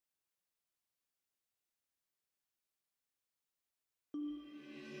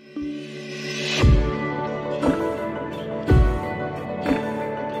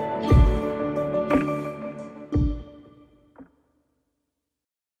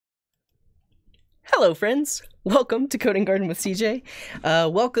Hello, friends. Welcome to Coding Garden with CJ.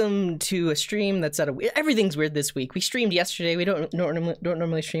 Welcome to a stream that's everything's weird this week. We streamed yesterday. We don't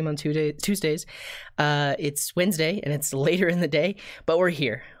normally stream on Tuesdays. It's Wednesday and it's later in the day, but we're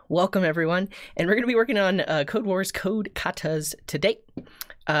here. Welcome, everyone. And we're going to be working on Code Wars Code Katas today.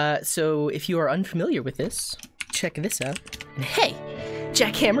 So if you are unfamiliar with this, check this out. And hey,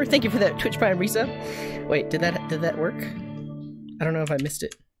 Jackhammer, thank you for that Twitch Prime resub. Wait, did that work? I don't know if I missed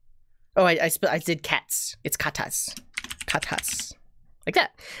it. Oh, I did cats. It's Katas. Katas. Like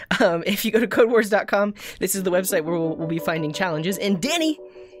that. If you go to codewars.com, this is the website where we'll be finding challenges. And Danny,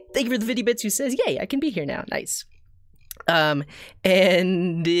 thank you for the 50 bits, who says, yay, I can be here now. Nice. And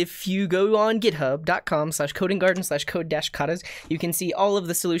if you go on github.com/codinggarden/code-katas, you can see all of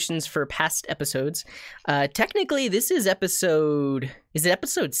the solutions for past episodes. Technically, this is episode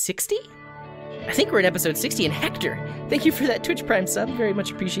 60? I think we're at episode 60, and Hector, thank you for that Twitch Prime sub, very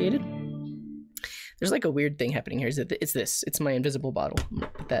much appreciated. There's like a weird thing happening here. It's my invisible bottle. I'm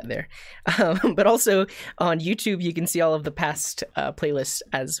gonna put that there. But also on YouTube, you can see all of the past playlists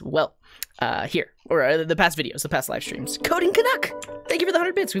as well. Here, or the past videos, the past live streams. Coding Canuck, thank you for the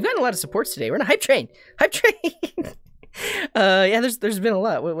 100 bits. We've gotten a lot of supports today. We're in a hype train. Hype train. Yeah, there's been a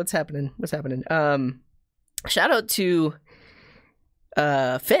lot. What's happening? What's happening? Shout out to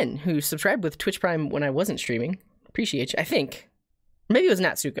Finn, who subscribed with Twitch Prime when I wasn't streaming. Appreciate you. I think maybe it was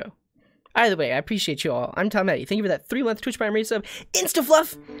Natsuko. Either way, I appreciate you all. I'm Tom Eddy. Thank you for that 3-month Twitch Prime resub.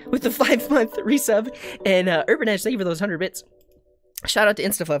 InstaFluff with the 5-month resub. And Urban Edge, thank you for those 100 bits. Shout out to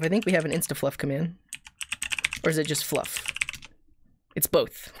InstaFluff. I think we have an InstaFluff command. Or is it just fluff? It's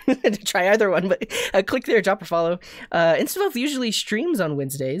both. Try either one, but click there, drop a follow. InstaFluff usually streams on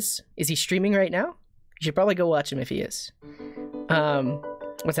Wednesdays. Is he streaming right now? You should probably go watch him if he is.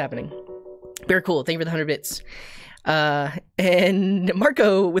 What's happening? Very cool. Thank you for the 100 bits. And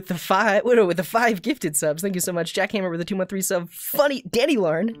Marco with the 5 gifted subs. Thank you so much. Jackhammer with the 2-month resub. Funny Danny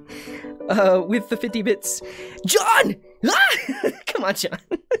Larn with the 50 bits. John! Ah! Come on, John.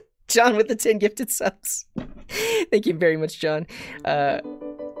 John with the 10 gifted subs. Thank you very much, John. And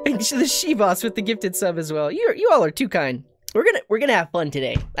the She-Boss with the gifted sub as well. You all are too kind. We're gonna have fun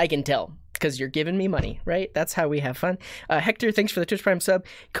today. I can tell. Because you're giving me money, right? That's how we have fun. Hector, thanks for the Twitch Prime sub.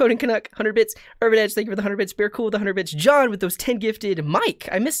 Coding Canuck, 100 bits. Urban Edge, thank you for the 100 bits. Bear Cool with the 100 bits. John with those 10 gifted. Mike,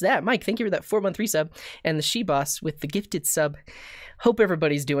 I missed that. Mike, thank you for that 4-month resub. And the She-Boss with the gifted sub. Hope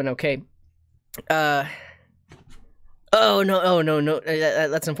everybody's doing okay. Oh, no.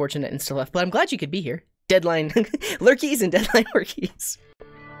 That's unfortunate and still left. But I'm glad you could be here. Deadline lurkies and deadline workies.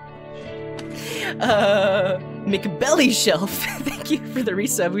 McBelly Shelf, thank you for the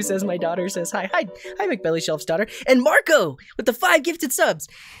resub, who says my daughter says hi. Hi McBelly Shelf's daughter. And Marco with the 5 gifted subs.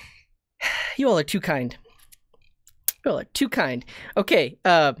 You all are too kind. You all are too kind. Okay,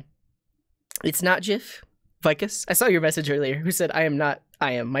 it's not Jif, Vicus. I saw your message earlier who said I am not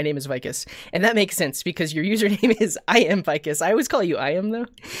I am. My name is Vicus. And that makes sense because your username is I am Vicus. I always call you I am though.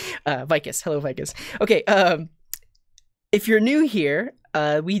 Vicus. Hello Vicus. Okay, if you're new here,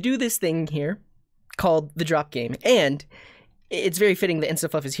 we do this thing here called the drop game, and it's very fitting that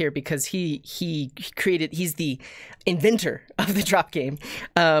InstaFluff is here because he's the inventor of the drop game.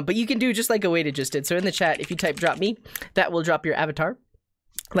 But you can do just like Awaited just did. So in the chat, if you type drop me, that will drop your avatar,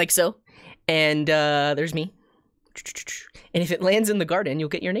 like so. And there's me. And if it lands in the garden, you'll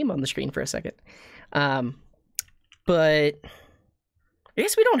get your name on the screen for a second. But I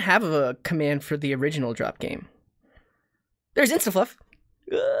guess we don't have a command for the original drop game. There's InstaFluff.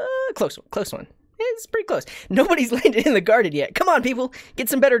 Close one. It's pretty close. Nobody's landed in the garden yet. Come on, people. Get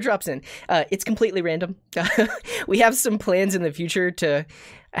some better drops in. It's completely random. We have some plans in the future to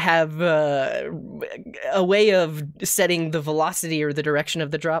have a way of setting the velocity or the direction of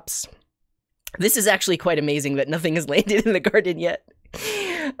the drops. This is actually quite amazing that nothing has landed in the garden yet.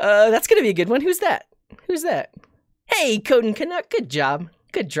 That's going to be a good one. Who's that? Who's that? Hey, Codin Canuck. Good job.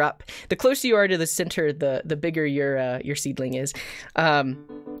 Good drop. The closer you are to the center, the bigger your seedling is.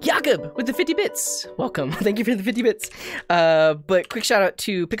 Jakob with the 50 bits. Welcome. Thank you for the 50 bits. But quick shout out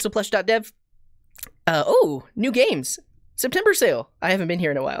to pixelplush.dev. Oh, new games. September sale. I haven't been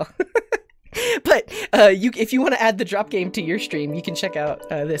here in a while. But if you want to add the drop game to your stream, you can check out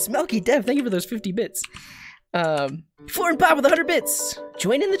this. Melky Dev, thank you for those 50 bits. Floor and Pop with 100 bits.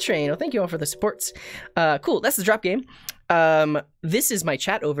 Join in the train. Oh, thank you all for the supports. Cool. That's the drop game. This is my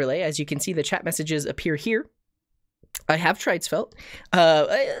chat overlay. As you can see, the chat messages appear here. I have tried Svelte.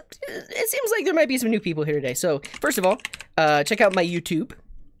 It seems like there might be some new people here today. So first of all, check out my YouTube.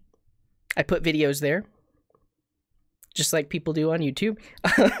 I put videos there, just like people do on YouTube.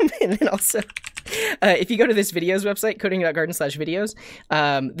 And then also If you go to this videos website,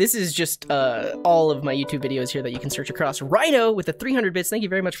 coding.garden/videos, this is just all of my YouTube videos here that you can search across. Rhino with the 300 bits. Thank you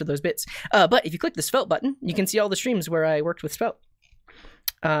very much for those bits. But if you click the Svelte button, you can see all the streams where I worked with Svelte.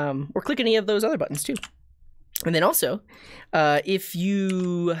 Or click any of those other buttons too. And then also, if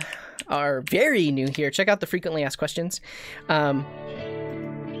you are very new here, check out the frequently asked questions.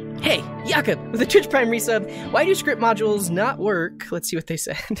 Hey, Jakob, with a Twitch Prime resub, why do script modules not work? Let's see what they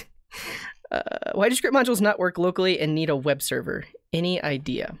said. Why do script modules not work locally and need a web server? Any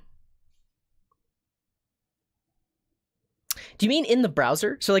idea? Do you mean in the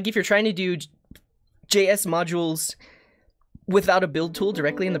browser? So like if you're trying to do JS modules without a build tool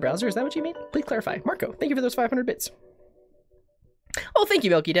directly in the browser, is that what you mean? Please clarify. Marco, thank you for those 500 bits. Oh, thank you,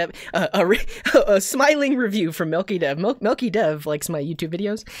 Milky Dev. A smiling review from Milky Dev. Milky Dev likes my YouTube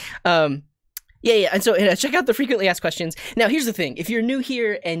videos. Yeah, and so check out the frequently asked questions. Now, here's the thing. If you're new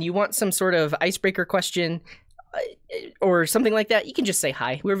here and you want some sort of icebreaker question or something like that, you can just say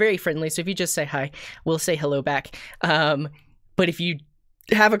hi. We're very friendly, so if you just say hi, we'll say hello back. But if you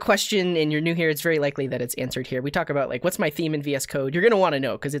have a question and you're new here, it's very likely that it's answered here. We talk about, like, what's my theme in VS Code? You're going to want to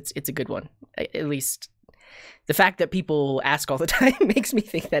know because it's a good one. At least the fact that people ask all the time makes me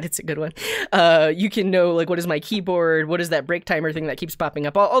think that it's a good one. You can know, like, what is my keyboard? What is that break timer thing that keeps popping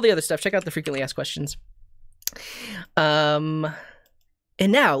up? All the other stuff. Check out the frequently asked questions. And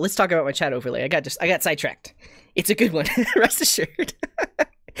now let's talk about my chat overlay. I got sidetracked. It's a good one. Rest assured.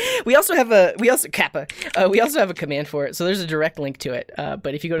 We also have a Kappa. We also have a command for it. So there's a direct link to it.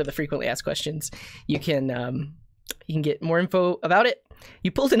 But if you go to the frequently asked questions, you can get more info about it.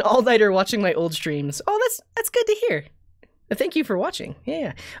 You pulled an all-nighter watching my old streams. Oh, that's good to hear. Thank you for watching.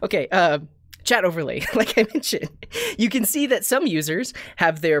 Yeah. Okay. Chat overlay. Like I mentioned, you can see that some users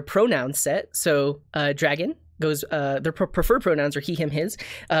have their pronouns set. So Dragon goes, their preferred pronouns are he, him, his.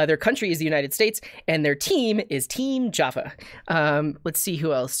 Their country is the United States, and their team is Team Java. Let's see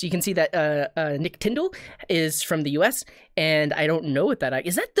who else. You can see that Nick Tyndall is from the US, and I don't know what that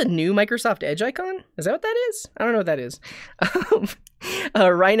is. That the new Microsoft Edge icon? Is that what that is? I don't know what that is.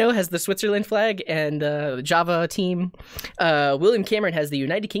 Rhino has the Switzerland flag and the Java team. William Cameron has the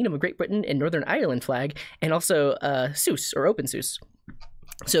United Kingdom of Great Britain and Northern Ireland flag, and also SUSE or OpenSUSE.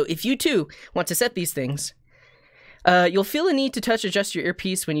 So if you too want to set these things, you'll feel a need to adjust your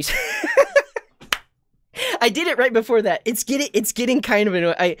earpiece when you. I did it right before that. It's getting kind of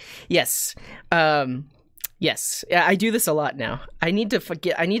annoying. Yes. Yes. Yeah, I do this a lot now. I need to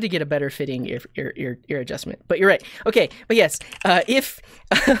get a better fitting ear adjustment. But you're right. Okay. But yes, if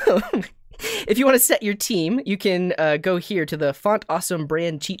you want to set your team, you can go here to the Font Awesome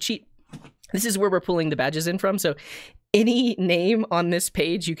brand cheat sheet. This is where we're pulling the badges in from. So any name on this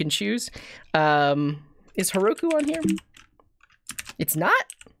page you can choose. Is Heroku on here? It's not?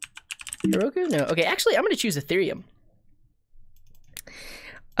 Heroku? No. Okay, actually, I'm going to choose Ethereum.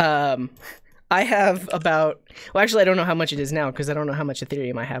 I have about... Well, actually, I don't know how much it is now because I don't know how much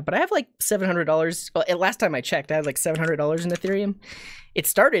Ethereum I have. But I have like $700. Well, last time I checked, I had like $700 in Ethereum. It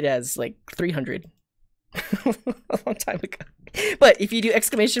started as like 300 a long time ago. But if you do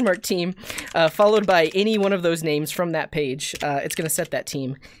 !team followed by any one of those names from that page, it's going to set that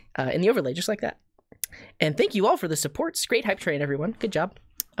team in the overlay just like that. And thank you all for the supports. Great hype train, everyone. Good job.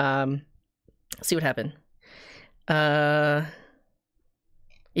 Let's see what happened.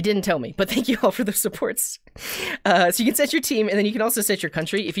 It didn't tell me, but thank you all for the supports. So you can set your team, and then you can also set your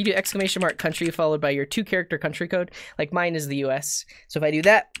country. If you do !country followed by your 2-character country code, like mine is the US. So if I do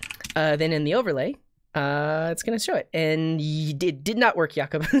that, then in the overlay, it's going to show it. And it did not work,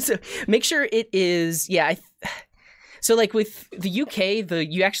 Jakob. So make sure it is, yeah, so like with the UK,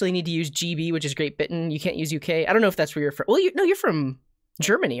 you actually need to use GB, which is Great Britain. You can't use UK. I don't know if that's where you're from. Well, no, you're from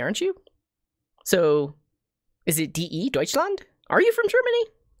Germany, aren't you? So is it DE, Deutschland? Are you from Germany?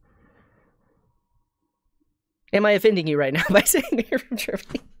 Am I offending you right now by saying you're from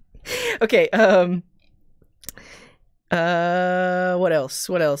Germany? Okay, what else?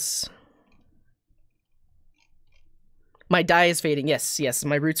 What else? My dye is fading. Yes,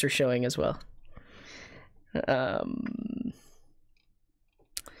 my roots are showing as well. Hi.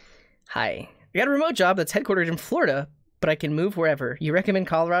 I got a remote job that's headquartered in Florida, but I can move wherever. You recommend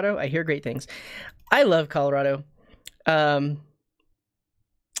Colorado? I hear great things. I love Colorado. I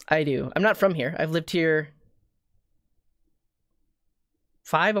do. I'm not from here. I've lived here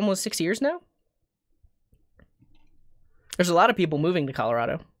 5, almost 6 years now. There's a lot of people moving to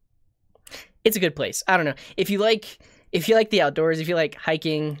Colorado. It's a good place. I don't know. If you like the outdoors, if you like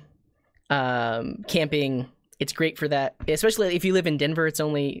hiking, camping, it's great for that. Especially if you live in Denver, it's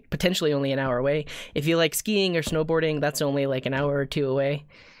potentially only an hour away. If you like skiing or snowboarding, that's only like an hour or 2 away.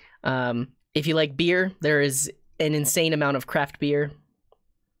 If you like beer, there is an insane amount of craft beer.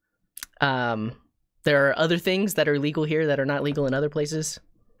 There are other things that are legal here that are not legal in other places.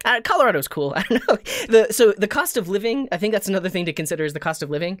 Colorado's cool. I don't know. So the cost of living, I think that's another thing to consider is the cost of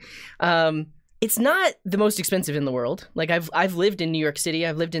living. It's not the most expensive in the world. Like I've lived in New York City.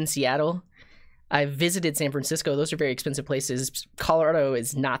 I've lived in Seattle. I've visited San Francisco. Those are very expensive places. Colorado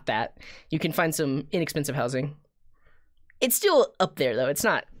is not that. You can find some inexpensive housing. It's still up there, though. It's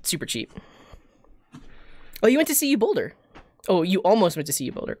not super cheap. Oh, you went to CU Boulder. Oh, you almost went to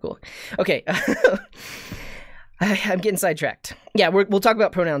CU Boulder. Cool. Okay. I'm getting sidetracked. Yeah, we'll talk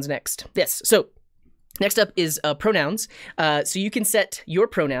about pronouns next. Yes. So next up is pronouns. So you can set your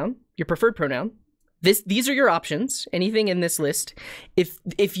pronoun, your preferred pronoun. These are your options. Anything in this list.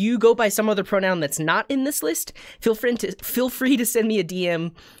 If you go by some other pronoun that's not in this list, feel free to send me a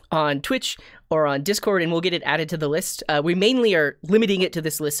DM on Twitch or on Discord, and we'll get it added to the list. We mainly are limiting it to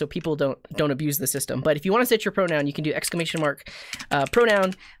this list so people don't abuse the system. But if you want to set your pronoun, you can do !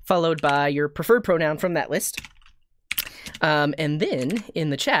 Pronoun followed by your preferred pronoun from that list. And then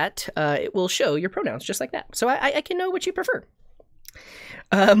in the chat, it will show your pronouns just like that. So I can know what you prefer.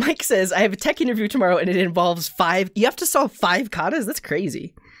 Mike says, I have a tech interview tomorrow and it involves 5. You have to solve 5 katas? That's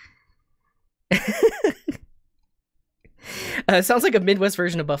crazy. Sounds like a Midwest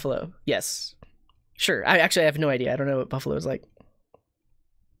version of Buffalo. Yes. Sure. I have no idea. I don't know what Buffalo is like.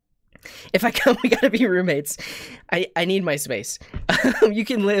 If I come, we gotta be roommates. I need my space. You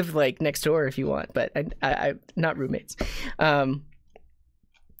can live like next door if you want, but I not roommates.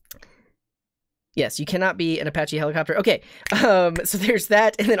 Yes, you cannot be an Apache helicopter. Okay, so there's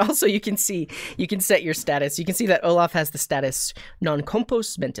that, and then also you can set your status. You can see that Olaf has the status non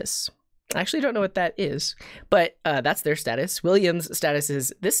compos mentis. I actually don't know what that is, but that's their status. William's status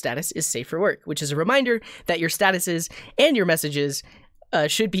is, this status is safe for work, which is a reminder that your statuses and your messages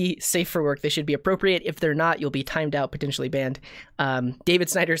should be safe for work. They should be appropriate. If they're not, you'll be timed out, potentially banned. David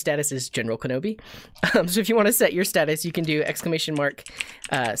Snyder's status is General Kenobi. So if you want to set your status, you can do !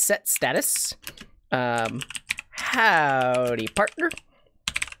 Set status. Howdy, partner.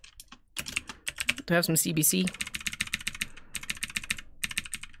 Do I have some CBC?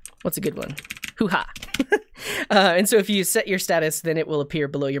 What's a good one? Hoo-ha. And so if you set your status, then it will appear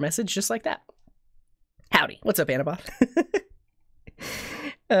below your message just like that. Howdy. What's up, Anaboth?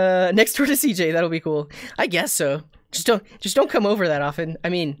 Next door to CJ, that'll be cool. I guess so. Just don't come over that often. I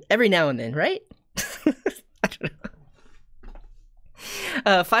mean, every now and then, right? I don't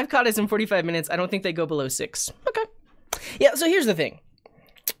know. 5 katas in 45 minutes. I don't think they go below 6. Okay. Yeah, so here's the thing.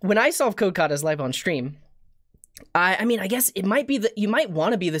 When I solve code katas live on stream, I mean, I guess it might be that you might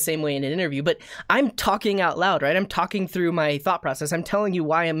want to be the same way in an interview, but I'm talking out loud, right? I'm talking through my thought process. I'm telling you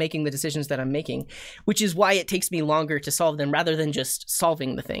why I'm making the decisions that I'm making, which is why it takes me longer to solve them rather than just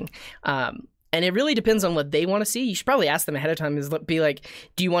solving the thing. And it really depends on what they want to see. You should probably ask them ahead of time, be like,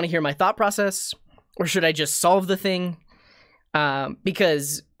 do you want to hear my thought process or should I just solve the thing?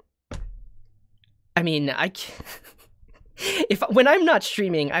 Because, I mean, when I'm not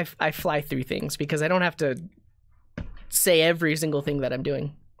streaming, I fly through things because I don't have to say every single thing that I'm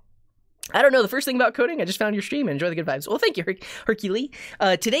doing. I don't know the first thing about coding. I just found your stream and enjoy the good vibes. Well, thank you, Hercule.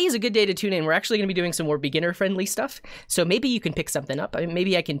 Today is a good day to tune in. We're actually going to be doing some more beginner-friendly stuff, so maybe you can pick something up. I mean,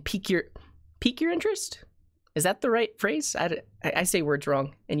 maybe I can pique your interest. Is that the right phrase? I say words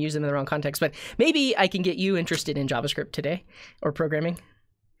wrong and use them in the wrong context, but maybe I can get you interested in JavaScript today or programming.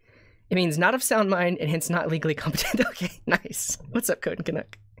 It means not of sound mind and hence not legally competent. Okay, nice. What's up, Code and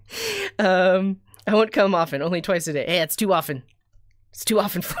Canuck? I won't come often, only twice a day. Hey, it's too often. It's too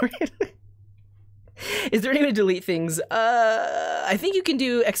often, Florian. Is there any way to delete things? I think you can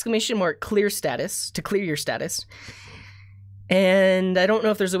do ! Clear status to clear your status. And I don't know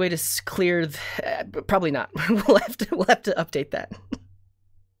if there's a way to clear. Probably not. We'll have to update that.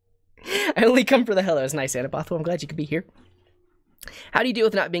 I only come for the hellos. Nice, Anaboth. Well, I'm glad you could be here. How do you deal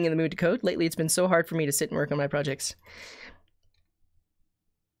with not being in the mood to code? Lately, it's been so hard for me to sit and work on my projects.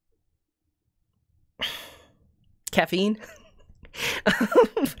 Caffeine.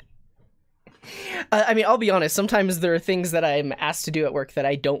 I mean, I'll be honest. Sometimes there are things that I'm asked to do at work that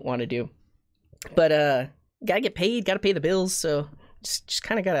I don't want to do, but gotta get paid, gotta pay the bills. So just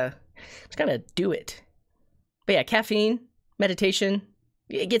kind of gotta do it. But yeah, caffeine, meditation,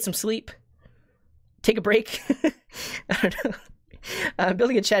 get some sleep, take a break. I don't know. I'm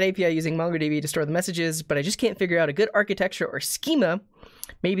building a chat API using MongoDB to store the messages, but I just can't figure out a good architecture or schema.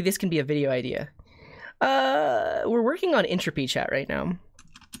 Maybe this can be a video idea. We're working on entropy chat right now.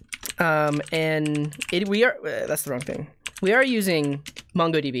 And that's the wrong thing. We are using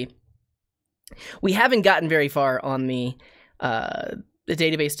MongoDB. We haven't gotten very far on the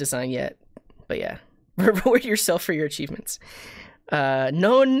database design yet. but yeah. Reward yourself for your achievements.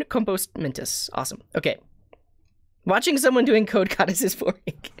 Non compost mentis. Awesome. Okay. Watching someone doing code katas is boring.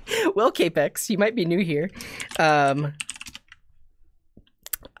 Well, Capex, you might be new here. I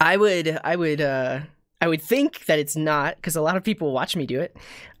would think that it's not, because a lot of people watch me do it.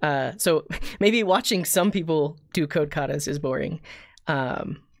 So maybe watching some people do code katas is boring.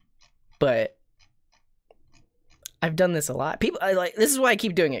 But I've done this a lot. This is why I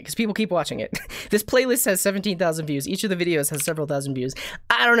keep doing it, because people keep watching it. This playlist has 17,000 views. Each of the videos has several thousand views.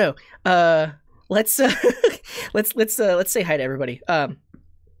 I don't know. Let's say hi to everybody.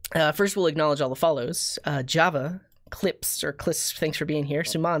 First we'll acknowledge all the follows. Java Clips or Clips, thanks for being here.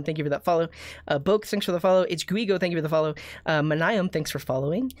 Suman, thank you for that follow. Boke, thanks for the follow. Guigo, thank you for the follow. Manayam, thanks for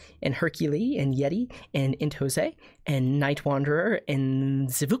following. And Hercule, and Yeti, and Intose, and Night Wanderer, and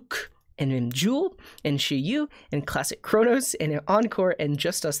Zivuk, and Jewel, and Shiyu, and Classic Chronos, and Encore, and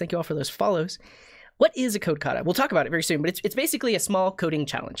Just Us. Thank you all for those follows. What is a code kata? We'll talk about it very soon, but it's basically a small coding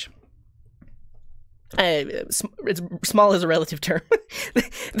challenge. Small is a relative term.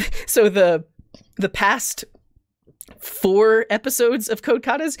 So the past 4 episodes of code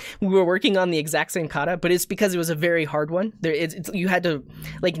katas, we were working on the exact same kata, but it's because it was a very hard one. You had to,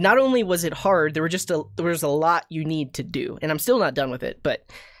 like, not only was it hard, there was a lot you need to do, and I'm still not done with it. But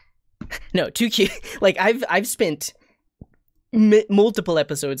no, 2Q, like I've spent multiple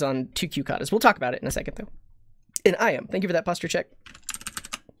episodes on 2Q katas. We'll talk about it in a second though. And thank you for that posture check.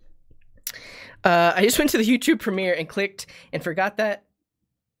 I just went to the YouTube premiere and clicked and forgot that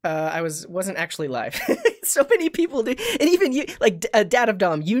I wasn't actually live. So many people do, and even you, like Dad of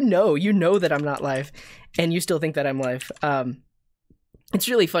Dom, you know that I'm not live, and you still think that I'm live. It's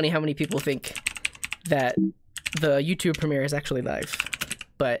really funny how many people think that the YouTube premiere is actually live,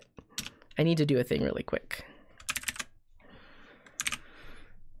 but I need to do a thing really quick.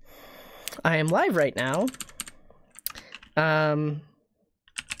 I am live right now.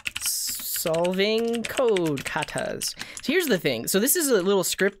 Solving code katas. So here's the thing. So this is a little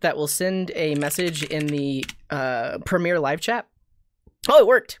script that will send a message in the Premiere live chat. Oh, it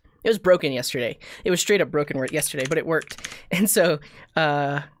worked. It was broken yesterday. It was straight up broken yesterday, but it worked. And so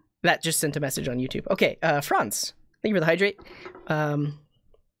that just sent a message on YouTube. Okay, Franz, thank you for the hydrate.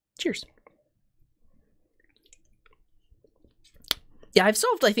 Cheers. Yeah, I've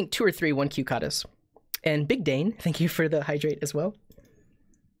solved, I think, 2 or 3 1Q katas. And Big Dane, thank you for the hydrate as well.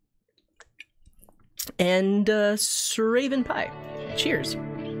 And Sraven Pie, cheers.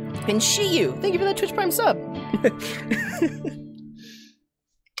 And Shiyu, thank you for that Twitch Prime sub.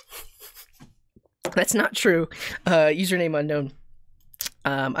 That's not true. Username unknown.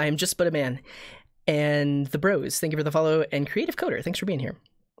 I am just but a man. And the Bros, thank you for the follow. And Creative Coder, thanks for being here.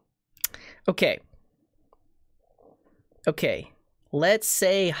 Okay. Okay. Let's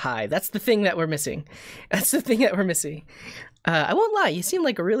say hi. That's the thing that we're missing. That's the thing that we're missing. I won't lie, you seem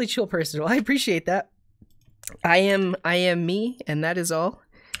like a really chill person. Well, I appreciate that. I am me, and that is all.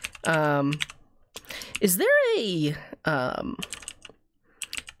 Is there a an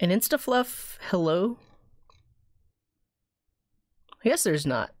InstaFluff hello? I guess there's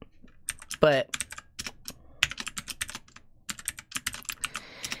not, but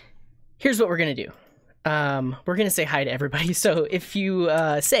here's what we're gonna do. We're gonna say hi to everybody. So if you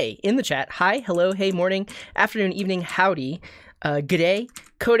say in the chat, hi, hello, hey, morning, afternoon, evening, howdy, good day,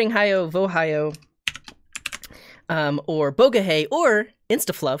 coding hayo, vohayo, or bogahay, or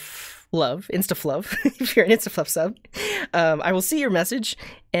instafluff, love, instafluff, if you're an instafluff sub, I will see your message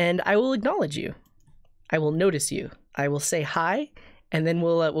and I will acknowledge you. I will notice you. I will say hi, and then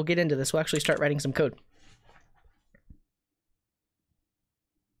we'll get into this. We'll actually start writing some code.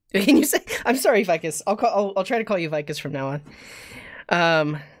 Can you say? I'm sorry, Vicus. I'll try to call you Vicus from now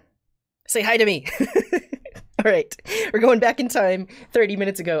on. Say hi to me. All right, we're going back in time. 30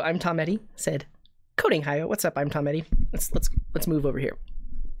 minutes ago, I'm Tom Eddy. Said, coding hayo. What's up? I'm Tom Eddy. Let's move over here.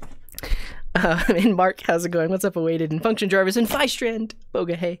 And Mark, how's it going? What's up, Awaited and Function Jarvis and Fistrand?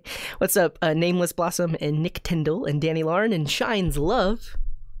 Boga, hey. What's up, Nameless Blossom and Nick Tyndall and Danny Larn and Shines Love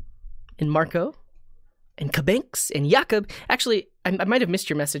and Marco and Kabanks and Jakob. Actually, I might have missed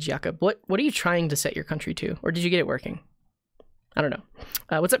your message, Jakob. What are you trying to set your country to? Or did you get it working? I don't know.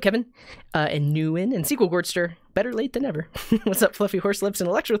 What's up, Kevin? And Newen and Sequel Gordster. Better late than never. What's up, Fluffy Horse Lips and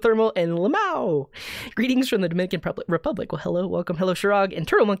Electrothermal and Lamau? Greetings from the Dominican Republic. Well, hello, welcome. Hello, Shirag and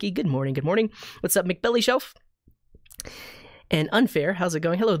Turtle Monkey. Good morning, good morning. What's up, McBelly Shelf? And Unfair, how's it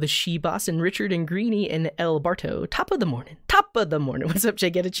going? Hello, the She Boss and Richard and Greeny and El Barto. Top of the morning. Top of the morning. What's up, Jay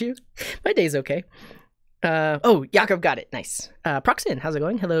Getachew? My day's okay. Oh, Jakob got it. Nice. Proxin, how's it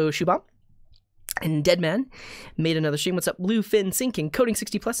going? Hello, Shubomp. And Deadman made another stream. What's up, Bluefin Sinking, Coding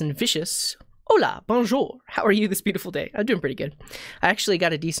 60 Plus, and Vicious. Hola, bonjour. How are you this beautiful day? I'm doing pretty good. I actually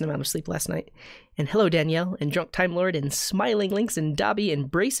got a decent amount of sleep last night. And hello, Danielle, and Drunk Time Lord, and Smiling Links, and Dobby, and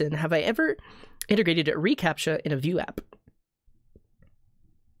Brayson. Have I ever integrated a reCAPTCHA in a View app?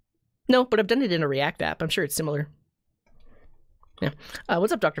 No, but I've done it in a React app. I'm sure it's similar. Yeah.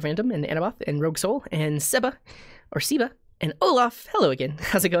 What's up, Dr. Phantom, and Anaboth, and Rogue Soul, and Seba, or Seba, and Olaf. Hello again.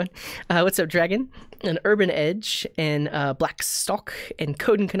 How's it going? What's up, Dragon, and Urban Edge, and Black Stalk, and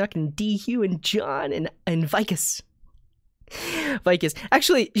Coden Canuck, and D Hugh, and John, and Vicus. Vicus.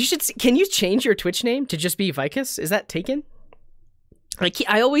 Actually, you should. Can you change your Twitch name to just be Vicus? Is that taken? Like,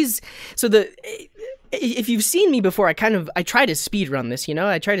 I always. So if you've seen me before, I try to speed run this. You know,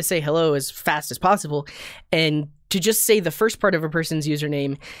 I try to say hello as fast as possible, and to just say the first part of a person's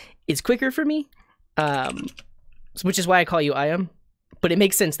username is quicker for me, which is why I call you Iam. But it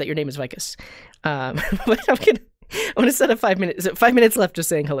makes sense that your name is Vicus. But I'm gonna set up 5 minutes. 5 minutes left just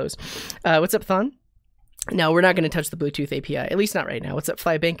saying hellos. What's up, Thon? No, we're not going to touch the Bluetooth API, at least not right now. What's up,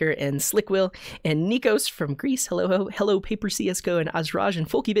 Flybanker and Slickwill and Nikos from Greece? Hello, Paper CSGO and Azraj and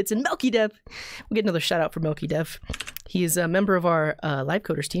FolkyBits and Melkydev. We'll get another shout out for Melkydev. He is a member of our live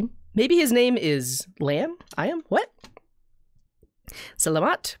coders team. Maybe his name is Lamb? I am? What?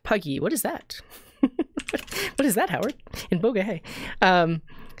 Salamat Puggy. What is that? What is that, Howard? In Boga, hey.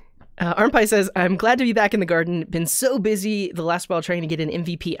 Armpie says, I'm glad to be back in the garden. Been so busy the last while trying to get an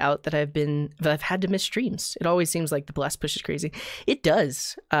MVP out that I've had to miss streams. It always seems like the blast push is crazy. It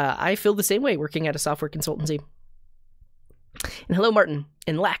does. I feel the same way working at a software consultancy. And hello, Martin,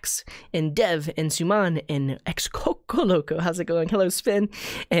 and Lax, and Dev, and Suman, and Ex-Coco-Loco. How's it going? Hello, Sven,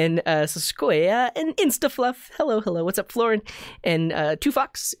 and Saskoya, and Instafluff. Hello. What's up, Florin? And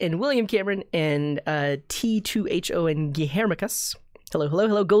Tufox, and William Cameron, and T2HO, and Guillermicus.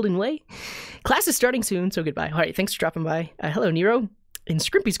 Hello, Golden Way. Class is starting soon, so goodbye. All right, thanks for dropping by. Hello, Nero, and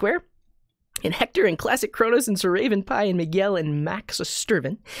Scrimpy Square, and Hector, and Classic Kronos, and Sir Raven Pie, and Miguel, and Max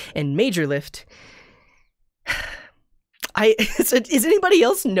Sturvin, and Major Lift. So is anybody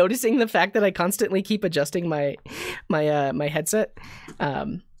else noticing the fact that I constantly keep adjusting my headset?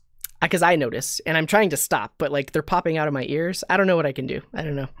 Because I notice, and I'm trying to stop, but like they're popping out of my ears. I don't know what I can do. I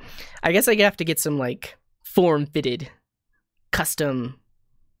don't know. I guess I have to get some like form-fitted custom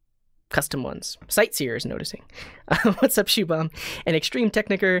ones. Sightseer is noticing. What's up, Shoebomb? And Extreme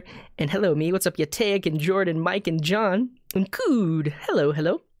Techniker. And hello, me. What's up, Yataic and Jordan, Mike, and John? And Cood. Hello.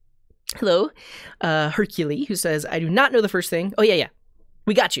 Hercule, who says, I do not know the first thing. Oh, yeah.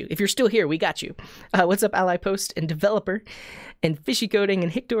 We got you. If you're still here, we got you. What's up, Ally Post and Developer? And Fishy Coding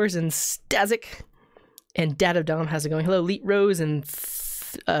and Hictors and Stazik. And Data Dom, how's it going? Hello, Leet Rose and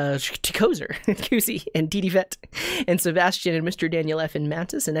Kozer, Kuzi, and DD Vet, and Sebastian, and Mr. Daniel F, and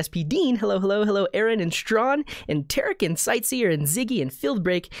Mantis, and SP Dean. Hello, Aaron, and Strawn, and Tarek, and Sightseer, and Ziggy, and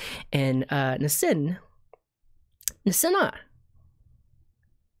Fieldbreak, and Nasena Nesanana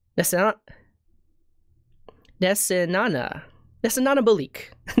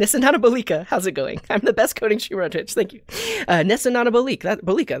Bolika, how's it going? I'm the best coding streamer on Twitch, thank you. Nesanana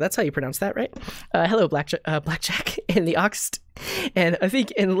Bolika, that's how you pronounce that, right? Hello, Blackjack, and the Oxt, and I think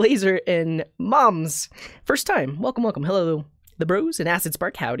in Laser and Moms. First time, welcome. Hello, the Bros, and Acid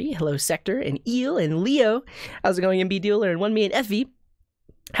Spark, howdy. Hello, Sector, and Eel, and Leo. How's it going, MB Dealer, and 1 me, and Effie.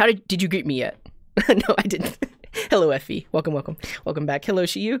 How did you greet me yet? No, I didn't. Hello, Effie. Welcome back. Hello,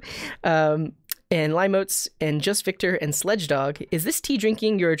 Shiyu. And Limeoats, and Just Victor, and Sledge Dog. Is this tea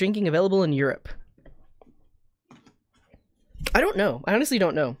you're drinking available in Europe? I don't know. I honestly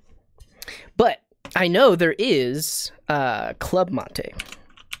don't know. But I know there is Club Mate,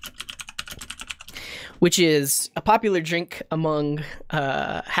 which is a popular drink among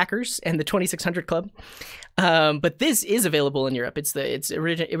hackers and the 2600 Club. But this is available in Europe. It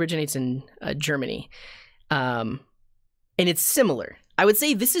originates in Germany. And it's similar. I would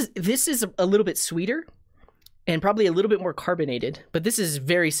say this is a little bit sweeter and probably a little bit more carbonated, but this is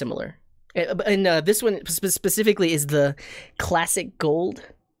very similar. And this one specifically is the Classic Gold.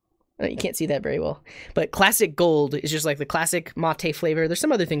 You can't see that very well, but Classic Gold is just like the classic mate flavor. There's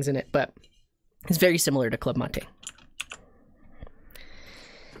some other things in it, but it's very similar to Club Mate.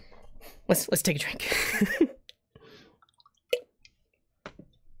 Let's take a drink.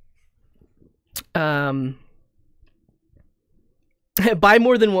 Buy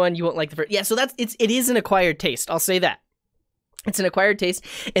more than one, you won't like the first. Yeah, so it is an acquired taste. I'll say that. It's an acquired taste.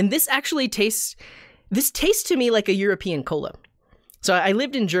 And this actually tastes to me like a European cola. So I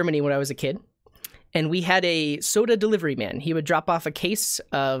lived in Germany when I was a kid, and we had a soda delivery man. He would drop off a case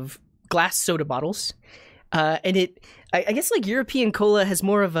of glass soda bottles. And I guess like European cola has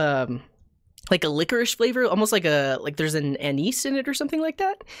more of a licorice flavor, almost like there's an anise in it or something like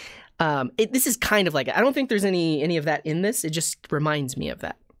that. This is kind of like it. I don't think there's any of that in this. It just reminds me of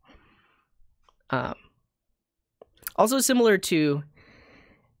that. Also similar to,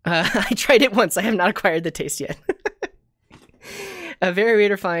 I tried it once. I have not acquired the taste yet. Very rare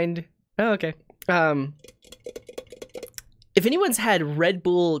to find. Oh, okay. If anyone's had Red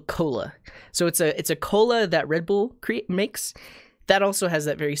Bull Cola, so it's a cola that Red Bull makes, that also has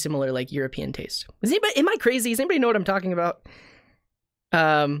that very similar like European taste. Am I crazy? Does anybody know what I'm talking about?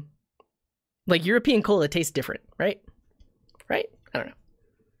 Like European cola tastes different, right? Right? I don't know.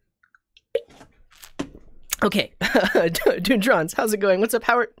 Okay, Dundrons, how's it going? What's up,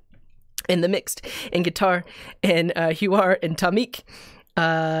 Howard? And the Mixed, and Guitar, and Huar, and Tamik,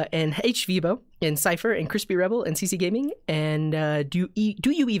 and H Vibo, and Cypher, and Crispy Rebel, and CC Gaming, and do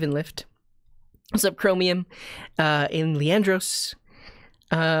you even lift? What's up, Chromium, and Leandros,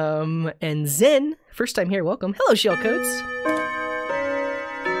 and Zen, first time here, welcome. Hello, Shellcodes.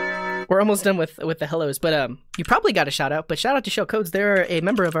 We're almost done with the hellos, but you probably got a shout out. But shout out to Shellcodes. They're a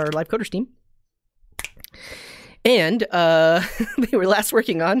member of our Live Coders team. And they were last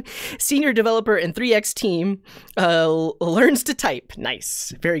working on senior developer and 3X team learns to type.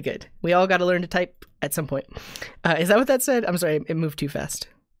 Nice. Very good. We all got to learn to type at some point. Is that what that said? I'm sorry, it moved too fast.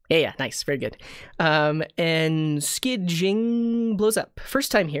 Yeah, nice. Very good. And Skid Jing blows up. First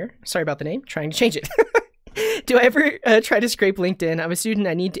time here. Sorry about the name. Trying to change it. Do I ever try to scrape LinkedIn? I'm a student.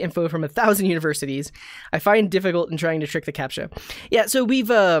 I need info from 1,000 universities. I find it difficult in trying to trick the CAPTCHA. Yeah, so we've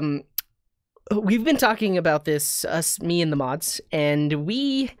been talking about this, me and the mods, and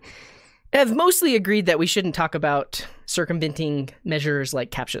we have mostly agreed that we shouldn't talk about circumventing measures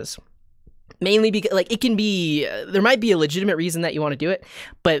like CAPTCHAs. Mainly because, like, it can be, there might be a legitimate reason that you want to do it,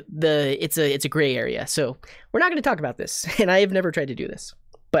 but it's a gray area. So we're not going to talk about this, and I have never tried to do this.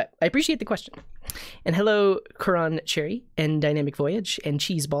 But I appreciate the question. And hello, Quran Cherry, and Dynamic Voyage, and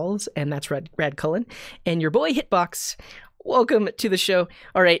Cheese Balls, and that's Rad Cullen, and your boy Hitbox. Welcome to the show.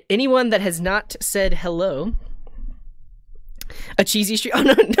 All right, anyone that has not said hello, a cheesy stream. Oh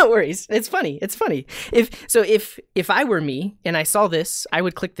no worries. It's funny. It's funny. If I were me and I saw this, I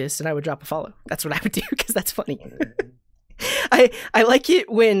would click this and I would drop a follow. That's what I would do because that's funny. I like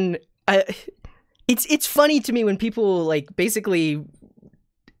it when it's funny to me when people like basically.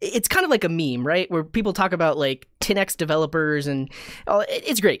 It's kind of like a meme, right? Where people talk about like 10x developers and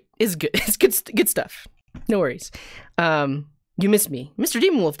it's great. It's good. It's good stuff. No worries. You missed me. Mr.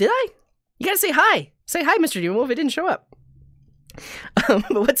 Demon Wolf, did I? You gotta say hi. Say hi, Mr. Demon Wolf. It didn't show up.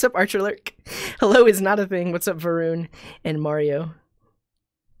 But what's up, Archer Lurk? Hello is not a thing. What's up, Varun and Mario?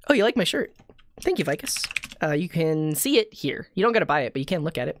 Oh, you like my shirt? Thank you, Vicus. You can see it here. You don't gotta buy it, but you can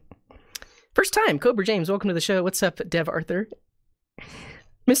look at it. First time, Cobra James. Welcome to the show. What's up, Dev Arthur?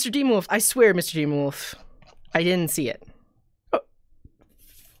 Mr. Demon Wolf, I swear, Mr. Demon Wolf, I didn't see it. Oh.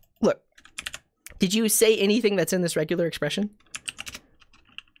 Look, did you say anything that's in this regular expression?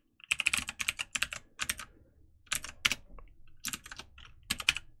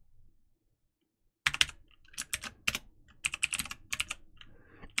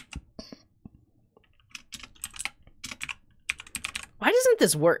 Why doesn't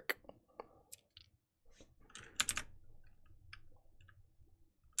this work?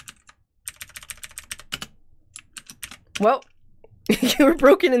 Well, you were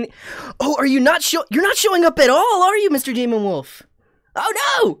broken in the... Oh, are you not you're not showing up at all, are you, Mr. Demon Wolf?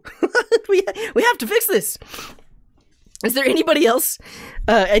 Oh no! we have to fix this. Is there anybody else?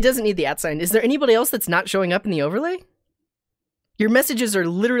 It doesn't need the @ sign. Is there anybody else that's not showing up in the overlay? Your messages are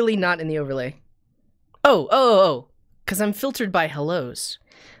literally not in the overlay. Oh. Because I'm filtered by hellos.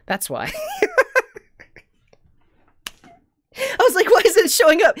 That's why. I was like, why is it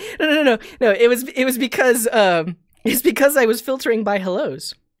showing up? No. It was because it's because I was filtering by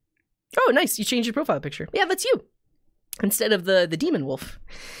hellos. Oh, nice. You changed your profile picture. Yeah, that's you. Instead of the demon wolf.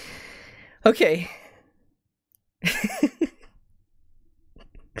 Okay.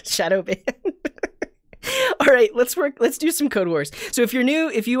 Shadow ban. All right, let's do some Code Wars. So if you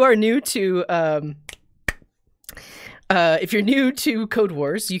are new to Code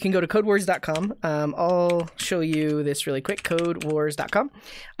Wars, you can go to codewars.com. I'll show you this really quick, codewars.com.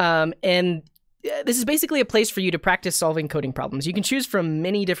 And this is basically a place for you to practice solving coding problems. You can choose from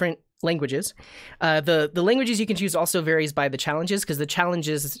many different languages. The languages you can choose also varies by the challenges, because the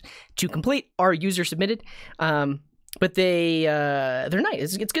challenges to complete are user submitted. But they're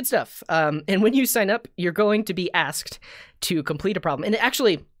nice. It's good stuff. And when you sign up, you're going to be asked to complete a problem. And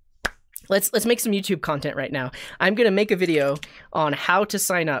actually, let's make some YouTube content right now. I'm gonna make a video on how to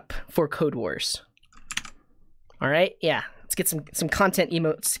sign up for Code Wars. All right, yeah. Let's get some content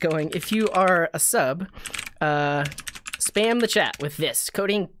emotes going. If you are a sub, spam the chat with this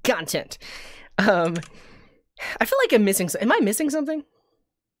coding content. I feel like I'm missing. Am I missing something?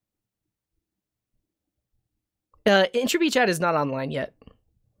 Entropy chat is not online yet.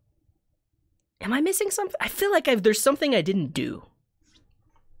 Am I missing something? I feel like there's something I didn't do.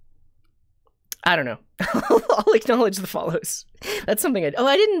 I don't know. I'll acknowledge the follows. That's something I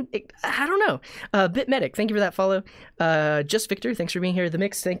don't know. Bitmedic, thank you for that follow. Just Victor, thanks for being here. The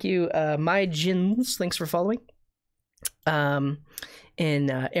Mix, thank you. My Jins, thanks for following. And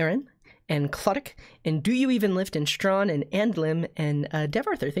Aaron and Clodic and Do You Even Lift and Strawn and Andlim and Dev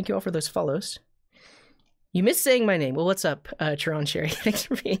Arthur, thank you all for those follows. You missed saying my name. Well, what's up, Charon Sherry? Thanks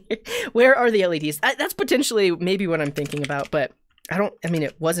for being here. Where are the LEDs? That's potentially maybe what I'm thinking about, but I mean,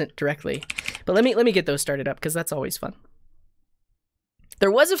 it wasn't directly. But let me get those started up, because that's always fun.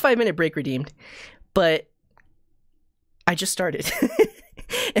 There was a 5-minute break redeemed, but I just started.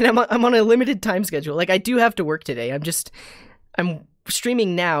 And I'm on a limited time schedule. Like, I do have to work today. I'm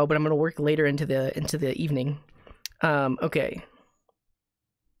streaming now, but I'm going to work later into the evening. Okay.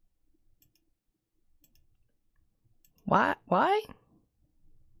 Why?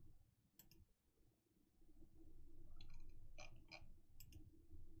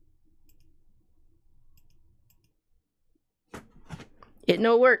 It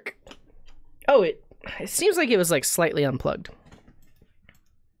no work. Oh, it seems like it was like slightly unplugged.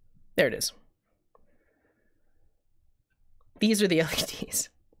 There it is. These are the LEDs.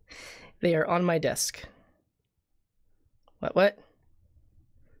 They are on my desk. What?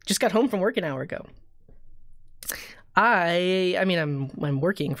 Just got home from work an hour ago. I mean, I'm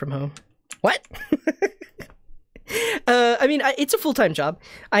working from home. What? I mean, it's a full-time job.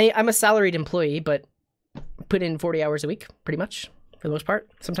 I'm a salaried employee, but put in 40 hours a week, pretty much, for the most part.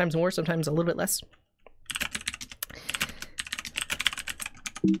 Sometimes more, sometimes a little bit less.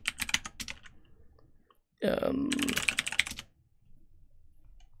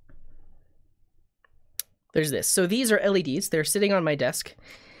 There's this. So these are LEDs. They're sitting on my desk.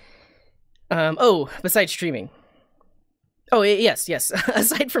 Oh, besides streaming. Oh, yes.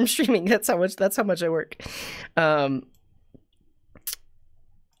 Aside from streaming, that's how much I work.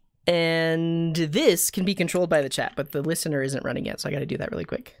 And this can be controlled by the chat, but the listener isn't running yet, so I got to do that really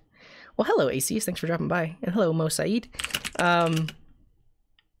quick. Well, hello, ACs. Thanks for dropping by. And hello, Mo Saeed. What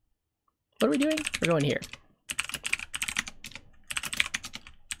are we doing? We're going here.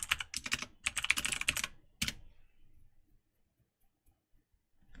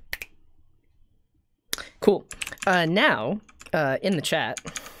 Cool. Now, in the chat,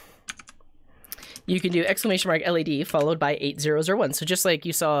 you can do !LED followed by 8001. So just like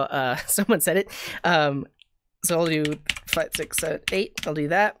you saw someone said it. So I'll do 5, 6, 7, 8. I'll do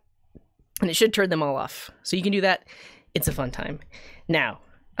that. And it should turn them all off. So you can do that. It's a fun time. Now,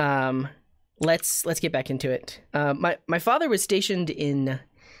 let's get back into it. My father was stationed in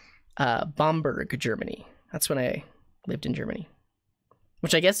Bamberg, Germany. That's when I lived in Germany.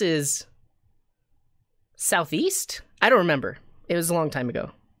 Which I guess is southeast? I don't remember. It was a long time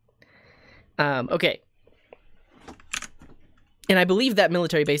ago. Okay. And I believe that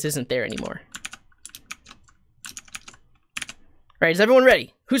military base isn't there anymore. All right, is everyone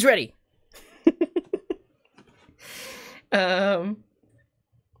ready? Who's ready?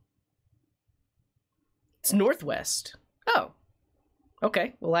 It's northwest. Oh.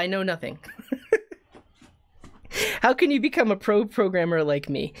 Okay, well, I know nothing. How can you become a pro programmer like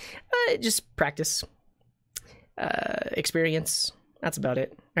me? Just practice. Experience. That's about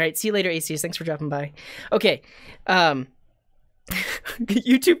it. All right, see you later, ACs. Thanks for dropping by. Okay.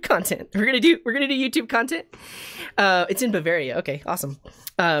 YouTube content. We're gonna do YouTube content. It's in Bavaria. Okay, awesome.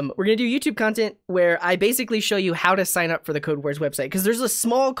 We're gonna do YouTube content where I basically show you how to sign up for the Code Wars website, because there's a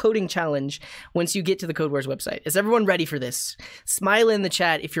small coding challenge once you get to the Code Wars website. Is everyone ready for this? Smile in the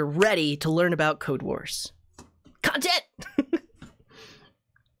chat if you're ready to learn about Code Wars. Content!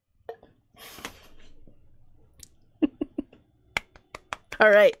 All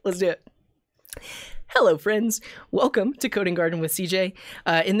right, let's do it. Hello, friends. Welcome to Coding Garden with CJ.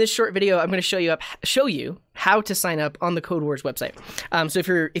 In this short video, I'm going to show you how to sign up on the Code Wars website. So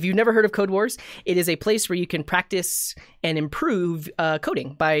if you've never heard of Code Wars, it is a place where you can practice and improve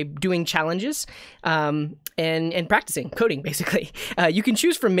coding by doing challenges and practicing coding, basically. You can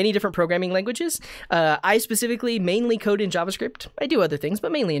choose from many different programming languages. I specifically mainly code in JavaScript. I do other things,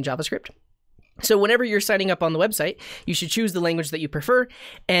 but mainly in JavaScript. So whenever you're signing up on the website, you should choose the language that you prefer,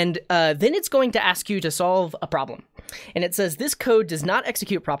 and then it's going to ask you to solve a problem. And it says, this code does not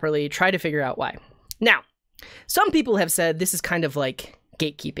execute properly, try to figure out why. Now, some people have said this is kind of like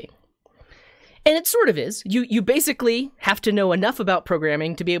gatekeeping. And it sort of is. You basically have to know enough about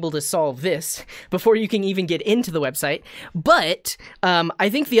programming to be able to solve this before you can even get into the website. But I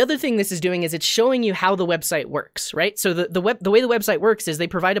think the other thing this is doing is it's showing you how the website works, right? So the way the website works is they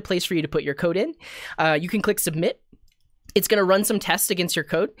provide a place for you to put your code in. You can click submit. It's going to run some tests against your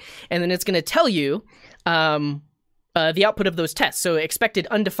code, and then it's going to tell you the output of those tests. So expected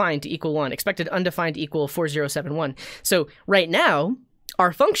undefined to equal 1, expected undefined equal 4071. So right now,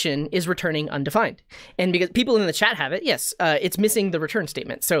 our function is returning undefined. And because people in the chat have it, yes, it's missing the return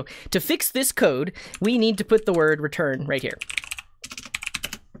statement. So to fix this code, we need to put the word return right here.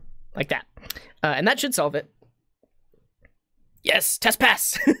 Like that. And that should solve it. Yes, test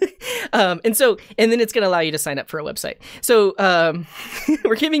pass. And then it's going to allow you to sign up for a website. So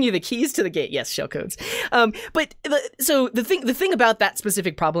we're giving you the keys to the gate. Yes, shellcodes. So the thing about that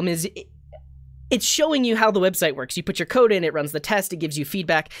specific problem is it's showing you how the website works. You put your code in, it runs the test, it gives you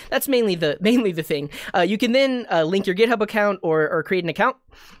feedback. That's mainly the thing. You can then link your GitHub account or create an account.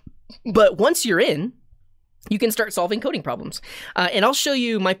 But once you're in, you can start solving coding problems. And I'll show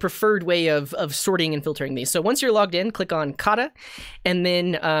you my preferred way of sorting and filtering these. So once you're logged in, click on kata, and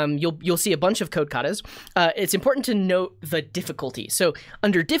then you'll see a bunch of code katas. It's important to note the difficulty. So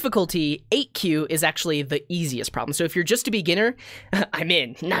under difficulty, 8Q is actually the easiest problem. So if you're just a beginner, I'm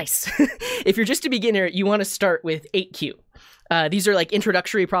in. Nice. If you're just a beginner, you want to start with 8Q. These are like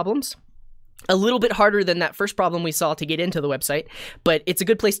introductory problems. A little bit harder than that first problem we saw to get into the website, but it's a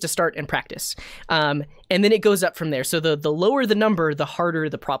good place to start and practice. And then it goes up from there. So the lower the number, the harder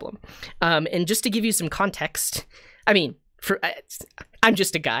the problem. And just to give you some context, I mean, I'm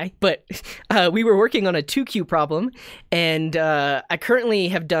just a guy, but we were working on a 2Q problem, and I currently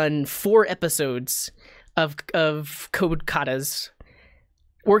have done 4 episodes of code katas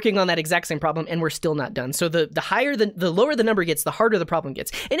working on that exact same problem, and we're still not done. So the lower the number gets, the harder the problem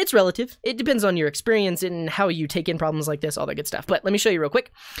gets. And it's relative. It depends on your experience and how you take in problems like this, all that good stuff. But let me show you real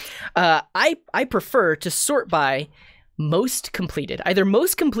quick. I prefer to sort by most completed, either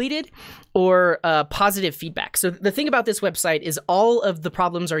most completed or positive feedback. So the thing about this website is all of the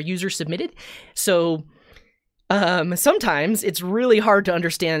problems are user submitted. So sometimes it's really hard to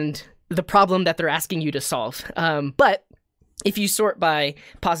understand the problem that they're asking you to solve. But if you sort by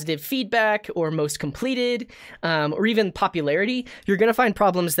positive feedback or most completed, or even popularity, you're going to find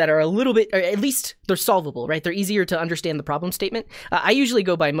problems that are a little bit, or at least they're solvable, right? They're easier to understand the problem statement. I usually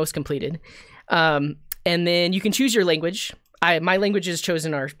go by most completed. And then you can choose your language. My language is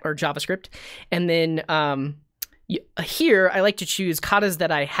chosen our JavaScript. And then here, I like to choose katas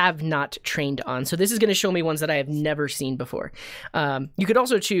that I have not trained on. So this is going to show me ones that I have never seen before. You could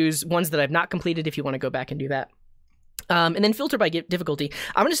also choose ones that I've not completed if you want to go back and do that. And then filter by difficulty.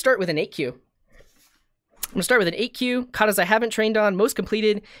 I'm going to start with an 8Q. I'm going to start with an 8Q. Katas I haven't trained on, most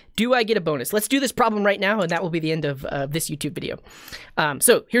completed. Do I get a bonus? Let's do this problem right now, and that will be the end of this YouTube video.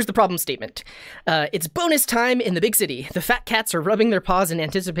 So here's the problem statement. It's bonus time in the big city. The fat cats are rubbing their paws in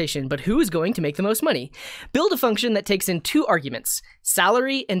anticipation, but who is going to make the most money? Build a function that takes in 2 arguments,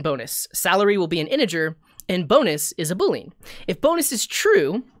 salary and bonus. Salary will be an integer, and bonus is a boolean. If bonus is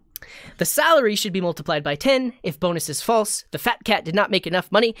true, the salary should be multiplied by 10. If bonus is false, the fat cat did not make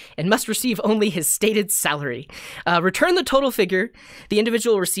enough money and must receive only his stated salary. Return the total figure the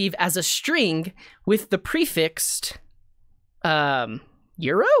individual will receive as a string with the prefixed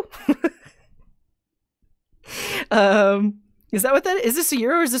euro? Is that what that is? Is this a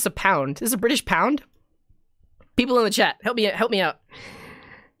euro or is this a pound? Is this a British pound? People in the chat, help me out.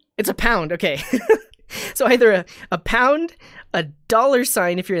 It's a pound, okay. So either a pound, a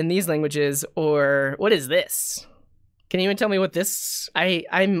 $sign if you're in these languages, or what is this? Can you even tell me what this?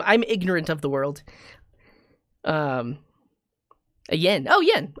 I'm ignorant of the world. A yen. Oh,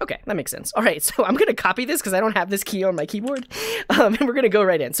 yen. Okay, that makes sense. All right, so I'm gonna copy this because I don't have this key on my keyboard, and we're gonna go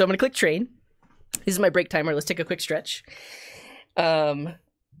right in. So I'm gonna click train. This is my break timer. Let's take a quick stretch. Take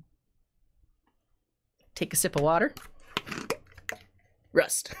a sip of water.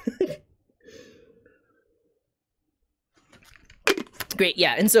 Rust. Great,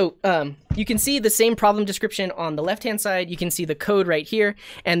 yeah, and so you can see the same problem description on the left-hand side. You can see the code right here,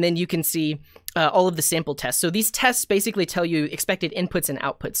 and then you can see all of the sample tests. So these tests basically tell you expected inputs and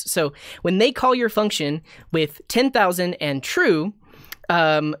outputs. So when they call your function with 10,000 and true,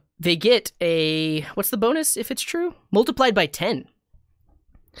 they get a, what's the bonus if it's true? Multiplied by 10.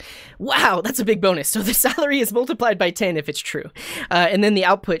 Wow, that's a big bonus. So the salary is multiplied by 10 if it's true. And then the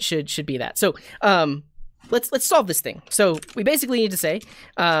output should be that. So let's solve this thing. So we basically need to say,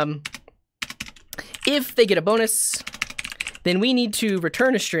 if they get a bonus, then we need to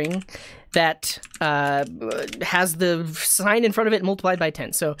return a string that has the sign in front of it multiplied by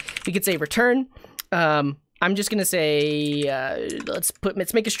 10. So we could say return. I'm just gonna say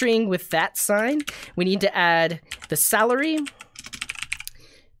let's make a string with that sign. We need to add the salary,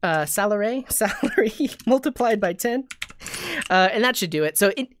 salary multiplied by 10. And that should do it.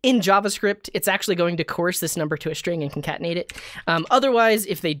 So in JavaScript, it's actually going to coerce this number to a string and concatenate it. Otherwise,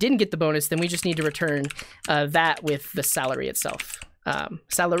 if they didn't get the bonus, then we just need to return that with the salary itself.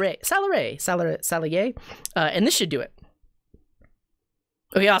 Salary, and this should do it.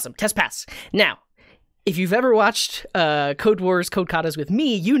 Okay, awesome. Test pass. Now, if you've ever watched Code Wars, Code Katas with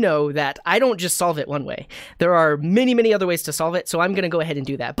me, you know that I don't just solve it one way. There are many, many other ways to solve it, so I'm going to go ahead and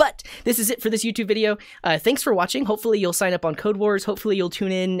do that. But this is it for this YouTube video. Thanks for watching. Hopefully you'll sign up on Code Wars. Hopefully you'll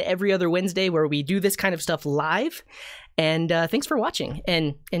tune in every other Wednesday where we do this kind of stuff live. And thanks for watching,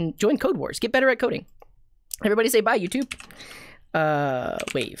 and join Code Wars. Get better at coding. Everybody say bye, YouTube.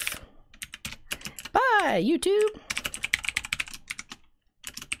 Wave. Bye, YouTube.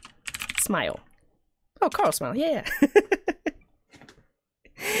 Smile. Oh, Carl smile. Yeah.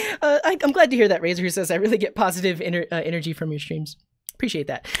 I'm glad to hear that, Razor, who says, I really get positive energy from your streams. Appreciate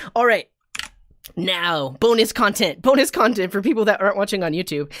that. All right. Now, bonus content for people that aren't watching on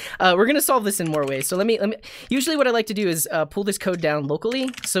YouTube. We're going to solve this in more ways. So let me, usually what I like to do is pull this code down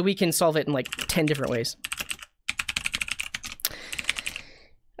locally so we can solve it in like 10 different ways.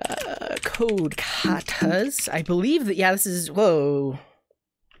 Code Katas. I believe that, yeah, this is, whoa.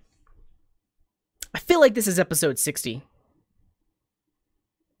 I feel like this is episode 60.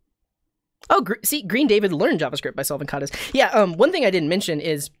 Oh, see, Green David learned JavaScript by solving katas. Yeah, one thing I didn't mention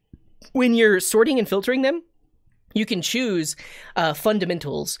is when you're sorting and filtering them, you can choose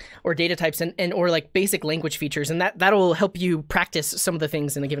fundamentals or data types and or like basic language features, and that'll help you practice some of the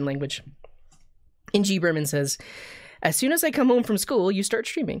things in a given language. G. Berman says, as soon as I come home from school, you start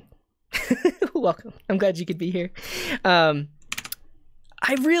streaming. Welcome. I'm glad you could be here.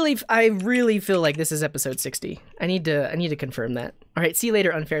 I really feel like this is episode 60. I need to confirm that. All right, see you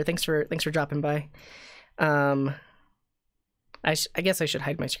later, Unfair. Thanks for dropping by. I guess I should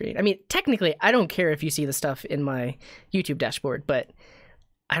hide my screen. I mean, technically, I don't care if you see the stuff in my YouTube dashboard, but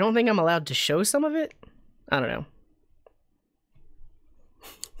I don't think I'm allowed to show some of it. I don't know.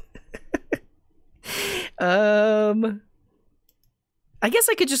 I guess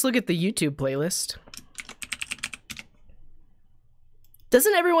I could just look at the YouTube playlist.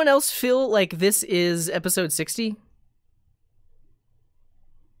 Doesn't everyone else feel like this is episode 60?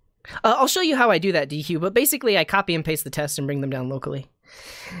 I'll show you how I do that, DQ, but basically I copy and paste the tests and bring them down locally.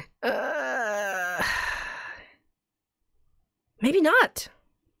 Maybe not.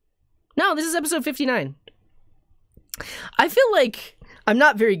 No, this is episode 59. I feel like I'm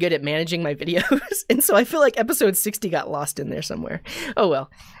not very good at managing my videos, and so I feel like episode 60 got lost in there somewhere. Oh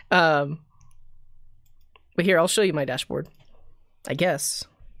well. But here, I'll show you my dashboard. I guess.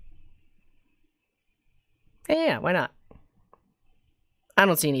 Yeah, why not? I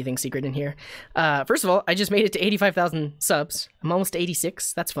don't see anything secret in here. First of all, I just made it to 85,000 subs. I'm almost to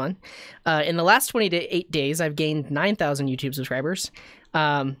 86. That's fun. In the last 28 days, I've gained 9,000 YouTube subscribers.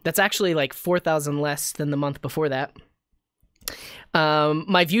 That's actually like 4,000 less than the month before that.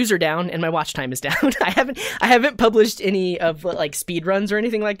 My views are down and my watch time is down. I haven't published any of like speed runs or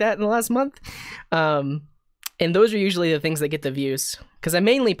anything like that in the last month. And those are usually the things that get the views, because I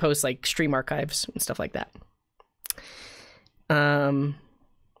mainly post like stream archives and stuff like that. And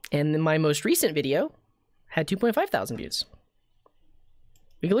then my most recent video had 2.5 thousand views.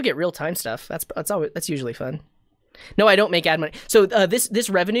 We can look at real time stuff. That's usually fun. No, I don't make ad money. So this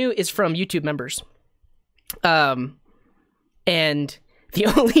revenue is from YouTube members. And the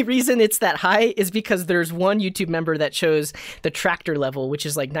only reason it's that high is because there's one YouTube member that chose the tractor level, which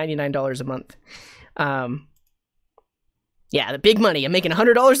is like $99 a month. Yeah, the big money. I'm making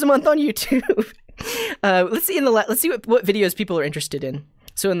 $100 a month on YouTube. Let's see what videos people are interested in.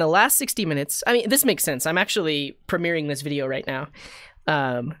 So in the last 60 minutes, I mean, this makes sense. I'm actually premiering this video right now.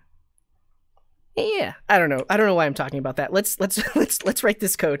 Yeah, I don't know why I'm talking about that. Let's write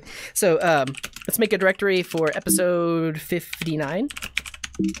this code. So let's make a directory for episode 59.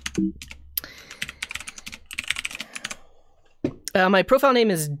 My profile name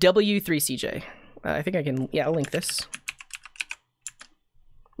is W3CJ. I think I can, yeah, I'll link this.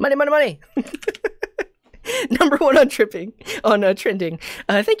 Money, money, money. Number one on trending.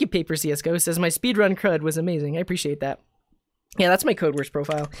 Thank you, Paper CSGO. Says my speedrun crud was amazing. I appreciate that. Yeah, that's my Code Wars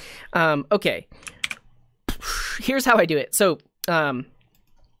profile. Okay. Here's how I do it. So, I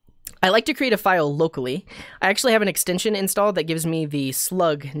like to create a file locally. I actually have an extension installed that gives me the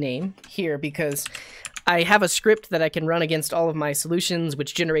slug name here because I have a script that I can run against all of my solutions,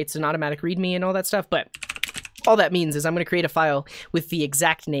 which generates an automatic README and all that stuff. But all that means is I'm going to create a file with the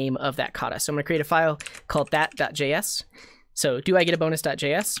exact name of that kata. So I'm going to create a file called that.js. So do I get a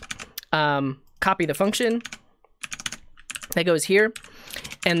bonus.js? Copy the function that goes here.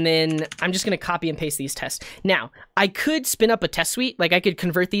 And then I'm just going to copy and paste these tests. Now, I could spin up a test suite. Like I could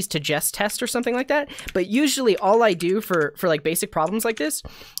convert these to just test or something like that. But usually all I do for like basic problems like this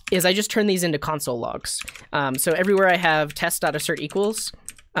is I just turn these into console logs. So everywhere I have test.assert equals,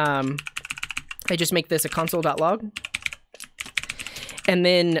 I just make this a console.log. And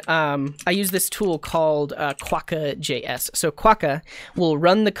then I use this tool called Quokka.js. So Quokka will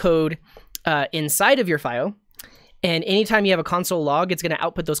run the code inside of your file. And anytime you have a console log, it's going to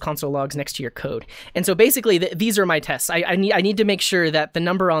output those console logs next to your code. And so basically, these are my tests. I need to make sure that the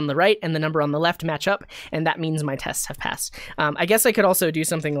number on the right and the number on the left match up, and that means my tests have passed. I guess I could also do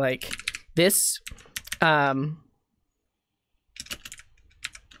something like this.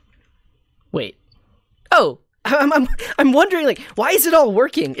 Wait. Oh, I'm wondering, like, why is it all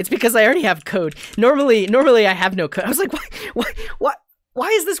working? It's because I already have code. Normally I have no code. I was like, why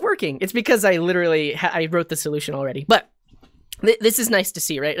is this working? It's because I literally I wrote the solution already. But this is nice to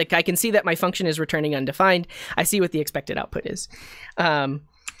see, right? Like I can see that my function is returning undefined. I see what the expected output is.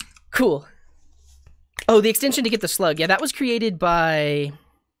 Cool. Oh, the extension to get the slug. Yeah, that was created by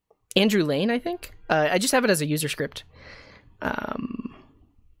Andrew Lane, I think. I just have it as a user script.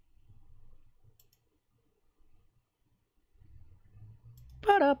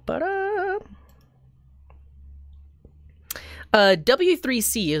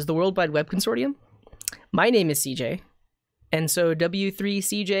 W3C is the World Wide Web Consortium. My name is CJ, and so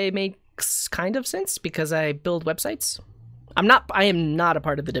W3CJ makes kind of sense because I build websites. I am not a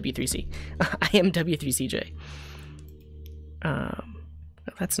part of the W3C. I am W3CJ.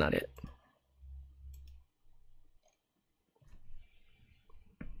 That's not it.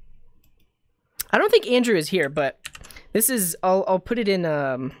 I don't think Andrew is here, but this is I'll put it in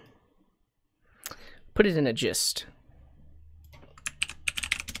a gist.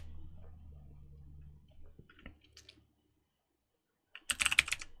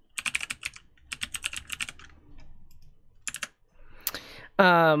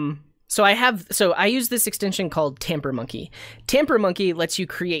 So I use this extension called Tamper Monkey. Tamper Monkey lets you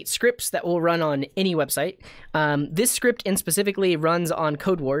create scripts that will run on any website. This script in specifically runs on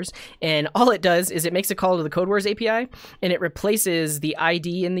Code Wars, and all it does is it makes a call to the Code Wars API, and it replaces the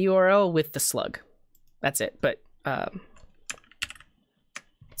ID in the URL with the slug. That's it. But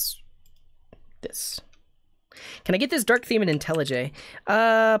it's this. Can I get this dark theme in IntelliJ?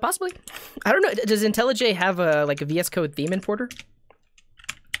 Possibly. I don't know. Does IntelliJ have a VS Code theme importer?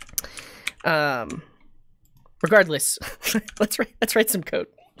 Regardless, let's write some code.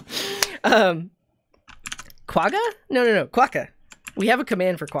 Quagga? No, Quokka. We have a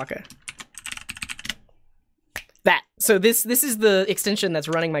command for Quokka. That. So this is the extension that's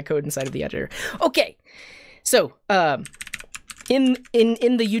running my code inside of the editor. Okay. So, in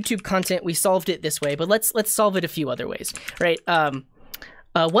the YouTube content, we solved it this way, but let's solve it a few other ways, right?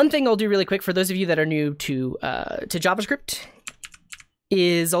 One thing I'll do really quick for those of you that are new to JavaScript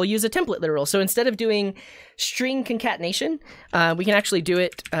is I'll use a template literal. So instead of doing string concatenation, we can actually do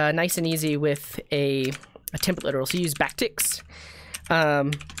it nice and easy with a template literal. So use backticks,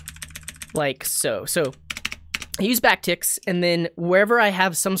 like so. So I use backticks, and then wherever I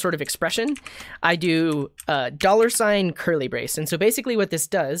have some sort of expression, I do $ curly brace. And so basically what this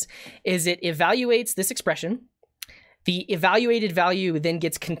does is it evaluates this expression. The evaluated value then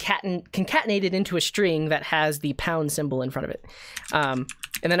gets concatenated into a string that has the pound symbol in front of it. And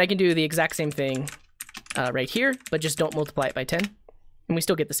then I can do the exact same thing right here, but just don't multiply it by 10. And we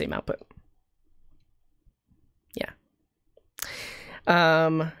still get the same output. Yeah.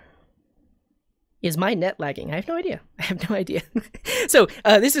 Is my net lagging? I have no idea. I have no idea. So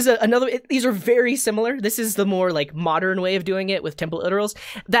this is these are very similar. This is the more like modern way of doing it with template literals.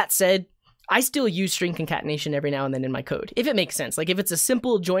 That said, I still use string concatenation every now and then in my code, if it makes sense. Like if it's a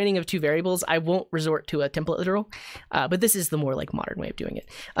simple joining of two variables, I won't resort to a template literal, but this is the more like modern way of doing it.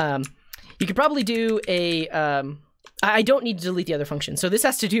 You could probably do a, I don't need to delete the other function. So this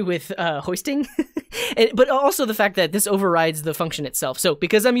has to do with hoisting, but also the fact that this overrides the function itself. So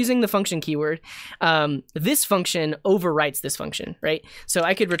because I'm using the function keyword, this function overwrites this function, right? So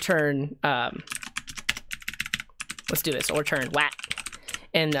I could return, let's do this, I'll return wat.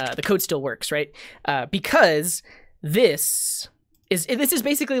 And the code still works, right? Because this is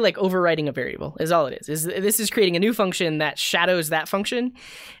basically like overriding a variable, is all it is. This is creating a new function that shadows that function,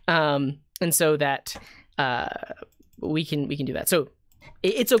 and so that we can do that. So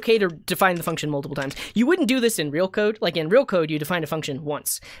It's okay to define the function multiple times. You wouldn't do this in real code. Like in real code, you define a function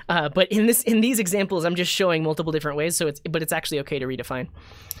once. But in these examples, I'm just showing multiple different ways. So it's actually okay to redefine.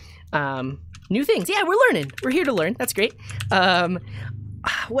 New things. Yeah, we're learning. We're here to learn. That's great.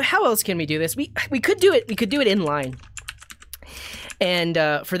 How else can we do this? We could do it. We could do it in line. And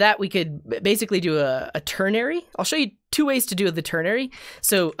for that, we could basically do a ternary. I'll show you 2 ways to do the ternary.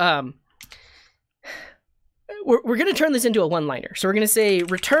 So we're going to turn this into a one-liner. So we're going to say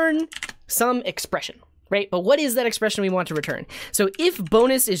return some expression, right? But what is that expression we want to return? So if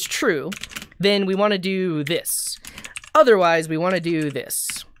bonus is true, then we want to do this. Otherwise, we want to do this.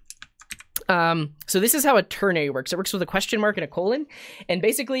 So this is how a ternary works. It works with a question mark and a colon. And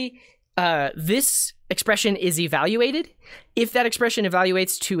basically, this expression is evaluated. If that expression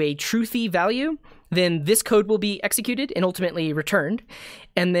evaluates to a truthy value, then this code will be executed and ultimately returned.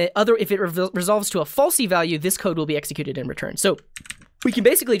 And if it resolves to a falsy value, this code will be executed and returned. So we can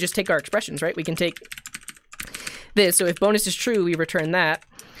basically just take our expressions, right? We can take this. So if bonus is true, we return that.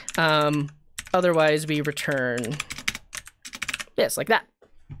 Otherwise, we return this, like that.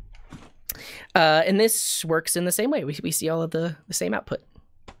 And this works in the same way. We see all of the same output,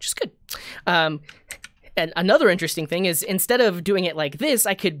 which is good. And another interesting thing is instead of doing it like this,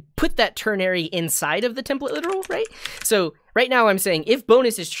 I could put that ternary inside of the template literal, right? So right now I'm saying if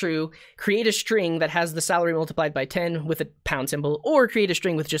bonus is true, create a string that has the salary multiplied by 10 with a pound symbol, or create a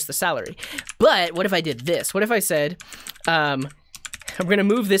string with just the salary. But what if I did this? What if I said, I'm going to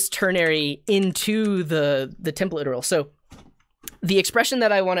move this ternary into the template literal. So the expression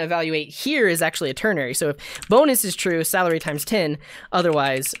that I want to evaluate here is actually a ternary. So if bonus is true, salary times 10,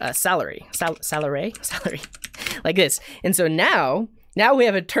 otherwise salary, like this. And so now we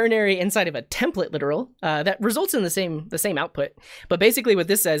have a ternary inside of a template literal that results in the same output. But basically what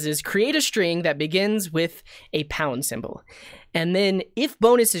this says is create a string that begins with a pound symbol. And then if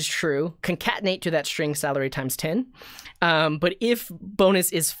bonus is true, concatenate to that string salary times 10. But if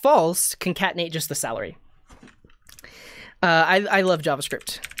bonus is false, concatenate just the salary. I love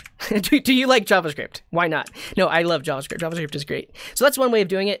JavaScript. Do you like JavaScript? Why not? No, I love JavaScript. JavaScript is great. So that's one way of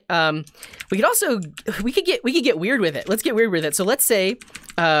doing it. We could get weird with it. Let's get weird with it. So let's say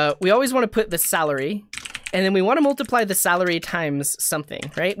we always want to put the salary, and then we want to multiply the salary times something,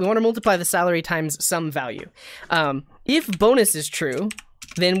 right? We want to multiply the salary times some value. If bonus is true,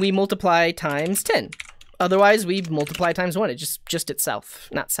 then we multiply times 10. Otherwise, we multiply times 1. It's just itself,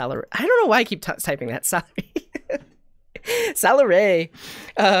 not salary. I don't know why I keep typing that. Salary. Salary.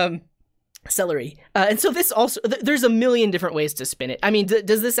 Celery. And so this also, there's a million different ways to spin it. I mean,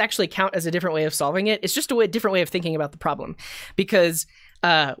 does this actually count as a different way of solving it? It's just a different way of thinking about the problem, because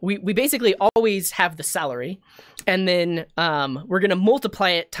we basically always have the salary, and then we're going to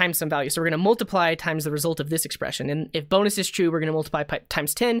multiply it times some value. So we're going to multiply times the result of this expression. And if bonus is true, we're going to multiply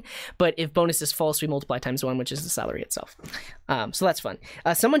times 10. But if bonus is false, we multiply times 1, which is the salary itself. So that's fun.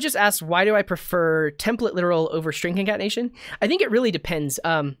 Someone just asked, why do I prefer template literal over string concatenation? I think it really depends.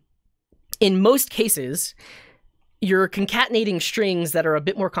 In most cases, you're concatenating strings that are a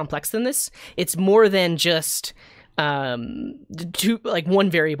bit more complex than this. It's more than just like one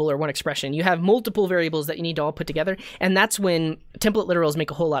variable or one expression. You have multiple variables that you need to all put together, and that's when template literals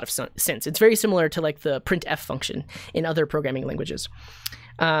make a whole lot of sense. It's very similar to like the printf function in other programming languages.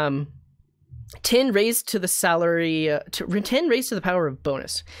 10 raised to the salary, 10 raised to the power of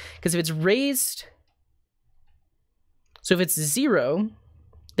bonus, because if it's raised, so if it's 0,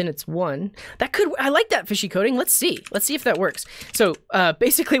 then it's 1. That could, I like that fishy coding. Let's see if that works. So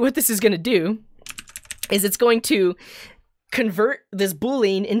basically what this is going to do is it's going to convert this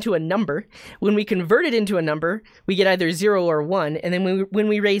Boolean into a number. When we convert it into a number, we get either 0 or 1. And then when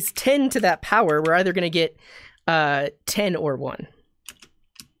we raise 10 to that power, we're either going to get 10 or 1.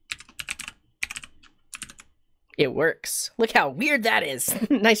 It works. Look how weird that is.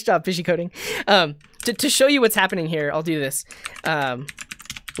 Nice job, fishy coding. To show you what's happening here, I'll do this.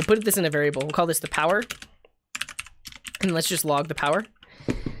 We'll put this in a variable. We'll call this the power. And let's just log the power.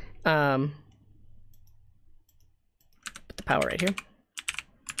 Put the power right here.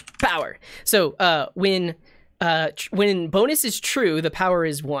 Power. So when bonus is true, the power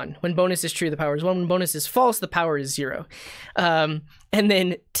is 1. When bonus is true, the power is 1. When bonus is false, the power is 0. And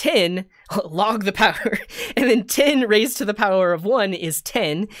then 10, log the power. And then 10 raised to the power of 1 is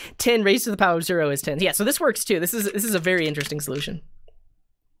 10. 10 raised to the power of 0 is 10. Yeah, so this works too. This is a very interesting solution.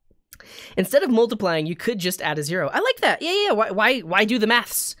 Instead of multiplying, you could just add a 0. I like that. Yeah. Why do the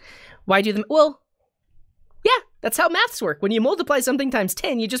maths? Why do them? Well, yeah, that's how maths work. When you multiply something times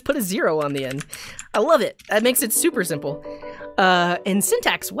 10, you just put a 0 on the end. I love it. That makes it super simple. And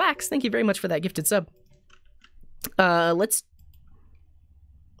syntax wax. Thank you very much for that gifted sub. Let's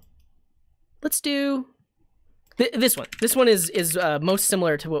let's do this one. This one is most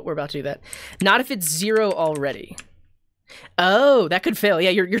similar to what we're about to do. That not if it's 0 already. Oh, that could fail.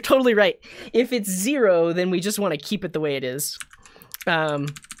 Yeah, you're totally right. If it's 0, then we just want to keep it the way it is.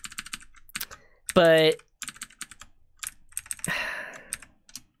 But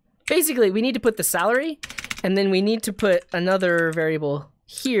basically, we need to put the salary, and then we need to put another variable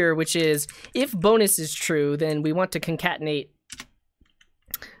here, which is if bonus is true, then we want to concatenate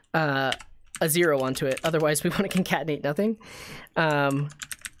a 0 onto it. Otherwise, we want to concatenate nothing.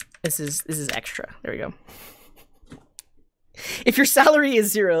 This is extra. There we go. If your salary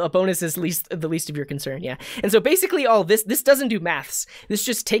is 0, a bonus is the least of your concern. Yeah. And so basically, all this doesn't do maths. This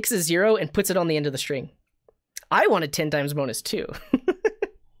just takes a 0 and puts it on the end of the string. I wanted 10 times bonus too.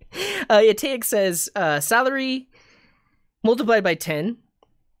 Take says salary multiplied by 10.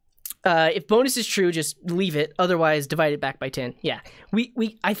 If bonus is true, just leave it. Otherwise, divide it back by 10. Yeah,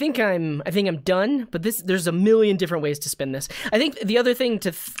 I think I'm done. But there's a million different ways to spin this. I think the other thing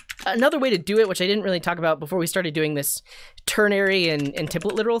another way to do it, which I didn't really talk about before we started doing this ternary and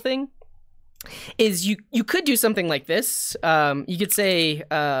template literal thing, is you could do something like this. You could say,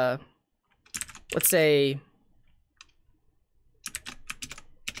 let's say.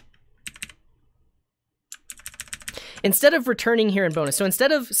 Instead of returning here in bonus, so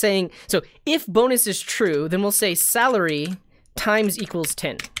instead of saying, so if bonus is true, then we'll say salary times equals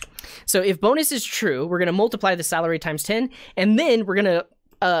 10. So if bonus is true, we're going to multiply the salary times 10, and then we're going to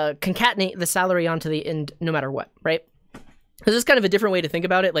concatenate the salary onto the end no matter what, right? This is kind of a different way to think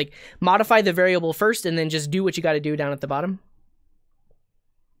about it, like modify the variable first and then just do what you got to do down at the bottom.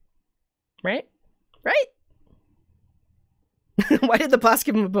 Right? Right? Why did the boss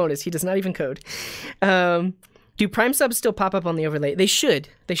give him a bonus? He does not even code. Do prime subs still pop up on the overlay? They should.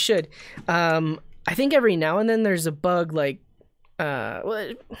 They should. I think every now and then there's a bug like...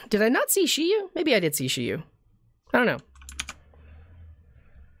 did I not see Shiyu? Maybe I did see Shiyu. I don't know.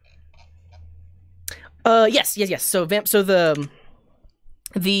 Yes. So the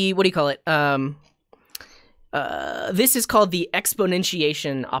what do you call it? This is called the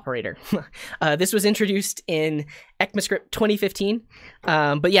exponentiation operator. This was introduced in ECMAScript 2015.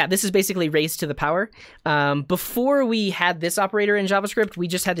 But yeah, this is basically raised to the power. Before we had this operator in JavaScript, we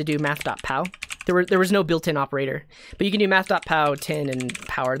just had to do math.pow. There was no built-in operator, but you can do math.pow 10 and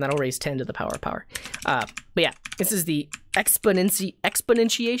power, and that'll raise 10 to the power of power. But yeah, this is the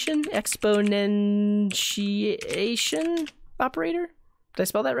exponentiation operator. Did I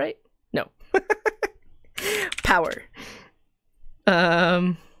spell that right? No. Power.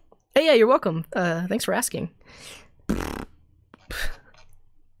 Hey, yeah, you're welcome. Thanks for asking.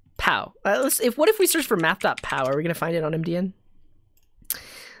 Pow. What if we search for math.pow? Are we gonna find it on MDN?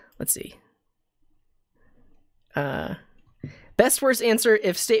 Let's see. Best worst answer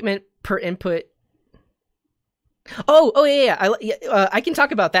if statement per input. Oh yeah. I can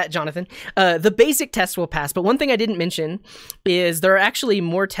talk about that, Jonathan. The basic tests will pass, but one thing I didn't mention is there are actually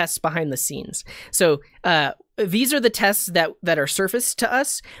more tests behind the scenes. So these are the tests that are surfaced to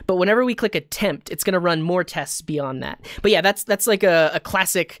us, but whenever we click attempt, it's going to run more tests beyond that. But yeah, that's like a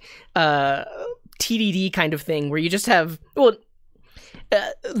classic TDD kind of thing where you just have, well,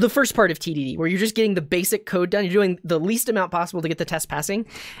 the first part of TDD, where you're just getting the basic code done. You're doing the least amount possible to get the test passing.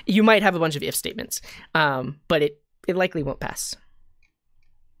 You might have a bunch of if statements, but it likely won't pass.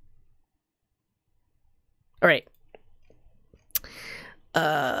 All right.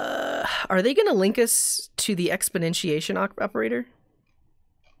 Are they going to link us to the exponentiation operator?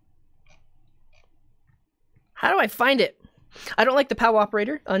 How do I find it? I don't like the POW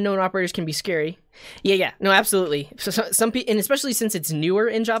operator. Unknown operators can be scary. Yeah. No, absolutely. So some people, and especially since it's newer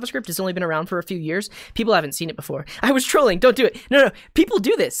in JavaScript, it's only been around for a few years. People haven't seen it before. I was trolling. Don't do it. No. People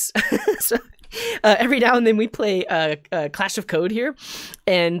do this. So every now and then we play Clash of Code here,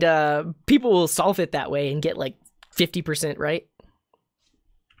 and people will solve it that way and get like 50% right.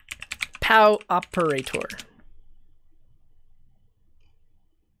 POW operator.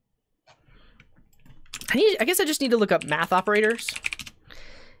 I guess I just need to look up math operators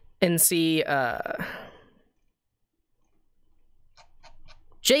and see maybe I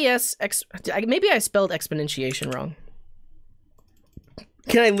spelled exponentiation wrong.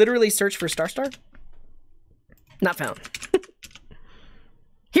 Can I literally search for star? Not found.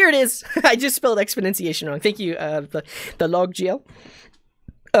 Here it is. I just spelled exponentiation wrong. Thank you, the log.gl.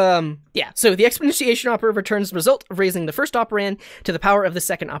 Yeah, so the exponentiation operator returns the result of raising the first operand to the power of the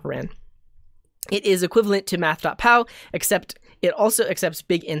second operand. It is equivalent to math.pow, except it also accepts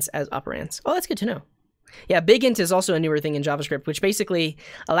big ints as operands. Oh, that's good to know. Yeah, big int is also a newer thing in JavaScript, which basically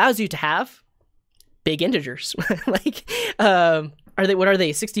allows you to have big integers. Like, are what are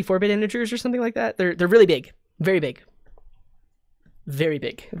they? 64-bit integers or something like that? They're really big, very big, very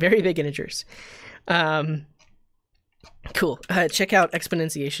big, very big integers. Cool. Check out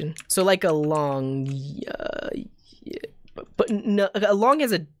exponentiation. So like a long, but no, a long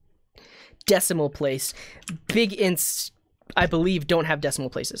has a decimal place. Big ints, I believe, don't have decimal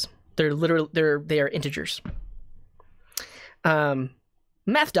places. They're literally they are integers.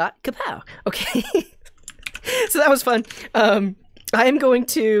 Math dot kapow. Okay. So that was fun. I am going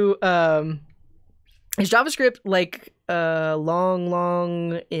to is JavaScript like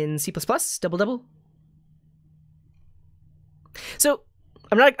long in C++? Double? So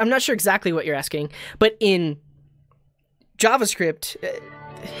I'm not sure exactly what you're asking, but in JavaScript,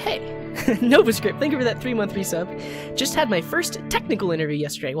 hey, NovaScript, thank you for that 3-month resub. Just had my first technical interview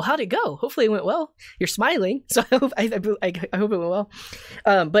yesterday. Well, how'd it go? Hopefully it went well. You're smiling, so I hope it went well.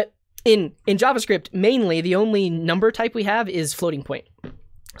 But in JavaScript, mainly the only number type we have is floating point.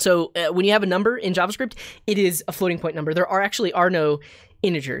 So when you have a number in JavaScript, it is a floating point number. There are no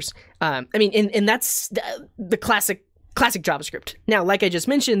integers. I mean, and that's the classic JavaScript. Now, like I just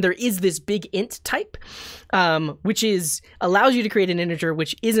mentioned, there is this big int type, which allows you to create an integer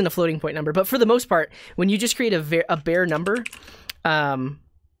which isn't a floating point number. But for the most part, when you just create a bare number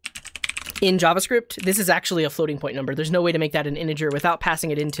in JavaScript, this is actually a floating point number. There's no way to make that an integer without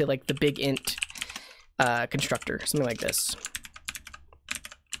passing it into like the big int constructor, something like this.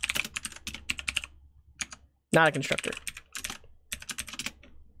 Not a constructor.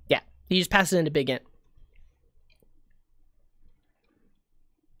 Yeah, you just pass it into big int.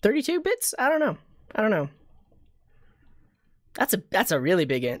 32 bits? I don't know. That's a really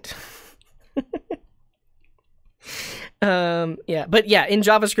big int. Yeah, but yeah, in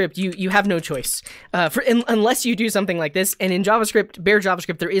JavaScript you have no choice unless you do something like this. And in JavaScript, bare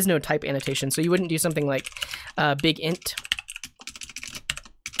JavaScript, there is no type annotation, so you wouldn't do something like big int.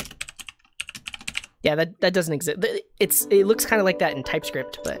 Yeah, that doesn't exist. It looks kind of like that in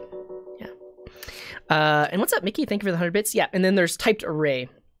TypeScript, but yeah. And what's up, Mickey? Thank you for the 100 bits. Yeah, and then there's typed array.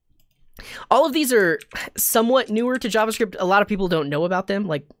 All of these are somewhat newer to JavaScript. A lot of people don't know about them.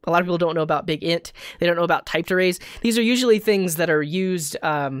 Like, a lot of people don't know about big int. They don't know about typed arrays. These are usually things that are used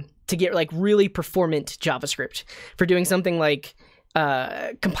to get like really performant JavaScript for doing something like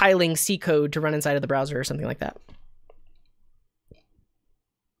compiling C code to run inside of the browser or something like that.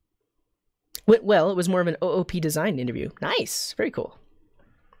 Went well. It was more of an OOP design interview. Nice. Very cool.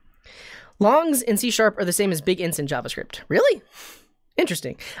 Longs in C# are the same as big ints in JavaScript. Really?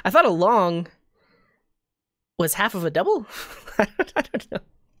 Interesting. I thought a long was half of a double? I don't know.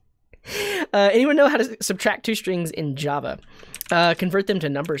 Anyone know how to subtract two strings in Java? Convert them to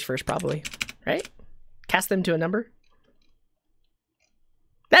numbers first, probably. Right? Cast them to a number?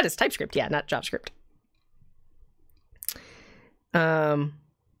 That is TypeScript, yeah, not JavaScript.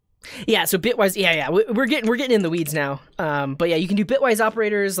 Yeah, so bitwise, yeah, we're getting in the weeds now. But yeah, you can do bitwise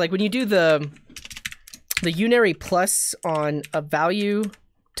operators, like when you do the unary plus on a value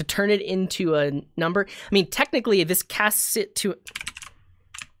to turn it into a number. I mean, technically, this casts it to...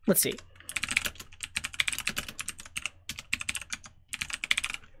 Let's see.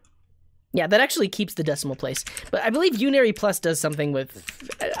 Yeah, that actually keeps the decimal place. But I believe unary plus does something with...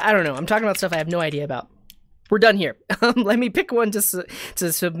 I don't know. I'm talking about stuff I have no idea about. We're done here. Let me pick one to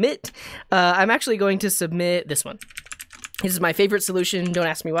submit. I'm actually going to submit this one. This is my favorite solution. Don't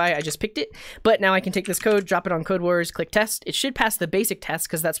ask me why, I just picked it. But now I can take this code, drop it on Code Wars, click test. It should pass the basic test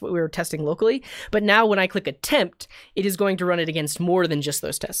because that's what we were testing locally. But now when I click attempt, it is going to run it against more than just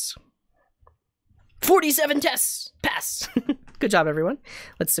those tests. 47 tests! Pass! Good job, everyone.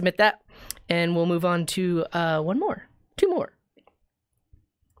 Let's submit that. And we'll move on to two more.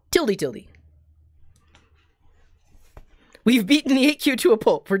 Tilde. We've beaten the 8Q to a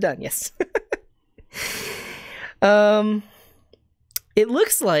pulp. We're done, yes. It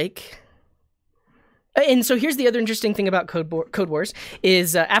looks like, and so here's the other interesting thing about Code Wars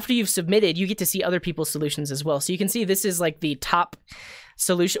is after you've submitted, you get to see other people's solutions as well. So you can see this is like the top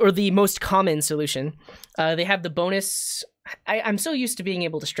solution or the most common solution. They have the bonus. I'm so used to being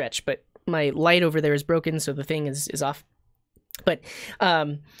able to stretch, but my light over there is broken, so the thing is off. But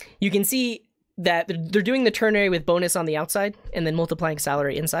you can see that they're doing the ternary with bonus on the outside and then multiplying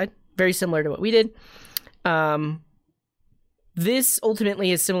salary inside. Very similar to what we did. This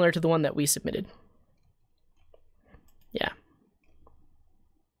ultimately is similar to the one that we submitted. Yeah.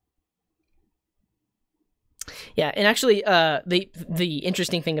 Yeah, and actually, the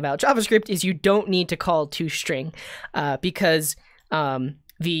interesting thing about JavaScript is you don't need to call toString because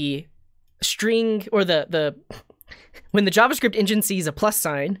the string or when the JavaScript engine sees a plus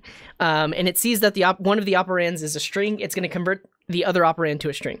sign and it sees that one of the operands is a string, it's going to convert the other operand to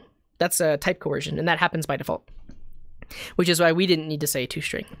a string. That's a type coercion, and that happens by default, which is why we didn't need to say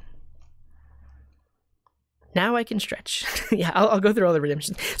toString. Now I can stretch. Yeah, I'll go through all the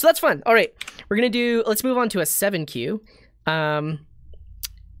redemptions. So that's fun. All right, let's move on to a 7Q.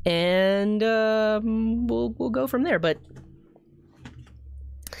 And we'll go from there, but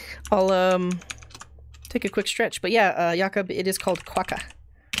I'll take a quick stretch. But yeah, Jakob, it is called Quaka.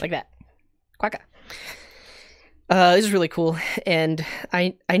 Like that. Quaka. This is really cool, and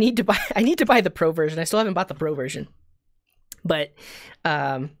I need to buy the pro version. I still haven't bought the pro version. But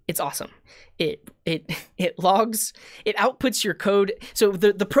it's awesome. It logs, it outputs your code. So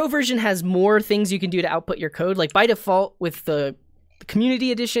the pro version has more things you can do to output your code. Like by default with the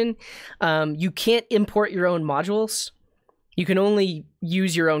community edition, you can't import your own modules. You can only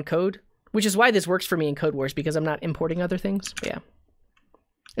use your own code, which is why this works for me in Code Wars, because I'm not importing other things. But yeah,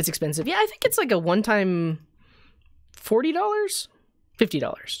 it's expensive. Yeah, I think it's like a one-time $40,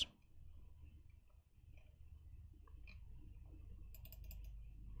 $50.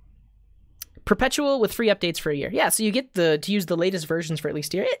 Perpetual with free updates for a year. Yeah, so you get to use the latest versions for at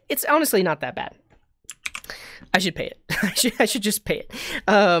least a year. It's honestly not that bad. I should pay it. I should just pay it.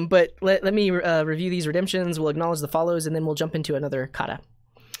 But let me review these redemptions. We'll acknowledge the follows, and then we'll jump into another kata.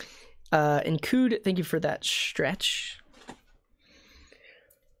 And Kood, thank you for that stretch.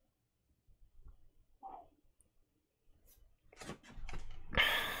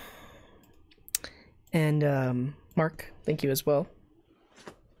 And Mark, thank you as well.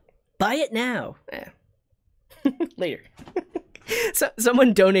 Buy it now. Later. So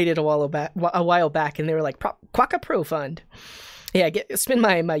someone donated a while back, and they were like, Quaka Pro Fund. Yeah, spend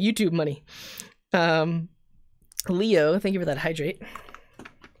my YouTube money. Leo, thank you for that hydrate. All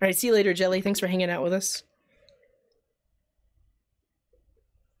right, see you later, Jelly. Thanks for hanging out with us.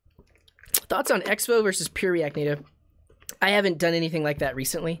 Thoughts on Expo versus pure React Native? I haven't done anything like that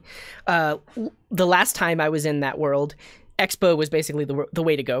recently. The last time I was in that world, Expo was basically the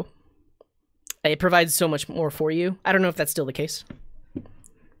way to go. It provides so much more for you. I don't know if that's still the case.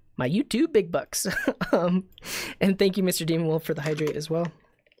 My YouTube big bucks. And thank you, Mr. Demon Wolf, for the hydrate as well.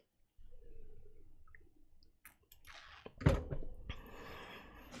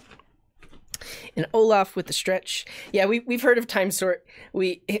 And Olaf with the stretch. Yeah, we've heard of time sort.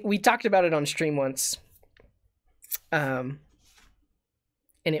 We talked about it on stream once. And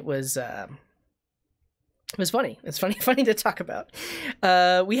it was funny. It's funny to talk about.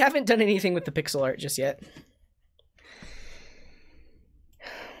 We haven't done anything with the pixel art just yet.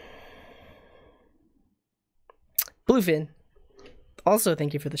 Bluefin, also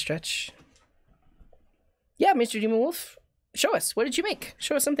thank you for the stretch. Yeah, Mr. Demon Wolf, show us. What did you make?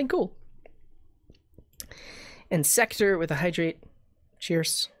 Show us something cool. And Sector with a hydrate.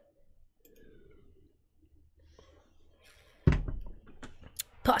 Cheers.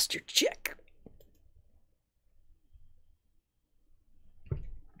 Posture check.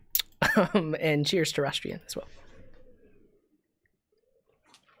 And cheers to Rostrian as well.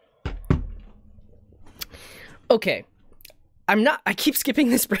 Okay, I keep skipping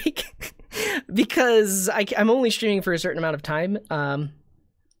this break because I'm only streaming for a certain amount of time. How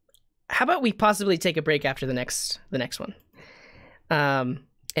about we possibly take a break after the next one?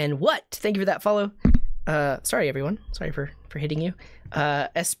 And what? Thank you for that follow. Sorry everyone. Sorry for hitting you.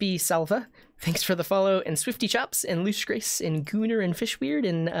 SB Salva, thanks for the follow. And Swifty Chops and Loose Grace and Gooner and Fishweird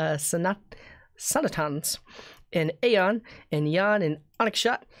and Sonatons and Aeon and Jan and Onyx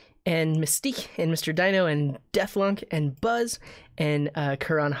Shot and Mystique and Mr. Dino and Deathlunk and Buzz and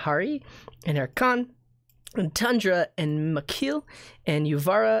Karan Hari and Arkan and Tundra and Makil and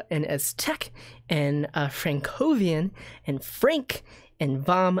Uvara and Aztec and Frankovian and Frank and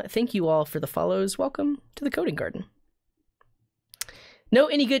Vom. Thank you all for the follows. Welcome to the Coding Garden. Know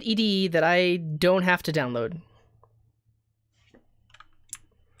any good EDE that I don't have to download?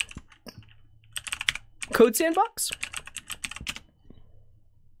 Code Sandbox?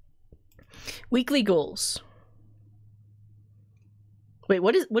 Weekly goals. Wait,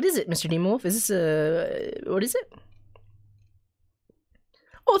 what is it, Mr. Demon Wolf? Is this what is it?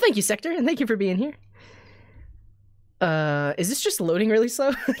 Oh, thank you, Sector, and thank you for being here. Is this just loading really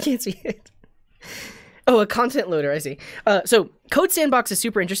slow? I can't see it. Oh, a content loader, I see. So Code Sandbox is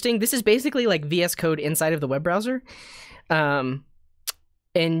super interesting. This is basically like VS Code inside of the web browser. And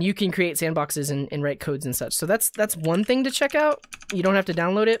you can create sandboxes and write codes and such. So that's one thing to check out. You don't have to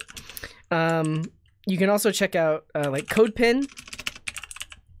download it. You can also check out like CodePen,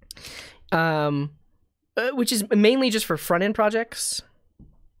 which is mainly just for front-end projects.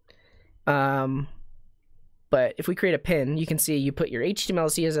 But if we create a pin, you can see you put your HTML,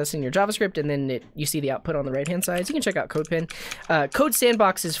 CSS, and your JavaScript, and then you see the output on the right-hand side. So you can check out CodePin. Code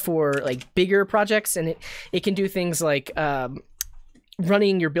Sandbox is for like bigger projects, and it can do things like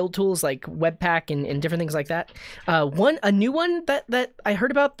running your build tools like Webpack and different things like that. A new one that I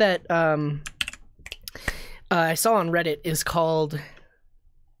heard about that I saw on Reddit is called,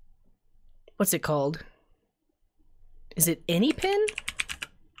 what's it called? Is it AnyPin?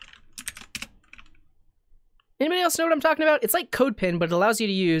 Anybody else know what I'm talking about? It's like CodePin, but it allows you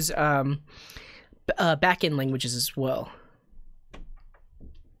to use backend languages as well.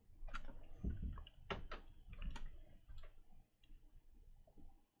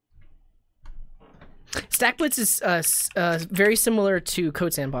 StackBlitz is very similar to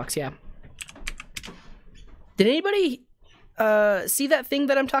Code Sandbox, yeah. Did anybody see that thing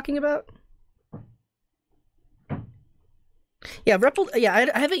that I'm talking about? Yeah, REPL. Yeah,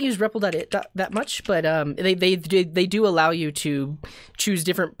 I haven't used REPL.it that much, but they do allow you to choose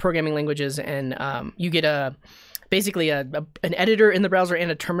different programming languages, and you get basically an editor in the browser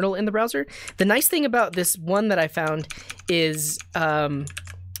and a terminal in the browser. The nice thing about this one that I found is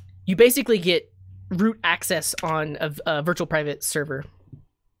you basically get root access on a virtual private server,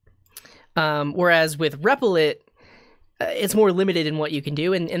 whereas with REPL.it, it's more limited in what you can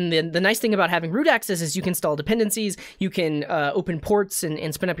do. And the nice thing about having root access is you can install dependencies, you can open ports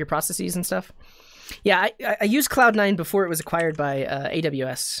and spin up your processes and stuff. Yeah, I used Cloud9 before it was acquired by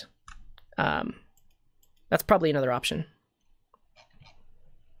AWS. That's probably another option.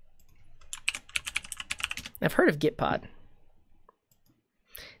 I've heard of Gitpod.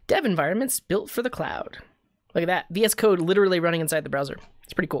 Dev environments built for the cloud. Look at that. VS Code literally running inside the browser.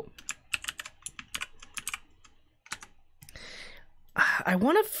 It's pretty cool. I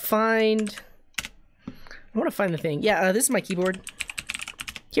want to find the thing. Yeah, this is my keyboard.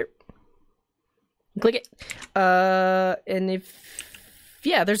 Here. Click it. And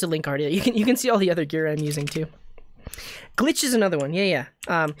yeah, there's a link already. You can see all the other gear I'm using too. Glitch is another one. Yeah.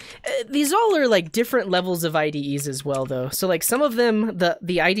 These all are like different levels of IDEs as well, though. So like some of them,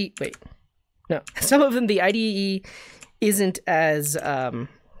 the IDE. Wait, no. Some of them the IDE isn't as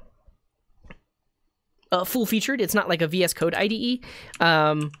full-featured. It's not like a VS Code IDE,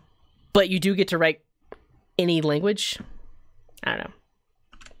 but you do get to write any language. I don't know.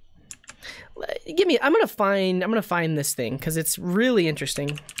 I'm gonna find this thing because it's really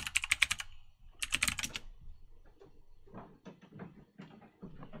interesting.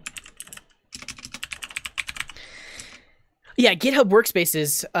 Yeah, GitHub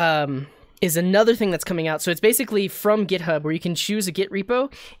Workspaces is another thing that's coming out. So it's basically from GitHub where you can choose a Git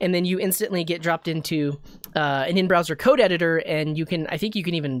repo and then you instantly get dropped into an in-browser code editor, and I think you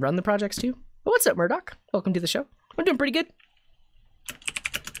can even run the projects too. But what's up, Murdoch? Welcome to the show. I'm doing pretty good.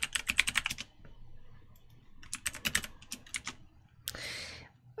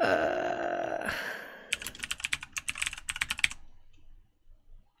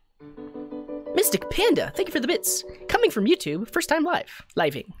 Mystic Panda, thank you for the bits. Coming from YouTube, first time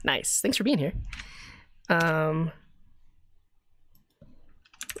living. Nice, thanks for being here. I'm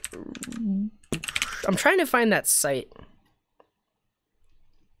trying to find that site.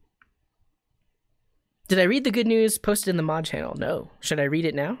 Did I read the good news posted in the mod channel? No. Should I read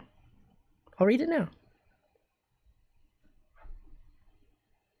it now? I'll read it now.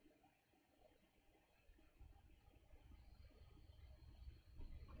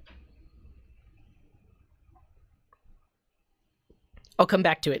 I'll come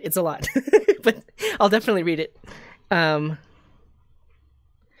back to it. It's a lot, but I'll definitely read it. I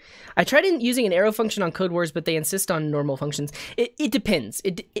tried using an arrow function on Code Wars, but they insist on normal functions. It depends.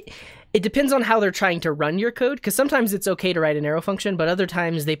 It depends on how they're trying to run your code, because sometimes it's okay to write an arrow function, but other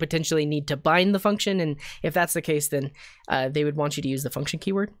times they potentially need to bind the function, and if that's the case, then they would want you to use the function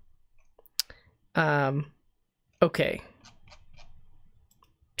keyword. Okay.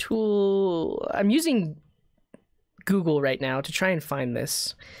 Tool. I'm using Google right now to try and find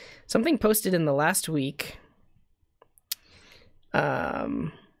this. Something posted in the last week.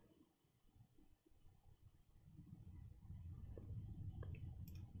 I'm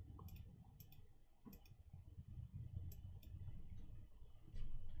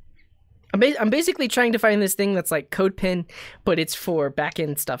basically trying to find this thing that's like CodePin, but it's for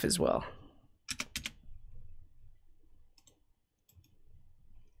backend stuff as well.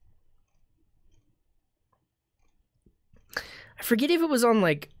 I forget if it was on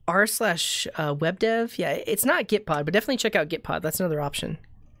like r/webdev. Yeah, it's not Gitpod, but definitely check out Gitpod. That's another option.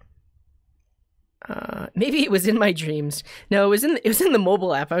 Maybe it was in my dreams. No, it was in the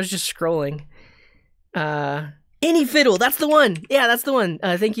mobile app. I was just scrolling. Any Fiddle, that's the one. Yeah, that's the one.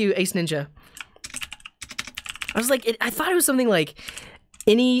 Thank you, Ace Ninja. I was like, I thought it was something like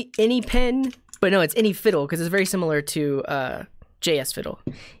any pen, but no, it's any fiddle because it's very similar to JS Fiddle.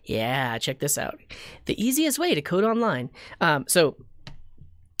 Yeah, check this out. The easiest way to code online. So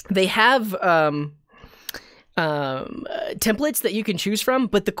they have templates that you can choose from,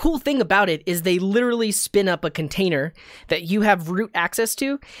 but the cool thing about it is they literally spin up a container that you have root access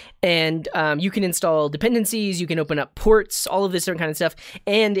to, and you can install dependencies, you can open up ports, all of this different kind of stuff,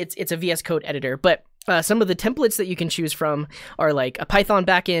 and it's a VS Code editor. But some of the templates that you can choose from are like a Python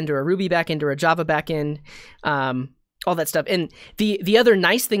backend or a Ruby backend or a Java backend, all that stuff. And the other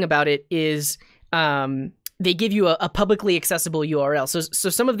nice thing about it is they give you a publicly accessible URL. So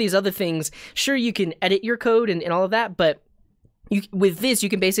some of these other things, sure, you can edit your code and all of that, but with this, you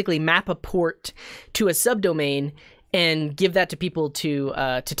can basically map a port to a subdomain and give that to people to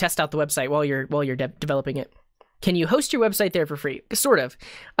test out the website while you're developing it. Can you host your website there for free? Sort of.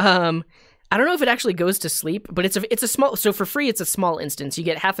 I don't know if it actually goes to sleep, but it's a small, so for free, it's a small instance. You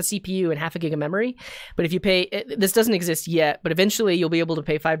get half a CPU and half a gig of memory. But if you pay, this doesn't exist yet, but eventually you'll be able to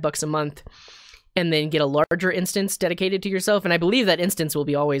pay $5 a month and then get a larger instance dedicated to yourself. And I believe that instance will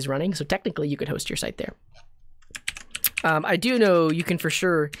be always running. So technically you could host your site there. I do know you can for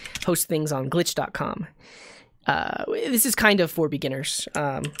sure host things on glitch.com. This is kind of for beginners.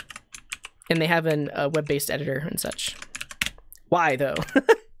 And they have a web-based editor and such. Why though?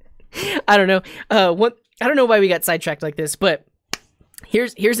 I don't know. I don't know why we got sidetracked like this, but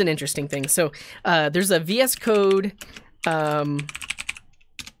here's an interesting thing. So there's a VS Code. I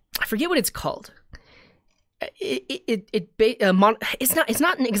forget what it's called. It's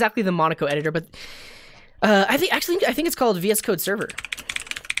not exactly the Monaco editor, but I think it's called VS Code Server.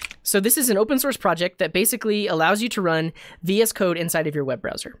 So this is an open source project that basically allows you to run VS Code inside of your web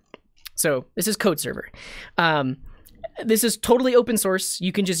browser. So this is Code Server. This is totally open source.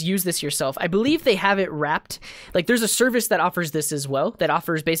 You can just use this yourself. I believe they have it wrapped. Like there's a service that offers this as well, that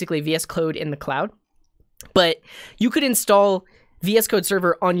offers basically VS Code in the cloud. But you could install VS Code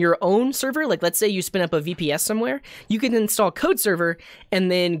Server on your own server. Like let's say you spin up a VPS somewhere. You can install Code Server and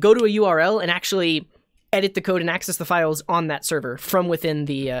then go to a URL and actually edit the code and access the files on that server from within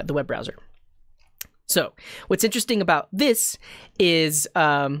the web browser. So what's interesting about this is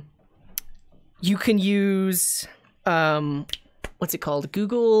you can use... what's it called?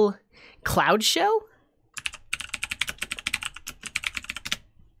 Google Cloud Shell?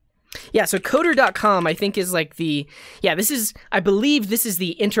 Yeah, so coder.com I think is like I believe this is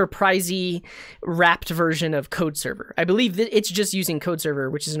the enterprisey wrapped version of Code Server. I believe that it's just using Code Server,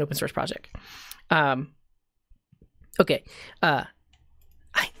 which is an open source project. Okay.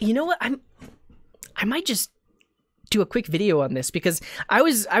 You know what? I might just do a quick video on this because I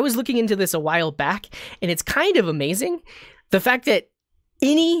was looking into this a while back, and it's kind of amazing the fact that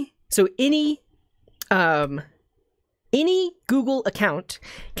any Google account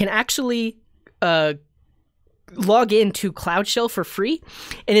can actually log into Cloud Shell for free,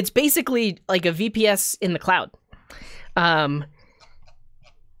 and it's basically like a VPS in the cloud, and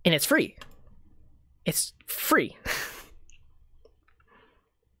it's free. It's free.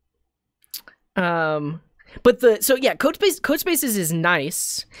 But Codespaces is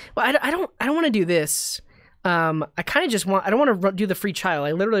nice. Well, I don't want to do this. I kind of just want, I don't want to do the free trial.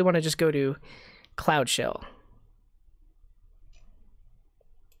 I literally want to just go to Cloud Shell.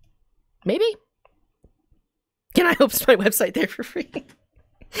 Maybe? Can I host my website there for free?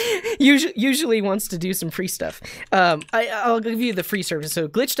 Usually wants to do some free stuff. I'll give you the free service. So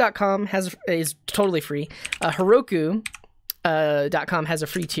glitch.com is totally free. Heroku.com has a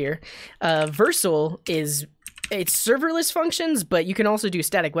free tier. Versal it's serverless functions, but you can also do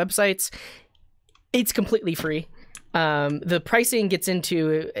static websites. It's completely free. The pricing gets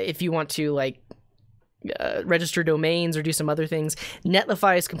into if you want to like register domains or do some other things.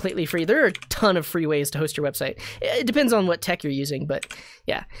 Netlify is completely free. There are a ton of free ways to host your website. It depends on what tech you're using, but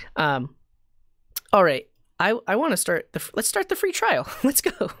yeah. All right. I want to start let's start the free trial. Let's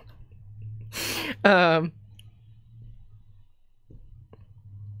go.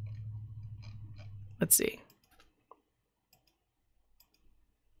 Let's see.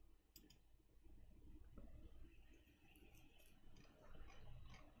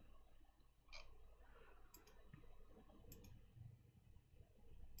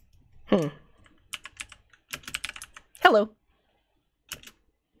 Hello.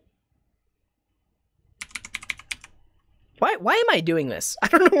 Why am I doing this? I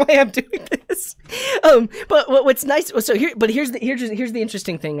don't know why I'm doing this. But what's nice, so here's the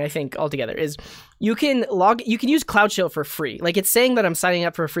interesting thing I think altogether is you can use Cloud Shell for free. Like it's saying that I'm signing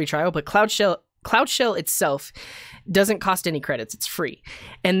up for a free trial, but Cloud Shell Cloud Shell itself doesn't cost any credits. It's free.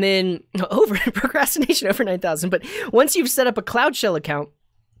 And then procrastination over 9,000. But once you've set up a Cloud Shell account,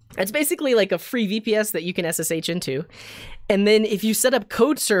 it's basically like a free VPS that you can SSH into. And then if you set up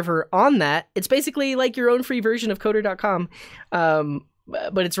Code Server on that, it's basically like your own free version of coder.com.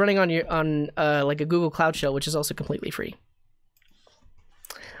 But it's running on like a Google Cloud Shell, which is also completely free.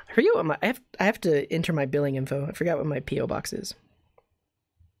 I forget what I have to enter my billing info. I forgot what my PO box is.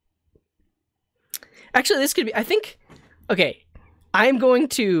 Actually, this could be, I think, okay, I'm going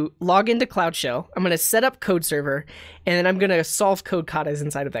to log into Cloud Shell. I'm going to set up Code Server, and then I'm going to solve code katas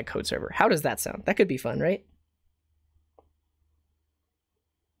inside of that Code Server. How does that sound? That could be fun, right?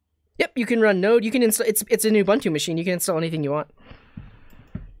 Yep, you can run Node. You can install, it's an Ubuntu machine. You can install anything you want.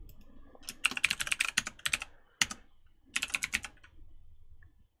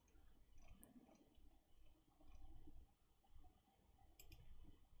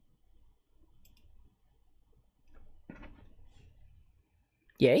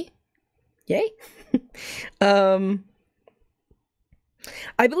 Yay? Yay? I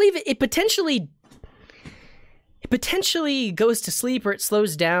believe it potentially goes to sleep or it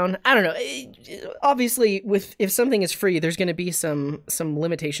slows down. I don't know. Obviously, if something is free, there's going to be some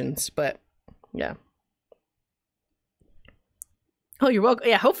limitations, but yeah. Oh, you're welcome.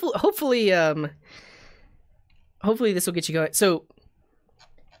 Yeah, hopefully this will get you going. So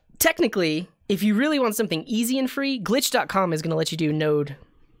technically, if you really want something easy and free, glitch.com is going to let you do Node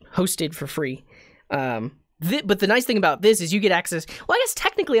hosted for free. But the nice thing about this is you get access. Well, I guess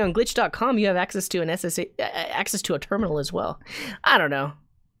technically on glitch.com you have access to access to a terminal as well. I don't know.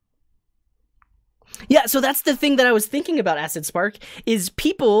 Yeah, so that's the thing that I was thinking about Acid Spark is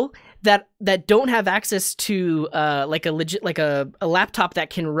people that don't have access to like a laptop that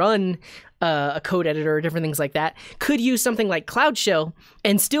can run a code editor or different things like that could use something like Cloud Shell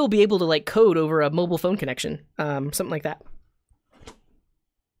and still be able to like code over a mobile phone connection, something like that.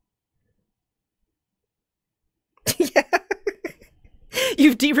 Yeah.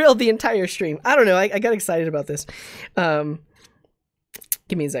 You've derailed the entire stream. I don't know. I got excited about this.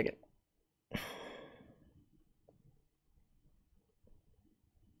 Give me a second.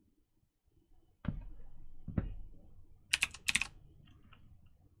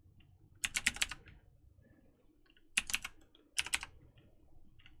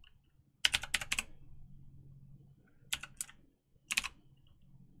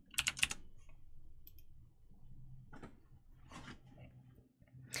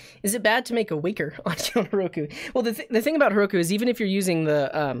 Is it bad to make a Waker on Heroku? Well, the thing about Heroku is even if you're using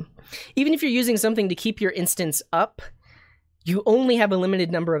something to keep your instance up, you only have a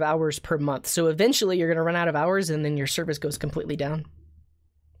limited number of hours per month. So eventually you're going to run out of hours and then your service goes completely down.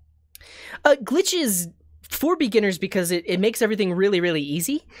 Glitch is for beginners because it makes everything really, really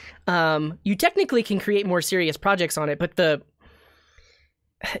easy. You technically can create more serious projects on it, but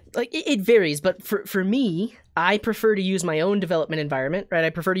it varies. But for me, I prefer to use my own development environment, right? I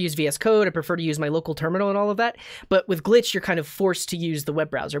prefer to use VS Code. I prefer to use my local terminal and all of that. But with Glitch, you're kind of forced to use the web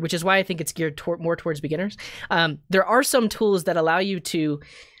browser, which is why I think it's geared more towards beginners. There are some tools that allow you to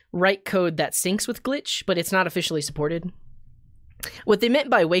write code that syncs with Glitch, but it's not officially supported. What they meant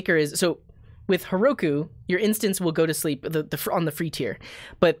by Waker is, so with Heroku, your instance will go to sleep on the free tier,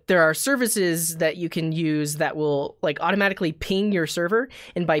 but there are services that you can use that will like automatically ping your server,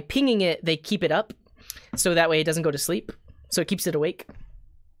 and by pinging it, they keep it up, so that way it doesn't go to sleep, so it keeps it awake.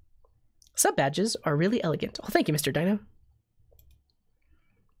 Sub badges are really elegant. Oh, thank you, Mr. Dino.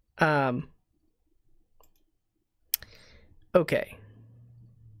 Okay.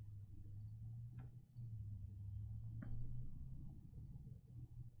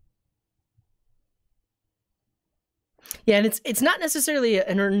 Yeah, and it's not necessarily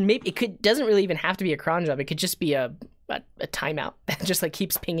maybe it doesn't really even have to be a cron job. It could just be a timeout that just like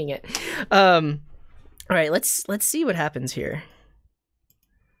keeps pinging it. All right, let's see what happens here.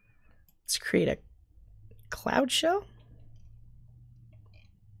 Let's create a Cloud Shell.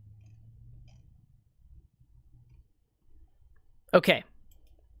 Okay,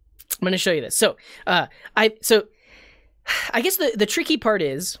 I'm going to show you this. So I guess the tricky part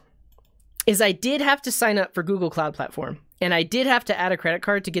is I did have to sign up for Google Cloud Platform, and I did have to add a credit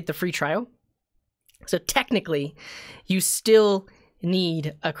card to get the free trial. So technically, you still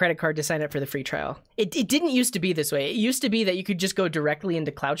need a credit card to sign up for the free trial. It didn't used to be this way. It used to be that you could just go directly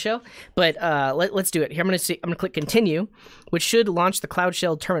into Cloud Shell, but let's do it. Here I'm going to click Continue, which should launch the Cloud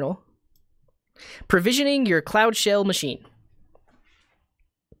Shell terminal. Provisioning your Cloud Shell machine.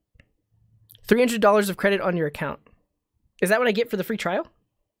 $300 of credit on your account. Is that what I get for the free trial?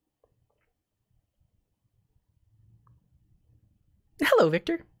 Hello,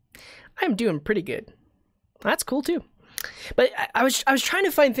 Victor. I'm doing pretty good. That's cool too. But I was trying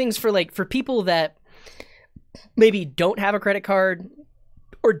to find things for for people that maybe don't have a credit card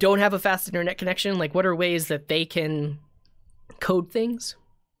or don't have a fast internet connection. Like, what are ways that they can code things?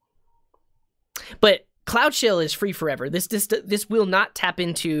 But Cloud Shell is free forever. This will not tap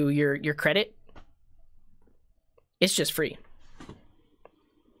into your credit. It's just free.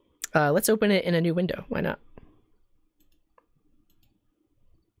 Let's open it in a new window. Why not?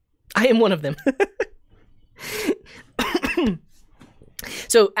 I am one of them.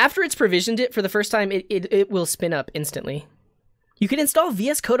 So after it's provisioned it for the first time, it will spin up instantly. You can install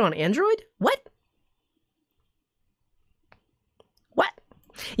VS Code on Android? What? What?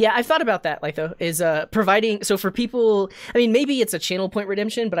 Yeah, I've thought about that, Litho, is providing, so for people, I mean, maybe it's a channel point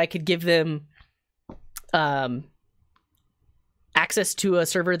redemption, but I could give them access to a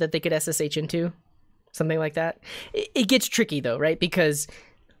server that they could SSH into, something like that. It gets tricky though, right? Because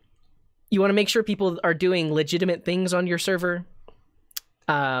you want to make sure people are doing legitimate things on your server,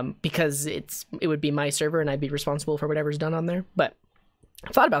 because it would be my server and I'd be responsible for whatever's done on there. But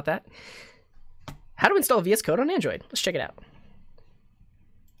I thought about that. How to install VS Code on Android? Let's check it out.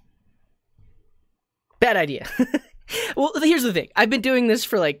 Bad idea. Well, here's the thing. I've been doing this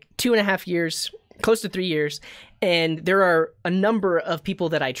for like 2.5 years, close to 3 years, and there are a number of people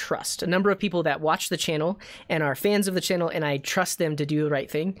that I trust, a number of people that watch the channel and are fans of the channel, and I trust them to do the right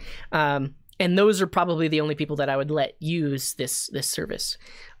thing. And those are probably the only people that I would let use this service,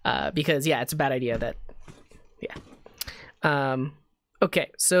 because yeah, it's a bad idea that, yeah.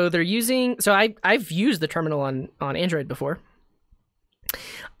 Okay, so they're using, so I've used the terminal on Android before.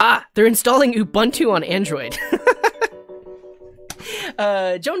 Ah, they're installing Ubuntu on Android.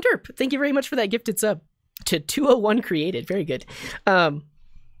 Joan Derp, thank you very much for that gifted sub to 201 created. Very good. How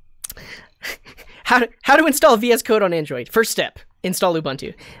to install VS Code on Android. First step, install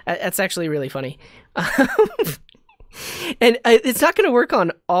Ubuntu. That's actually really funny. And it's not going to work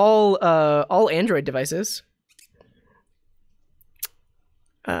on all Android devices.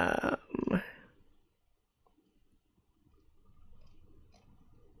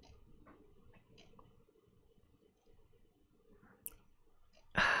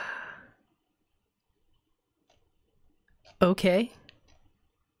 Okay.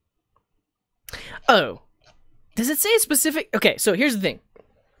 Oh, does it say a specific? Okay, so here's the thing.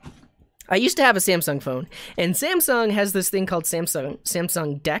 I used to have a Samsung phone, and Samsung has this thing called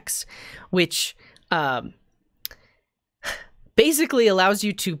Samsung DeX, which basically allows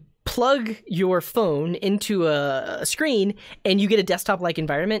you to plug your phone into a screen, and you get a desktop-like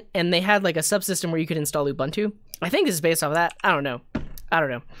environment. And they had like a subsystem where you could install Ubuntu. I think this is based off of that. I don't know.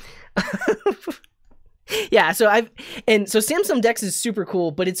 Yeah, so Samsung DeX is super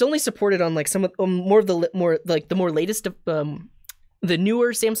cool, but it's only supported on like some of the more latest the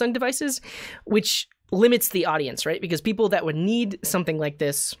newer Samsung devices, which limits the audience, right? Because people that would need something like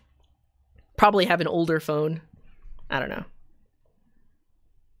this probably have an older phone. I don't know.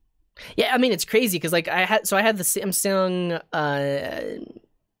 Yeah, I mean, it's crazy because like I had the Samsung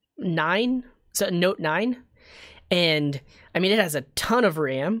 9, so Note 9, and I mean it has a ton of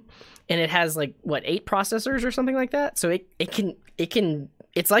RAM. And it has like what, 8 processors or something like that. So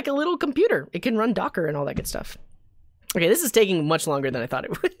it's like a little computer. It can run Docker and all that good stuff. Okay, this is taking much longer than I thought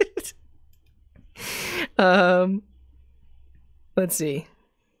it would. Let's see.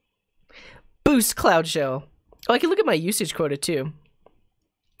 Boost Cloud Shell. Oh, I can look at my usage quota too.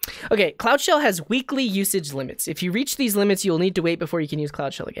 Okay, Cloud Shell has weekly usage limits. If you reach these limits, you'll need to wait before you can use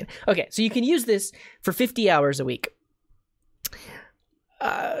Cloud Shell again. Okay, so you can use this for 50 hours a week.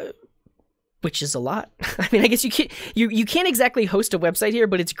 Which is a lot. I mean, I guess you can't exactly host a website here,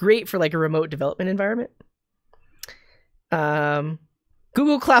 but it's great for like a remote development environment.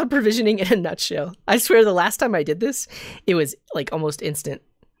 Google Cloud provisioning in a nutshell. I swear the last time I did this, it was like almost instant.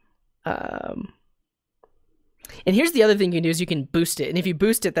 And here's the other thing you can do is you can boost it. And if you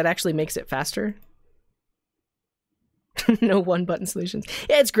boost it, that actually makes it faster. No one button solutions.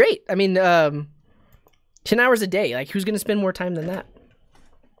 Yeah, it's great. I mean, 10 hours a day. Like, who's going to spend more time than that?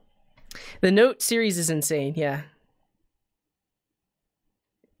 The Note series is insane, yeah.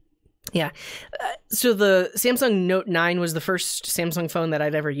 Yeah. So the Samsung Note 9 was the first Samsung phone that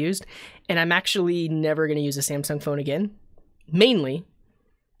I'd ever used, and I'm actually never going to use a Samsung phone again, mainly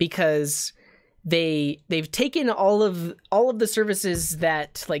because they've taken all of the services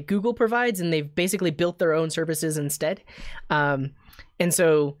that like Google provides, and they've basically built their own services instead. And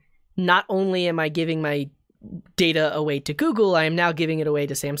so not only am I giving my data away to Google, I am now giving it away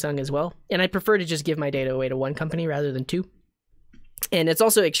to Samsung as well. And I prefer to just give my data away to one company rather than two. And it's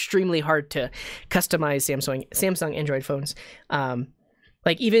also extremely hard to customize Samsung Android phones.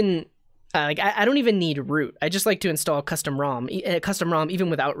 Like even Like I don't even need root. I just like to install custom ROM even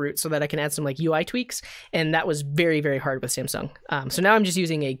without root, so that I can add some like UI tweaks. And that was very, very hard with Samsung. So now I'm just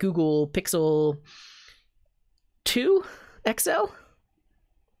using a Google Pixel 2 XL.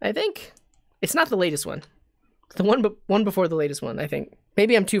 I think it's not the latest one. The one before the latest one. I think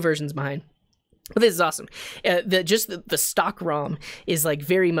maybe I'm 2 versions behind. But this is awesome. The stock ROM is like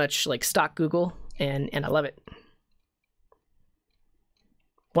very much like stock Google, and I love it.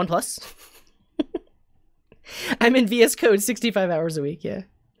 OnePlus. I'm in VS Code 65 hours a week.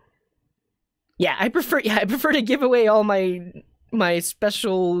 Yeah, I prefer to give away all my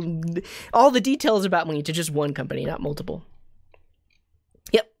special, all the details about me to just one company, not multiple.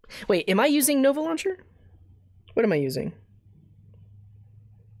 Yep. Wait, am I using Nova Launcher? What am I using?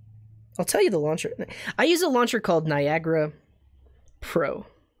 I'll tell you the launcher. I use a launcher called Niagara Pro.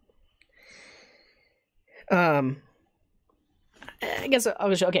 I guess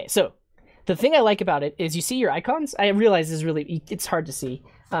I'll show. Okay, so the thing I like about it is you see your icons. I realize this is really, it's hard to see,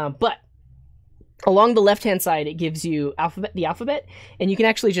 but along the left-hand side, it gives you the alphabet, and you can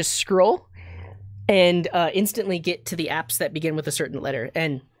actually just scroll and instantly get to the apps that begin with a certain letter.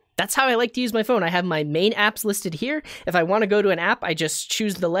 And that's how I like to use my phone. I have my main apps listed here. If I want to go to an app, I just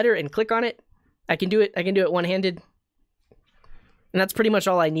choose the letter and click on it. I can do it one-handed. And that's pretty much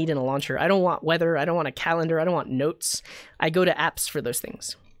all I need in a launcher. I don't want weather. I don't want a calendar. I don't want notes. I go to apps for those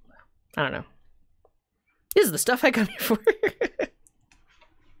things. I don't know. This is the stuff I come here for.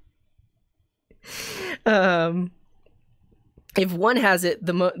 If one has it,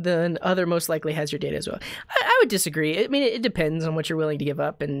 the other most likely has your data as well. I would disagree. I mean, it depends on what you're willing to give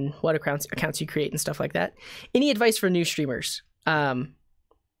up and what accounts you create and stuff like that. Any advice for new streamers?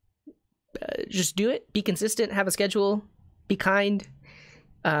 Just do it. Be consistent. Have a schedule. Be kind.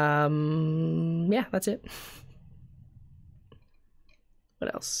 Yeah, that's it.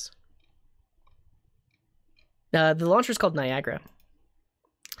 What else? The launcher is called Niagara.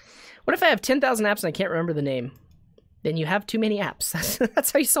 What if I have 10,000 apps and I can't remember the name? Then you have too many apps.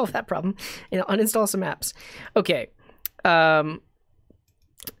 That's how you solve that problem. Uninstall some apps. Okay. I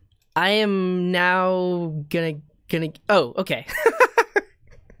am now gonna. Oh, okay.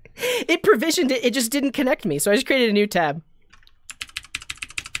 It provisioned it. It just didn't connect me, so I just created a new tab.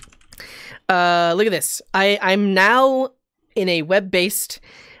 Look at this. I'm now in a web-based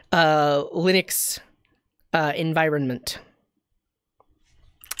Linux environment.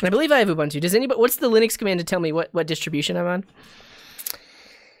 And I believe I have Ubuntu. Does anybody? What's the Linux command to tell me what distribution I'm on?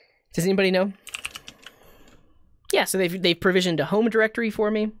 Does anybody know? Yeah, so they've provisioned a home directory for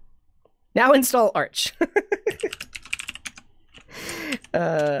me. Now install Arch.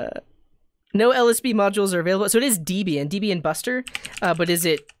 No LSB modules are available. So it is Debian Buster, but is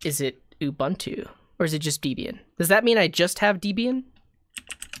it Ubuntu or is it just Debian? Does that mean I just have Debian?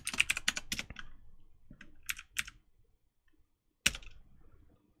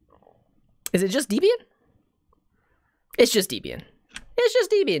 Is it just Debian? It's just Debian. It's just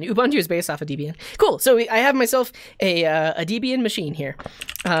Debian. Ubuntu is based off of Debian. Cool. So I have myself a Debian machine here,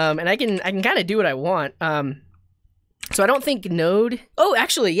 and I can kind of do what I want. So I don't think Node. Oh,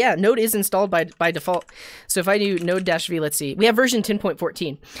 actually, yeah, Node is installed by default. So if I do node-v, let's see, we have version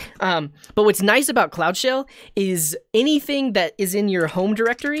 10.14. But what's nice about Cloud Shell is anything that is in your home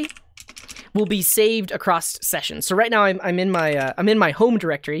directory will be saved across sessions. So right now I'm in my home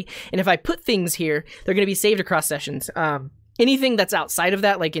directory, and if I put things here, they're going to be saved across sessions. Anything that's outside of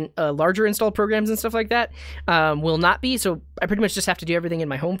that, like in larger installed programs and stuff like that, will not be. So I pretty much just have to do everything in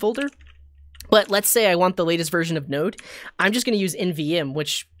my home folder. But let's say I want the latest version of Node. I'm just going to use NVM,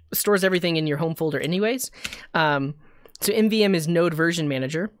 which stores everything in your home folder anyways. So NVM is Node Version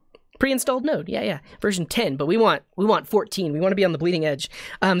Manager. Pre-installed Node, yeah, version 10, but we want 14. We want to be on the bleeding edge.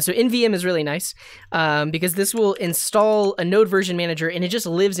 So NVM is really nice because this will install a Node Version Manager, and it just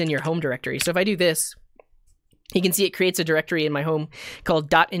lives in your home directory. So if I do this, you can see it creates a directory in my home called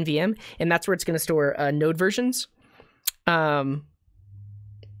 .nvm, and that's where it's going to store Node versions.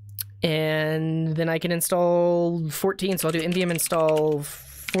 And then I can install 14. So I'll do NVM install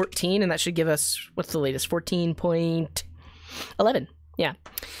 14, and that should give us, what's the latest? 14.11. Yeah.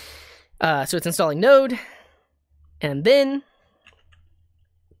 So it's installing Node, and then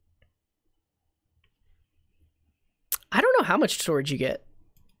I don't know how much storage you get.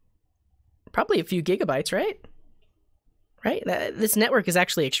 Probably a few gigabytes, right? Right? This network is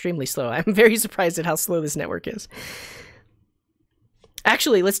actually extremely slow. I'm very surprised at how slow this network is.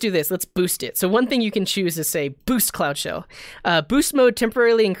 Actually, let's do this. Let's boost it. So one thing you can choose is say boost Cloud Shell. Boost mode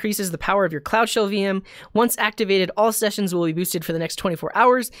temporarily increases the power of your Cloud Shell VM. Once activated, all sessions will be boosted for the next 24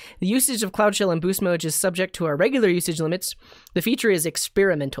 hours. The usage of Cloud Shell in boost mode is subject to our regular usage limits. The feature is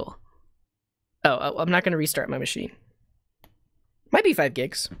experimental. Oh, I'm not going to restart my machine. Might be 5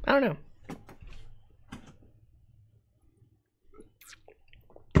 gigs. I don't know.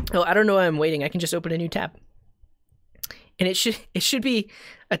 Oh, I don't know why I'm waiting. I can just open a new tab. And it should be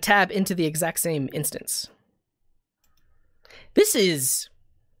a tab into the exact same instance. This is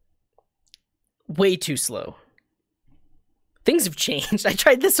way too slow. Things have changed. I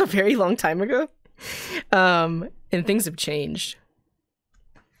tried this a very long time ago. And things have changed.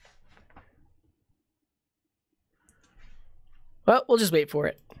 Well, we'll just wait for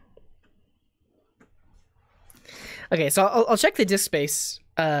it. Okay, so I'll check the disk space.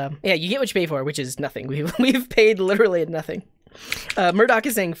 Yeah, you get what you pay for, which is nothing. We've paid literally nothing. Murdoch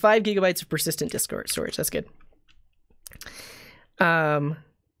is saying 5 gigabytes of persistent disk storage. That's good.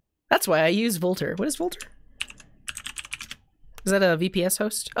 That's why I use Volter. What is Volter? Is that a VPS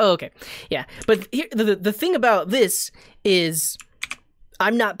host? Oh, okay. Yeah, but here, the thing about this is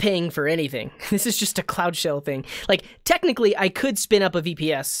I'm not paying for anything. This is just a Cloud Shell thing. Like, technically, I could spin up a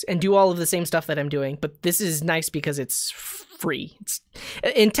VPS and do all of the same stuff that I'm doing, but this is nice because it's free.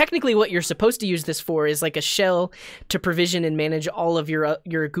 And technically, what you're supposed to use this for is like a shell to provision and manage all of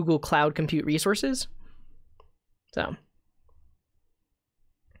your Google Cloud Compute resources. So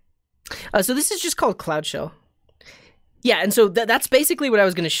this is just called Cloud Shell. Yeah, and so that's basically what I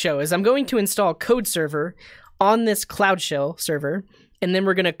was going to show, is I'm going to install Code Server on this Cloud Shell server, and then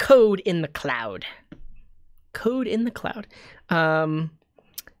we're going to code in the cloud. Code in the cloud.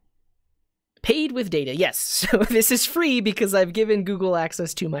 Paid with data, yes. So this is free because I've given Google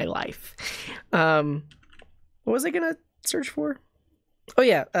access to my life. What was I going to search for? Oh,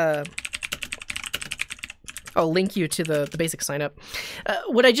 yeah. I'll link you to the basic sign up.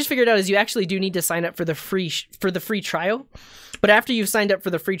 What I just figured out is you actually do need to sign up for the free trial. But after you've signed up for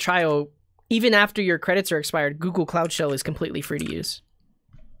the free trial, even after your credits are expired, Google Cloud Shell is completely free to use.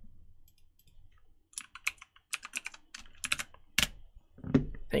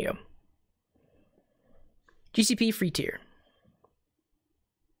 There you go. GCP free tier.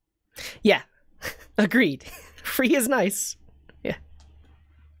 Yeah, agreed. Free is nice. Yeah.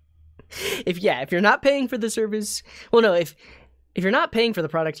 If you're not paying for the service, well, no, if you're not paying for the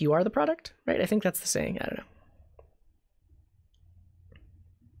product, you are the product, right? I think that's the saying. I don't know.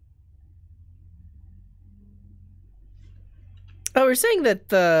 Oh, we're saying that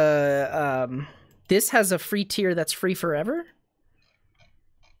the this has a free tier that's free forever.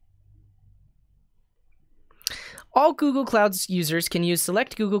 All Google Cloud's users can use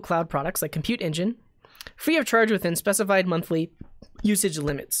select Google Cloud products like Compute Engine, free of charge within specified monthly usage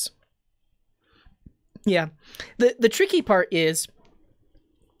limits. Yeah, the tricky part is,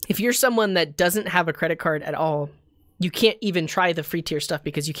 if you're someone that doesn't have a credit card at all, you can't even try the free tier stuff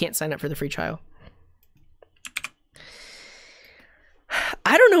because you can't sign up for the free trial.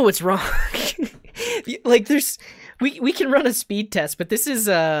 I don't know what's wrong. Like, we can run a speed test, but this is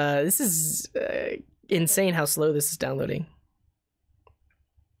insane how slow this is downloading.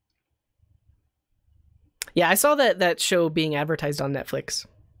 Yeah, I saw that show being advertised on Netflix.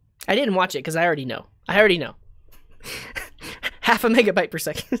 I didn't watch it because I already know. Half a megabyte per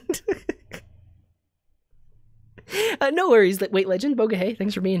second. No worries. Wait, Legend, Boga, hey,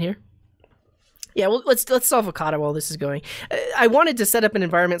 thanks for being here. Yeah, well, let's solve a kata while this is going. I wanted to set up an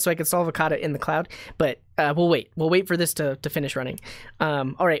environment so I could solve a kata in the cloud, but we'll wait. We'll wait for this to finish running.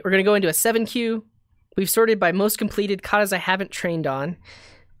 All right, we're going to go into a 7 queue. We've sorted by most completed katas I haven't trained on.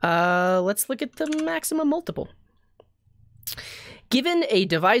 Let's look at the maximum multiple. Given a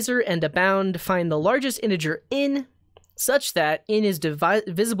divisor and a bound, find the largest integer in such that in is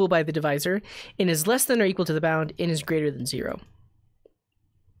divisible by the divisor, in is less than or equal to the bound, in is greater than 0.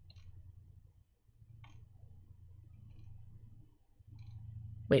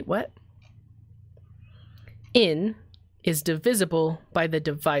 Wait, what? In is divisible by the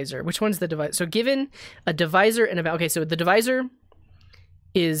divisor. Which one's the divisor? So given a divisor and a bound. Okay, so the divisor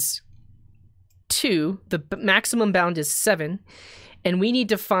is 2. The maximum bound is 7. And we need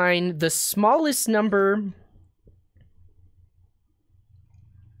to find the smallest number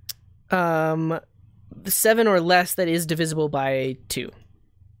 7 or less that is divisible by 2.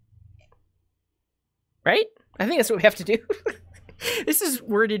 Right? I think that's what we have to do. This is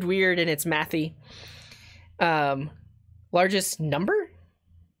worded weird and it's mathy. Largest number?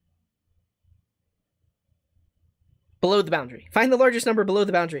 Below the boundary. Find the largest number below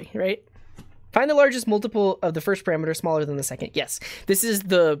the boundary, right? Find the largest multiple of the first parameter smaller than the second. Yes, this is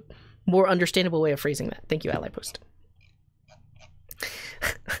the more understandable way of phrasing that. Thank you, Ally Post.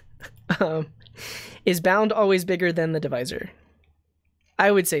 Is bound always bigger than the divisor?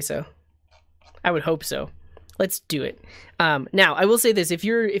 I would say so. I would hope so. Let's do it. Now, I will say this: if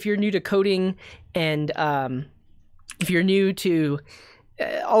you're new to coding and if you're new to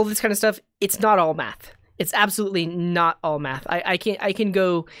all this kind of stuff, it's not all math. It's absolutely not all math. I can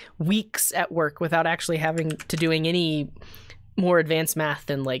go weeks at work without actually having to doing any more advanced math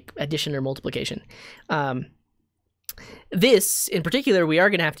than like addition or multiplication. This in particular, we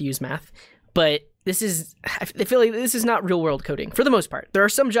are going to have to use math, but I feel like this is not real world coding for the most part. There are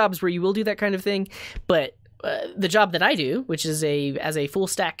some jobs where you will do that kind of thing, but the job that I do, which is as a full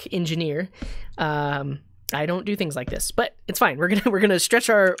stack engineer, I don't do things like this, but it's fine. We're gonna stretch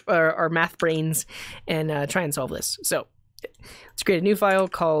our math brains and try and solve this. So let's create a new file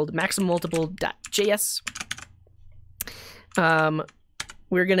called maximummultiple.js.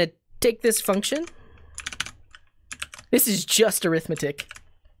 We're gonna take this function. This is just arithmetic.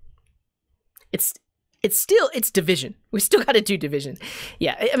 It's division. We still got to do division.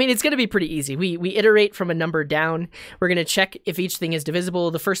 Yeah, I mean, it's going to be pretty easy. We iterate from a number down. We're going to check if each thing is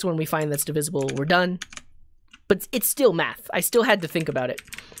divisible. The first one we find that's divisible, we're done. But it's still math. I still had to think about it.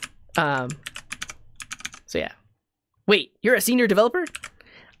 So yeah. Wait, you're a senior developer?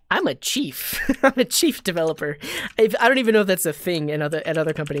 I'm a chief. I'm a chief developer. I don't even know if that's a thing at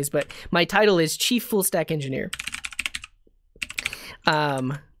other companies, but my title is Chief Full Stack Engineer.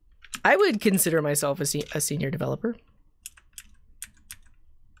 I would consider myself a senior developer.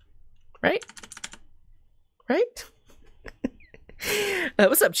 Right? Right?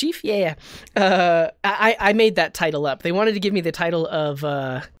 What's up, Chief? Yeah. I made that title up. They wanted to give me the title of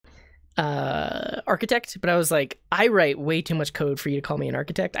architect, but I was like, I write way too much code for you to call me an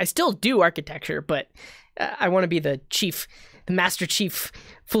architect. I still do architecture, but I want to be the master chief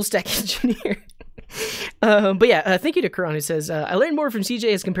full stack engineer. But yeah, thank you to Karan, who says, I learned more from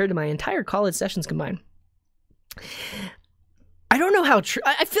CJ as compared to my entire college sessions combined. I don't know how true.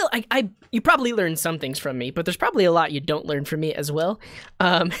 I feel you probably learned some things from me, but there's probably a lot you don't learn from me as well.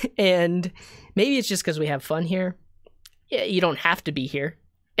 And maybe it's just because we have fun here. Yeah, you don't have to be here.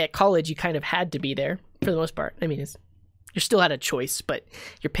 At college, you kind of had to be there for the most part. I mean, you still had a choice, but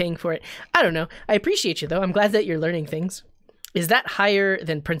you're paying for it. I don't know. I appreciate you, though. I'm glad that you're learning things. Is that higher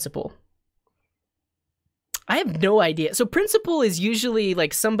than principal? I have no idea. So principal is usually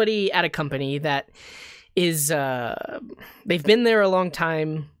like somebody at a company that is, they've been there a long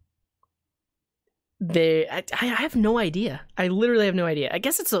time. I have no idea. I literally have no idea. I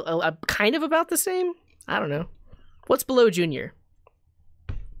guess it's a kind of about the same. I don't know. What's below junior?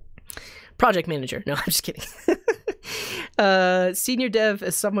 Project manager. No, I'm just kidding. Senior dev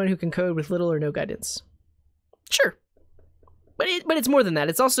is someone who can code with little or no guidance. Sure. But it's more than that.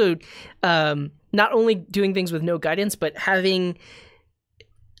 It's also not only doing things with no guidance, but having...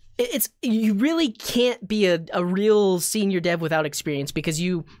 you really can't be a real senior dev without experience, because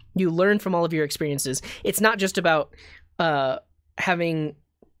you learn from all of your experiences. It's not just about having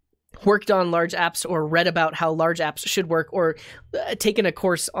worked on large apps or read about how large apps should work or taken a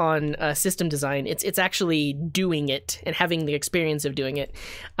course on system design. It's actually doing it and having the experience of doing it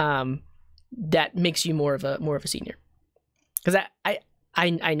that makes you more of a senior. Because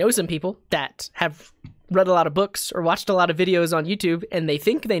I know some people that have read a lot of books or watched a lot of videos on YouTube, and they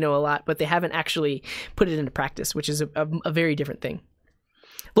think they know a lot, but they haven't actually put it into practice, which is a very different thing.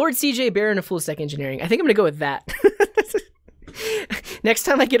 Lord CJ Baron of Full Stack Engineering. I think I'm going to go with that. Next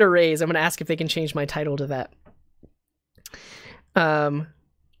time I get a raise, I'm going to ask if they can change my title to that.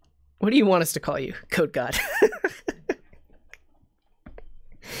 What do you want us to call you? Code God.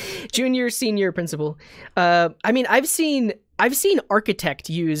 Junior, senior, principal. I mean, I've seen architect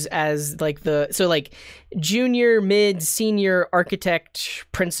use as like like junior, mid, senior, architect,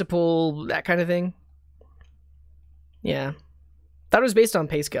 principal, that kind of thing. Yeah. Thought it was based on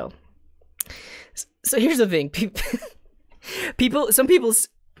pay scale. So here's the thing. Some people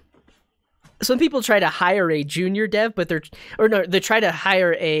try to hire a junior dev, but they try to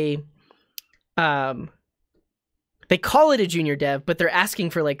hire a they call it a junior dev, but they're asking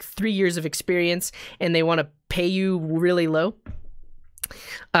for like 3 years of experience and they want to pay you really low.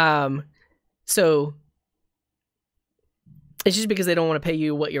 So it's just because they don't want to pay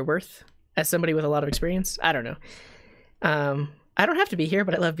you what you're worth as somebody with a lot of experience. I don't know. I don't have to be here,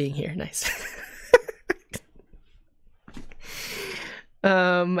 but I love being here. Nice.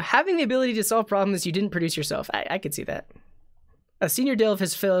 Having the ability to solve problems you didn't produce yourself. I could see that. A senior dev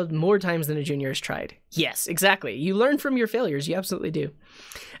has failed more times than a junior has tried. Yes, exactly. You learn from your failures. You absolutely do.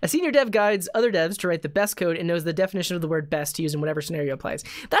 A senior dev guides other devs to write the best code and knows the definition of the word best to use in whatever scenario applies.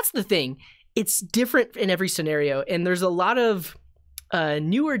 That's the thing. It's different in every scenario. And there's a lot of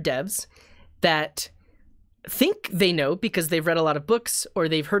newer devs that think they know because they've read a lot of books or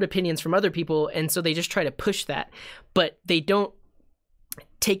they've heard opinions from other people, and so they just try to push that, but they don't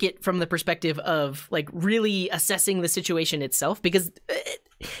take it from the perspective of like really assessing the situation itself, because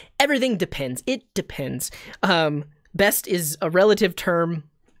everything depends. It depends. Best is a relative term.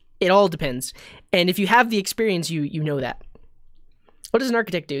 It all depends. And if you have the experience, you know that. What does an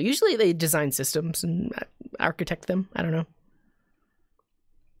architect do? Usually they design systems and architect them. I don't know.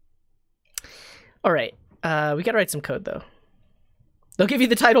 All right. We got to write some code, though. They'll give you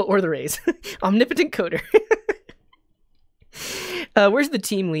the title or the raise. Omnipotent coder. Where's the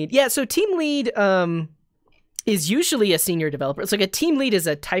team lead? Yeah, so team lead is usually a senior developer. It's like a team lead is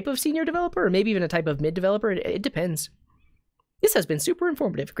a type of senior developer, or maybe even a type of mid developer. It depends. This has been super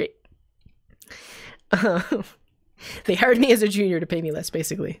informative. Great. They hired me as a junior to pay me less,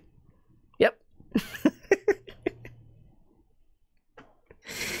 basically. Yep.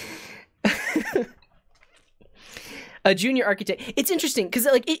 A junior architect. It's interesting because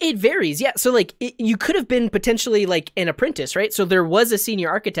like it varies. Yeah. So like you could have been potentially like an apprentice, right? So there was a senior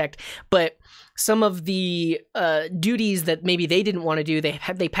architect, but some of the duties that maybe they didn't want to do,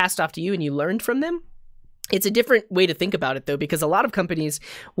 they passed off to you and you learned from them. It's a different way to think about it, though, because a lot of companies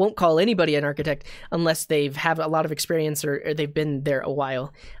won't call anybody an architect unless they've had a lot of experience or they've been there a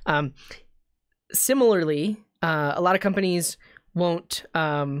while. Similarly, a lot of companies won't.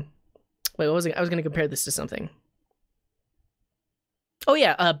 Wait, what was it? I was going to compare this to something. Oh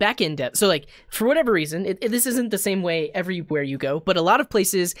yeah, back-end dev. So like, for whatever reason, this isn't the same way everywhere you go, but a lot of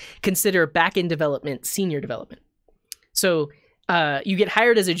places consider back-end development senior development. So you get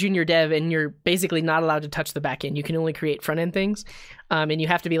hired as a junior dev and you're basically not allowed to touch the back-end. You can only create front-end things, and you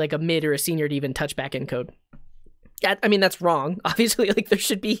have to be like a mid or a senior to even touch back-end code. I mean, that's wrong. Obviously, like there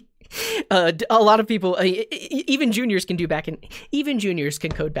should be a lot of people, even juniors can do back-end. Even juniors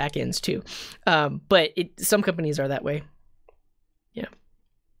can code back-ends too, but some companies are that way. Yeah.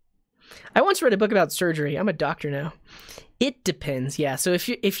 I once read a book about surgery. I'm a doctor now. It depends. Yeah. So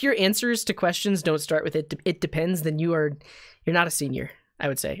if your answers to questions don't start with it depends, then you're not a senior, I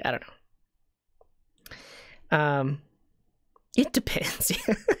would say. I don't know. It depends.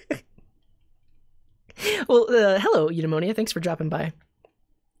 Well, hello, Eudaimonia. Thanks for dropping by.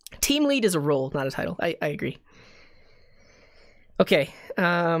 Team lead is a role, not a title. I agree. Okay.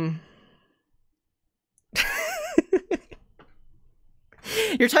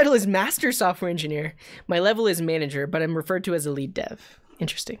 Your title is Master Software Engineer. My level is Manager, but I'm referred to as a lead dev.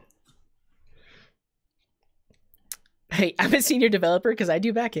 Interesting. Hey, I'm a senior developer because I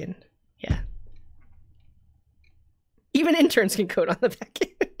do backend. Yeah. Even interns can code on the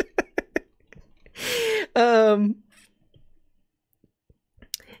backend.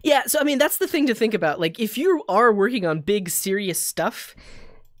 Yeah, so I mean, that's the thing to think about. Like, if you are working on big, serious stuff,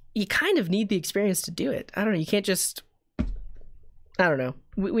 you kind of need the experience to do it. I don't know. You can't just... I don't know.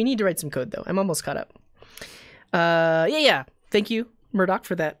 We need to write some code, though. I'm almost caught up. Yeah. Thank you, Murdoch,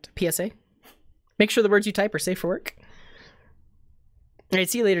 for that PSA. Make sure the words you type are safe for work. All right,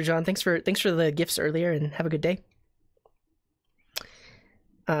 see you later, John. Thanks for the gifts earlier, and have a good day.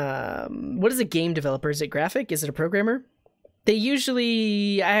 What is a game developer? Is it graphic? Is it a programmer? They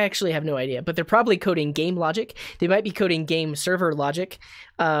usually... I actually have no idea, but they're probably coding game logic. They might be coding game server logic.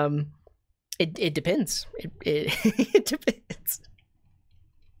 It depends. It depends.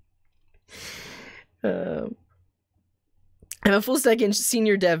 I'm a full stack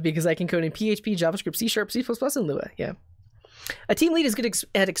senior dev because I can code in PHP, JavaScript, C#, C++, and Lua. Yeah. A team lead is good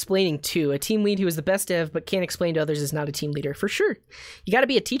at explaining too. A team lead who is the best dev but can't explain to others is not a team leader. For sure. You got to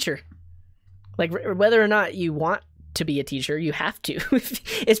be a teacher. Like, whether or not you want to be a teacher, you have to.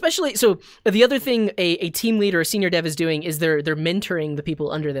 Especially, so the other thing a team lead or a senior dev is doing is they're mentoring the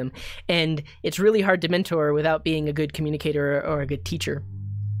people under them. And it's really hard to mentor without being a good communicator or a good teacher.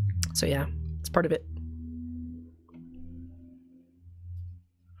 So yeah, it's part of it.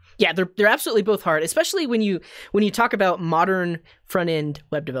 Yeah, they're absolutely both hard, especially when you talk about modern front-end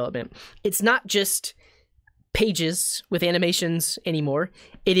web development. It's not just pages with animations anymore.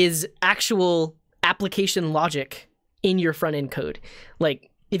 It is actual application logic in your front-end code. Like,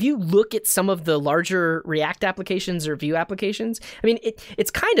 if you look at some of the larger React applications or Vue applications, I mean,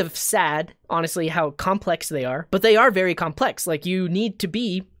 it's kind of sad, honestly, how complex they are, but they are very complex. Like, you need to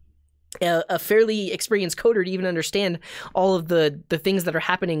be a fairly experienced coder to even understand all of the things that are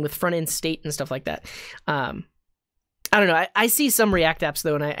happening with front-end state and stuff like that. I don't know. I see some React apps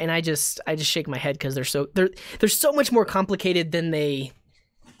though, and I just shake my head because they're so much more complicated than they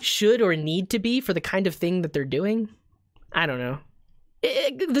should or need to be for the kind of thing that they're doing. I don't know.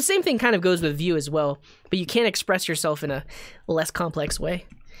 The same thing kind of goes with Vue as well, but you can't express yourself in a less complex way.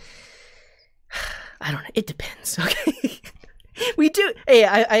 I don't know. It depends. Okay. We do. Hey,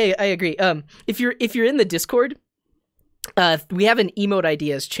 I agree. If you're in the Discord, we have an emote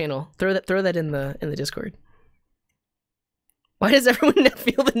ideas channel. Throw that in the Discord. Why does everyone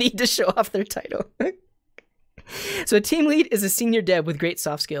feel the need to show off their title? So a team lead is a senior dev with great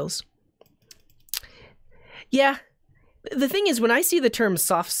soft skills. Yeah. The thing is, when I see the term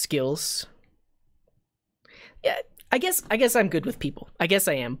soft skills, yeah, I guess I'm good with people. I guess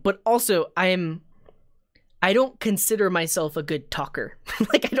I am. But also I don't consider myself a good talker.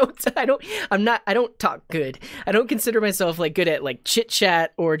 Like I don't talk good. I don't consider myself like good at like chit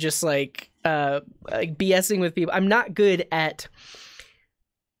chat or just like BSing with people. I'm not good at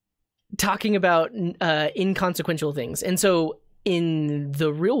talking about inconsequential things. And so in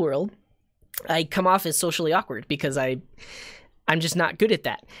the real world, I come off as socially awkward because I'm just not good at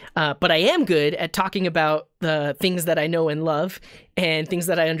that. But I am good at talking about the things that I know and love and things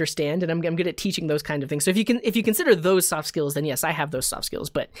that I understand, and I'm good at teaching those kind of things. So if you consider those soft skills, then yes, I have those soft skills.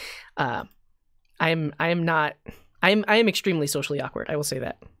 But I am extremely socially awkward. I will say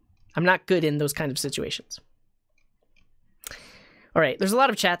that. I'm not good in those kind of situations. All right, there's a lot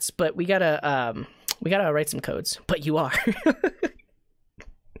of chats, but we gotta write some codes. But you are.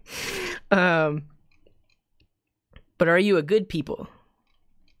 But are you a good people?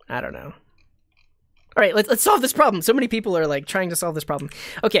 I don't know. All right, let's solve this problem. So many people are like trying to solve this problem.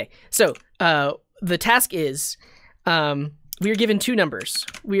 Okay, so the task is we are given two numbers.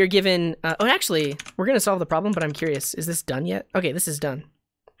 We are given. Oh, actually, we're gonna solve the problem. But I'm curious, is this done yet? Okay, this is done.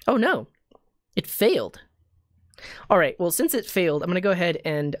 Oh no, it failed. All right. Well, since it failed, I'm gonna go ahead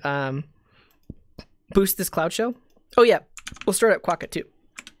and boost this Cloud Shell. Oh yeah, we'll start at Quokka too.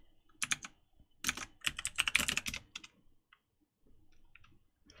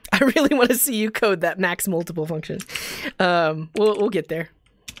 I really want to see you code that max multiple function. We'll get there.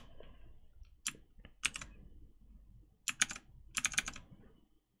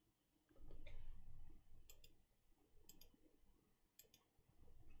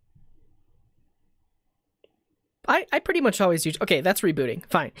 I pretty much always use. Okay, that's rebooting.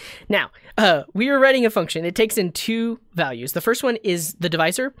 Fine. Now, we are writing a function. It takes in two values. The first one is the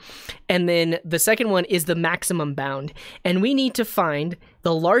divisor, and then the second one is the maximum bound. And we need to find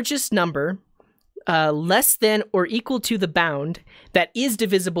the largest number less than or equal to the bound that is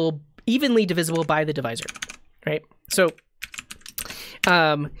divisible, evenly divisible by the divisor. Right? So,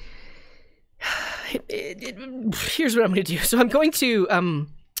 here's what I'm going to do. So I'm going to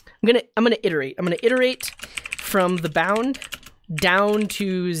iterate. I'm going to iterate from the bound down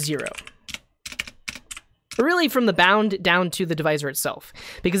to 0. Or really from the bound down to the divisor itself.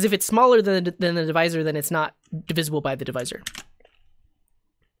 Because if it's smaller than the divisor, then it's not divisible by the divisor.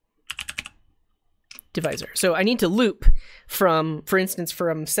 So I need to loop from, for instance,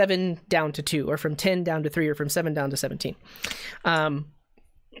 from 7 down to 2, or from 10 down to 3, or from 7 down to 17. And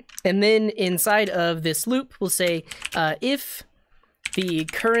then inside of this loop, we'll say if the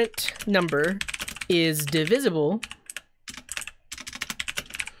current number is divisible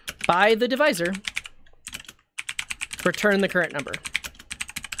by the divisor, return the current number.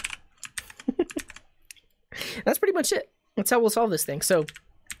 That's pretty much it. That's how we'll solve this thing. So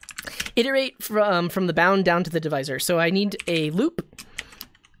iterate from the bound down to the divisor. So I need a loop.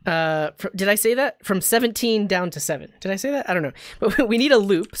 Did I say that? From 17 down to 7. Did I say that? I don't know. But we need a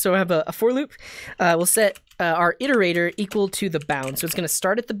loop. So I have a for loop. We'll set our iterator equal to the bound. So it's going to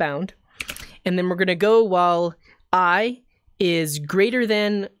start at the bound. And then we're going to go while I is greater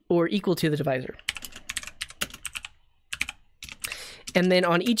than or equal to the divisor. And then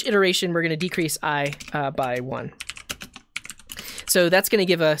on each iteration, we're going to decrease I by 1. So that's going to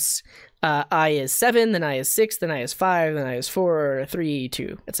give us I is 7, then I is 6, then I is 5, then I is 4, 3,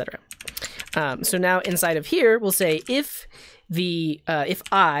 2, etc. So now inside of here, we'll say if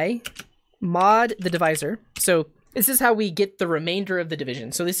I mod the divisor, so this is how we get the remainder of the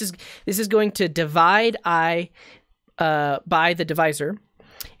division. So this is going to divide I by the divisor,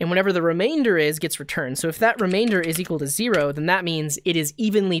 and whatever the remainder is gets returned. So if that remainder is equal to 0, then that means it is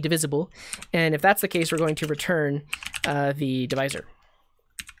evenly divisible. And if that's the case, we're going to return the divisor.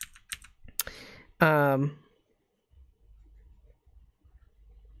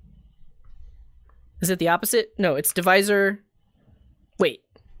 Is it the opposite? No, it's divisor. Wait.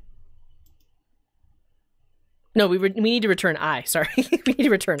 No, we need to return I. Sorry, we need to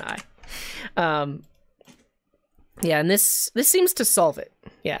return I. Yeah, and this seems to solve it.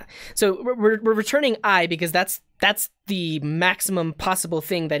 Yeah, so we're returning I because that's the maximum possible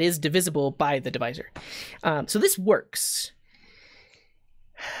thing that is divisible by the divisor. So this works.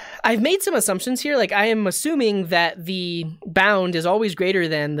 I've made some assumptions here. Like I am assuming that the bound is always greater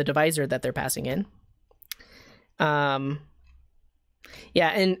than the divisor that they're passing in. Yeah,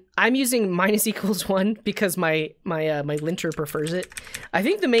 and I'm using minus equals 1 because my linter prefers it. I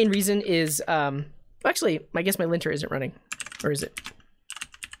think the main reason is, actually, I guess my linter isn't running. Or is it?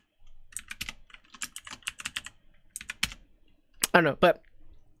 I don't know, but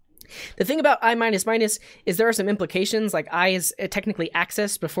the thing about I minus minus is there are some implications, like I is technically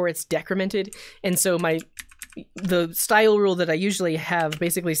accessed before it's decremented, and so the style rule that I usually have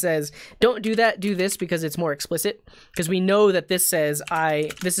basically says, don't do that, do this, because it's more explicit, because we know that this says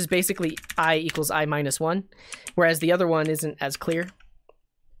this is basically I equals I minus 1, whereas the other one isn't as clear.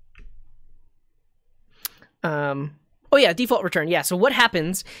 Oh yeah, default return. Yeah, so what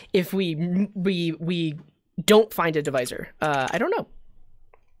happens if we don't find a divisor? I don't know.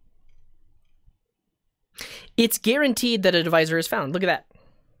 It's guaranteed that a divisor is found. Look at that.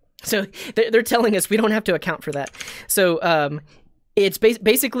 So they're telling us we don't have to account for that. So it's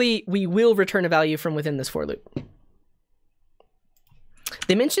basically we will return a value from within this for loop.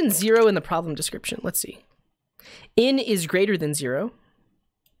 They mentioned 0 in the problem description. Let's see. In is greater than 0.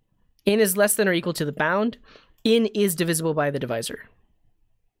 In is less than or equal to the bound. In is divisible by the divisor.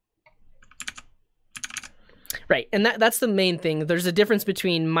 Right, and that's the main thing. There's a difference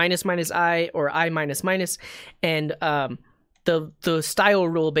between minus minus I or I minus minus, and the style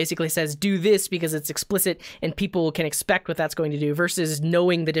rule basically says do this because it's explicit and people can expect what that's going to do, versus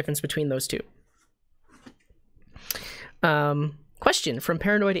knowing the difference between those two. Question from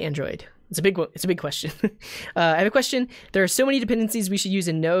Paranoid Android. It's a big one. It's a big question. I have a question. There are so many dependencies we should use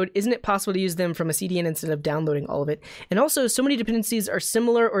in Node. Isn't it possible to use them from a CDN instead of downloading all of it? And also, so many dependencies are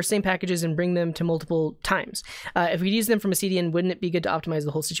similar or same packages and bring them to multiple times. If we use them from a CDN, wouldn't it be good to optimize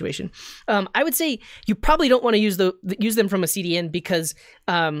the whole situation? I would say you probably don't want to use them from a CDN because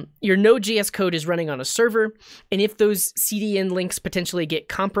your Node.js code is running on a server, and if those CDN links potentially get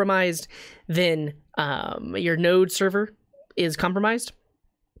compromised, then your Node server is compromised.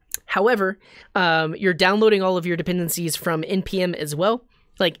 However, you're downloading all of your dependencies from NPM as well.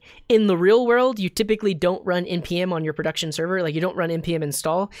 Like in the real world, you typically don't run NPM on your production server. Like you don't run NPM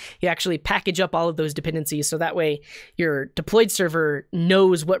install. You actually package up all of those dependencies so that way your deployed server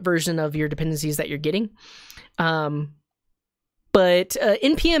knows what version of your dependencies that you're getting. But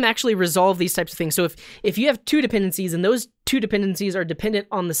NPM actually resolve these types of things. So if you have two dependencies and those two dependencies are dependent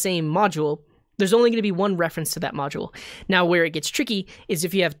on the same module, there's only going to be one reference to that module. Now, where it gets tricky is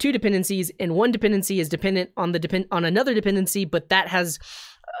if you have two dependencies and one dependency is dependent on another dependency, but that is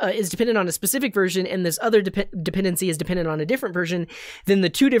dependent on a specific version, and this other dependency is dependent on a different version, then the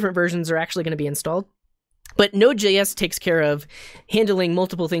two different versions are actually going to be installed. But Node.js takes care of handling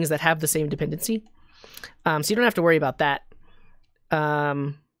multiple things that have the same dependency, so you don't have to worry about that.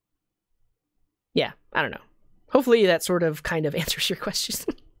 Yeah, I don't know. Hopefully that sort of kind of answers your question.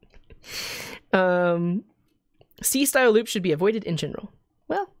 C-style loops should be avoided in general.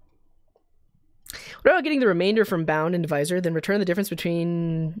 Well, what about getting the remainder from bound and divisor, then return the difference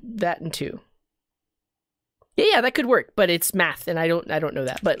between that and 2? Yeah, that could work, but it's math, and I don't know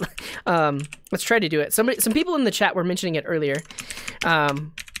that. But let's try to do it. Some people in the chat were mentioning it earlier.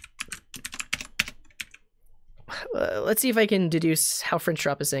 Let's see if I can deduce how French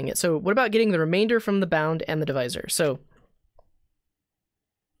Drop is saying it. So, what about getting the remainder from the bound and the divisor? So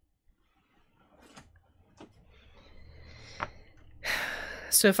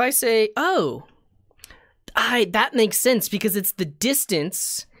if I say, oh, that makes sense because it's the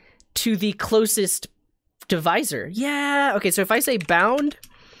distance to the closest divisor. Yeah, okay, so if I say bound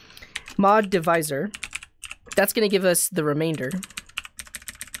mod divisor, that's going to give us the remainder.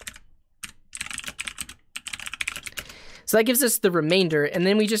 So that gives us the remainder, and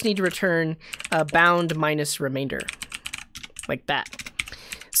then we just need to return bound minus remainder, like that.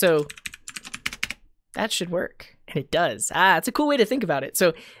 So that should work. And it does. It's a cool way to think about it.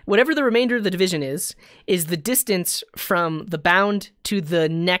 So whatever the remainder of the division is the distance from the bound to the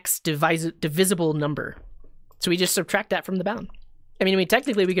next divisible number. So we just subtract that from the bound. I mean,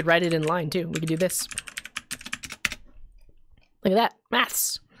 technically we could write it in line too. We could do this. Look at that.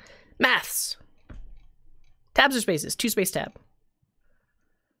 Maths. Maths. Tabs or spaces? 2-space tab.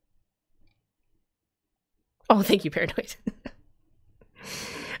 Oh, thank you, Paranoid.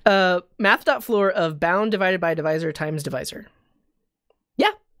 Math.floor of bound divided by divisor times divisor.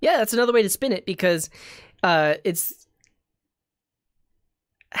 Yeah, that's another way to spin it because it's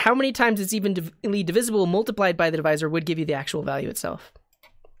how many times it's evenly divisible multiplied by the divisor would give you the actual value itself.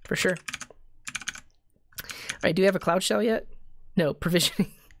 For sure. All right, do we have a cloud shell yet? No,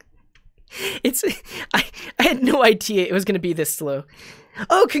 provisioning. I had no idea it was going to be this slow.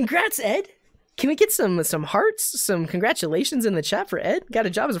 Oh, congrats, Ed. Can we get some hearts, some congratulations in the chat for Ed? Got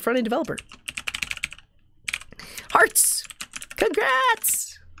a job as a front-end developer. Hearts!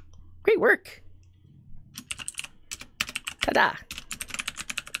 Congrats! Great work. Ta-da.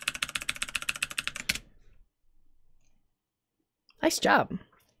 Nice job.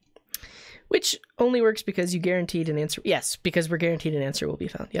 Which only works because you guaranteed an answer. Yes, because we're guaranteed an answer will be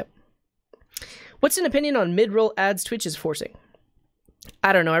found. Yep. What's an opinion on mid-roll ads Twitch is forcing?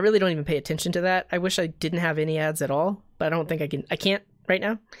 I don't know. I really don't even pay attention to that. I wish I didn't have any ads at all, but I don't think I can. I can't right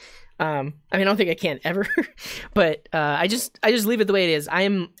now. I mean, I don't think I can ever, but I just leave it the way it is. I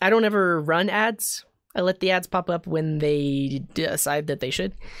don't ever run ads. I let the ads pop up when they decide that they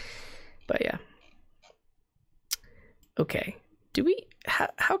should. But yeah. Okay. Do we?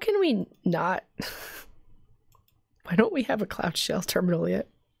 How can we not? Why don't we have a Cloud Shell terminal yet?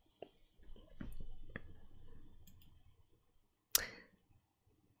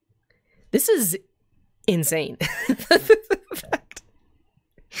 This is insane.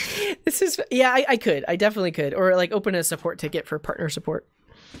 This is, yeah, I could. I definitely could. Or like open a support ticket for partner support.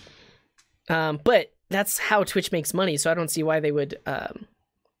 But that's how Twitch makes money, so I don't see why they would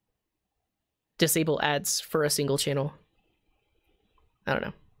disable ads for a single channel. I don't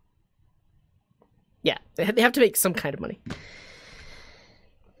know. Yeah, they have to make some kind of money.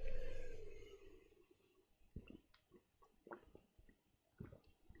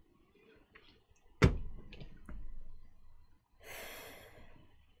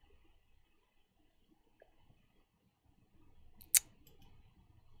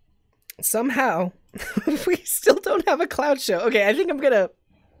 Somehow, we still don't have a Cloud Show. Okay, I think we're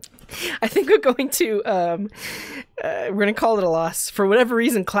going to, we're going to call it a loss. For whatever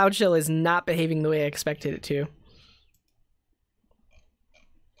reason, Cloud Shell is not behaving the way I expected it to.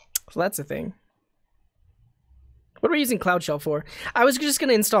 So that's a thing. What are we using Cloud Shell for? I was just going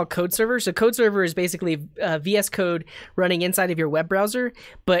to install Code Server. So Code Server is basically VS Code running inside of your web browser,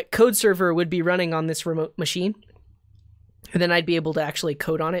 but Code Server would be running on this remote machine. And then I'd be able to actually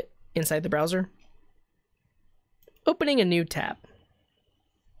code on it inside the browser. Opening a new tab.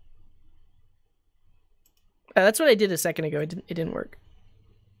 That's what I did a second ago. It didn't work.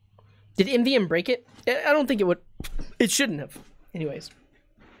 Did MVM break it? I don't think it would. It shouldn't have. Anyways.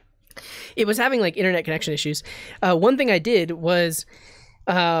 It was having like internet connection issues. One thing I did was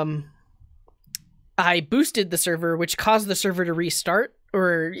I boosted the server, which caused the server to restart,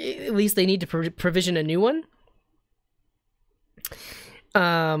 or at least they need to provision a new one.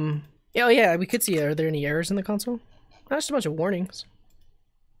 Oh yeah, we could see, are there any errors in the console? Not just a bunch of warnings.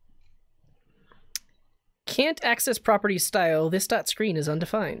 Can't access property style. This dot screen is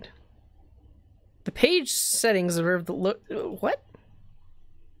undefined. The page settings are the what?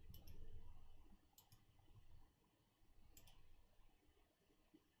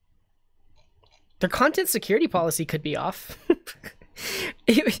 Their content security policy could be off.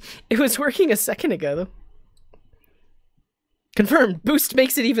 It was working a second ago though. Confirmed. Boost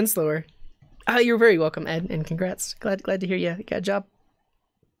makes it even slower. You're very welcome, Ed, and congrats. Glad to hear you got a job.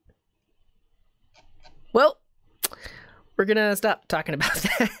 Well, we're gonna stop talking about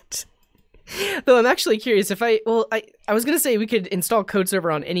that. Though I'm actually curious if I was gonna say we could install Code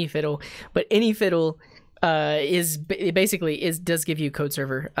Server on any fiddle, but any fiddle does give you Code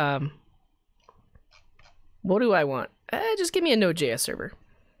Server. What do I want? Just give me a Node.js server.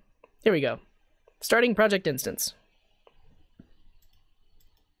 Here we go. Starting project instance.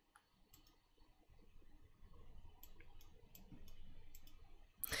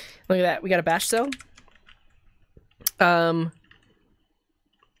 Look at that. We got a bash cell.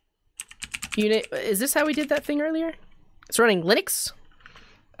 Unit. Is this how we did that thing earlier? It's running Linux.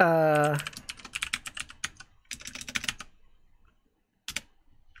 What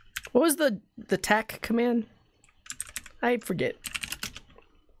was the tac command? I forget.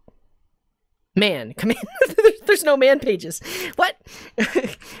 Man command. There's no man pages. What?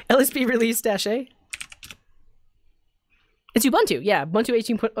 LSP release -a. It's Ubuntu, yeah, Ubuntu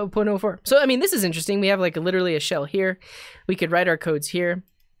 18.04. So, I mean, this is interesting. We have like literally a shell here. We could write our codes here.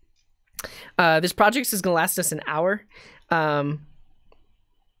 This project is going to last us an hour.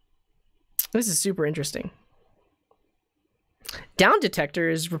 This is super interesting. Down detector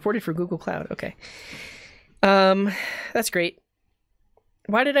is reported for Google Cloud. Okay. That's great.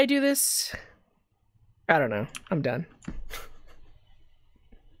 Why did I do this? I don't know. I'm done.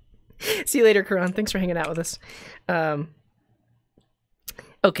 See you later, Karan. Thanks for hanging out with us.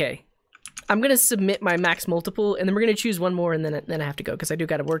 Okay, I'm gonna submit my max multiple, and then we're gonna choose one more, and then I have to go because I do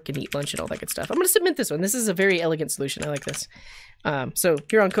gotta work and eat lunch and all that good stuff. I'm gonna submit this one. This is a very elegant solution. I like this. So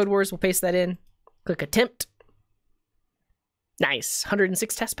here on Code Wars, we'll paste that in. Click attempt. Nice,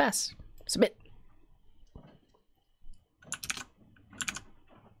 106 test pass. Submit.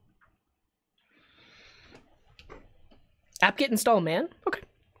 Apt-get install man? Okay.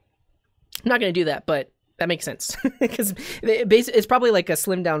 I'm not going to do that, but that makes sense. Because it's probably like a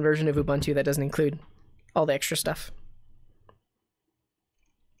slimmed down version of Ubuntu that doesn't include all the extra stuff.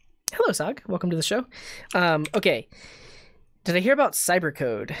 Hello, Sog. Welcome to the show. Okay. Did I hear about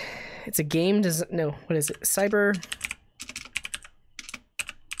Cybercode? It's a game. No, what is it? Cyber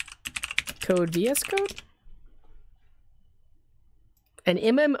Code VS Code? An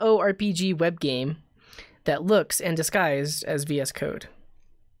MMORPG web game that looks and disguised as VS Code.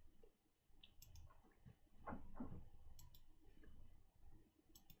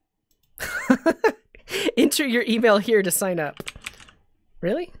 Enter your email here to sign up.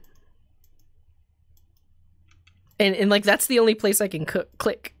 Really? And like that's the only place I can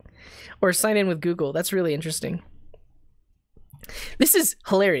click or sign in with Google. That's really interesting. This is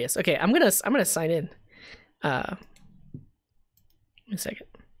hilarious. Okay, I'm gonna sign in. A second.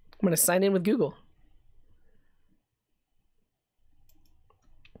 I'm gonna sign in with Google.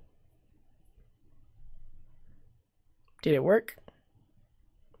 Did it work?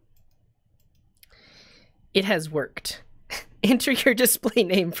 It has worked. Enter your display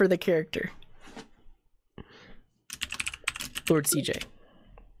name for the character. Lord CJ.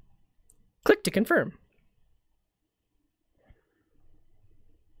 Click to confirm.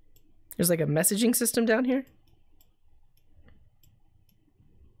 There's like a messaging system down here.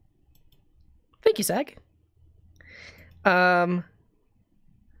 Thank you, Sag. All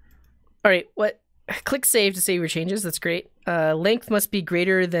right, what? Click save to save your changes. That's great. Length must be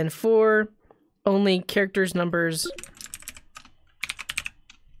greater than 4. Only characters, numbers.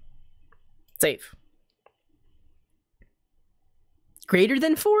 Save. Greater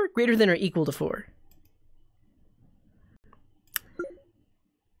than 4? Greater than or equal to 4?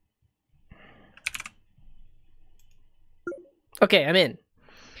 Okay, I'm in.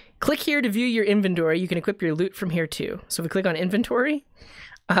 Click here to view your inventory. You can equip your loot from here too. So if we click on inventory,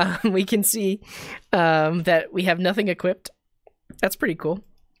 we can see that we have nothing equipped. That's pretty cool.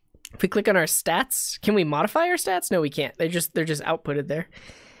 If we click on our stats, can we modify our stats? No, we can't. They're just outputted there.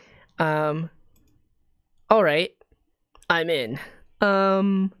 All right, I'm in.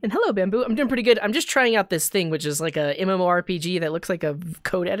 And hello, Bamboo. I'm doing pretty good. I'm just trying out this thing, which is like a MMORPG that looks like a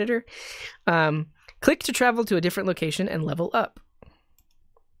code editor. Click to travel to a different location and level up.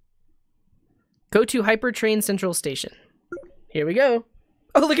 Go to Hypertrain Central Station. Here we go.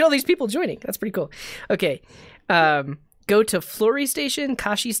 Oh, look at all these people joining. That's pretty cool. Okay. Go to Flory Station,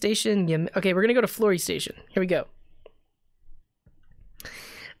 Kashi Station. Okay, we're going to go to Flory Station. Here we go.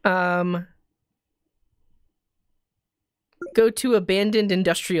 Go to abandoned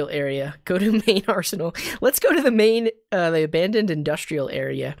industrial area. Go to main arsenal. Let's go to the main, the abandoned industrial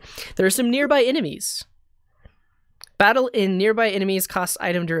area. There are some nearby enemies. Battle in nearby enemies costs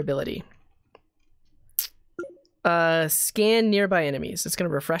item durability. Scan nearby enemies. It's going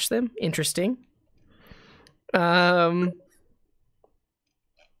to refresh them. Interesting. I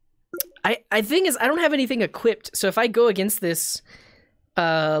think is I don't have anything equipped. So if I go against this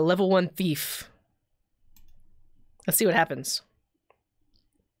level 1 thief, let's see what happens.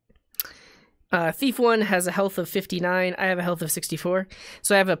 Thief 1 has a health of 59. I have a health of 64.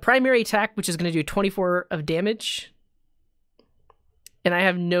 So I have a primary attack, which is going to do 24 of damage. And I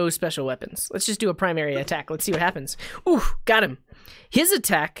have no special weapons. Let's just do a primary attack. Let's see what happens. Ooh, got him. His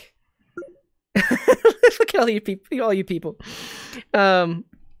attack. Look at all you people.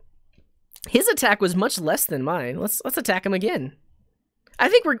 His attack was much less than mine. Let's attack him again. I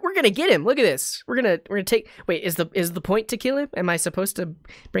think we're gonna get him. Look at this. We're gonna take. Wait, is the point to kill him? Am I supposed to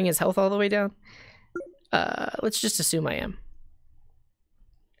bring his health all the way down? Let's just assume I am.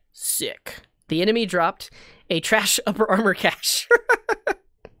 Sick. The enemy dropped a trash upper armor cache.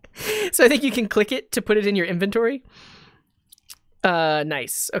 So I think you can click it to put it in your inventory.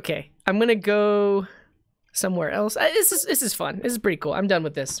 Nice. Okay, I'm gonna go somewhere else. This is fun. This is pretty cool. I'm done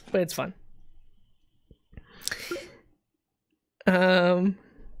with this, but it's fun.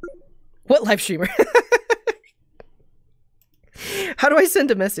 What live streamer? How do I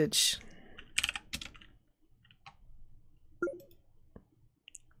send a message?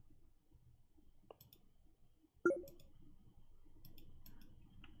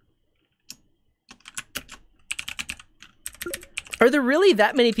 Are there really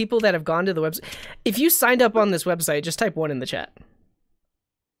that many people that have gone to the website? If you signed up on this website, just type 1 in the chat.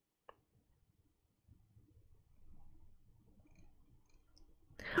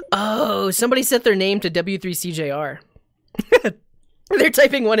 Oh, somebody set their name to W3CJR. They're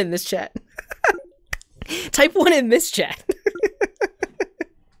typing 1 in this chat. Type 1 in this chat.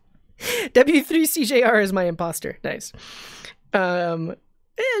 W3CJR is my imposter. Nice.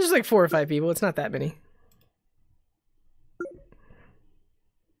 There's like 4 or 5 people. It's not that many.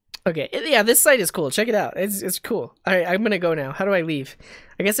 Okay, yeah, this site is cool. Check it out. It's cool. All right, I'm gonna go now. How do I leave?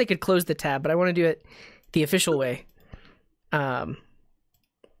 I guess I could close the tab, but I want to do it the official way. What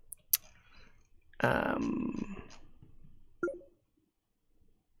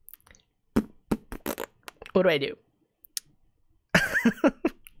do I do?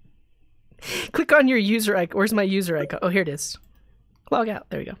 Click on your user icon. Where's my user icon? Oh, here it is. Log out.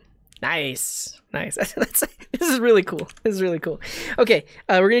 There we go. Nice. Nice. This is really cool. This is really cool. Okay,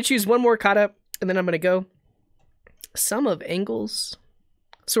 we're going to choose one more kata, and then I'm going to go. Sum of angles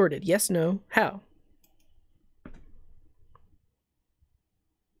sorted. Yes, no, how?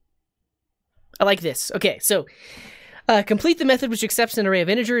 I like this. Okay, so complete the method which accepts an array of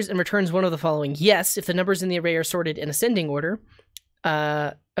integers and returns one of the following. Yes, if the numbers in the array are sorted in ascending order.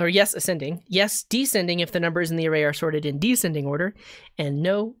 Or yes, ascending. Yes, descending if the numbers in the array are sorted in descending order. And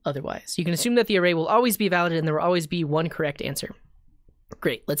no, otherwise. You can assume that the array will always be valid and there will always be one correct answer.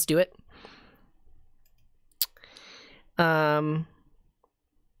 Great, let's do it. How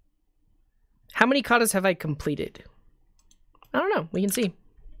many katas have I completed? I don't know. We can see.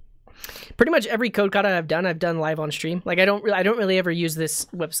 Pretty much every code kata I've done live on stream. Like I don't really ever use this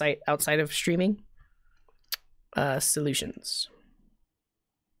website outside of streaming. Solutions.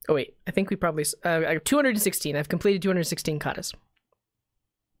 Oh wait, I think we probably 216. I've completed 216 katas.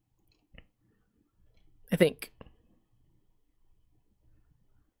 I think.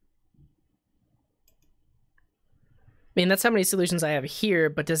 I mean, that's how many solutions I have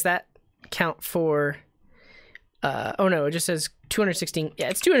here, but does that count for oh no, it just says 216. Yeah,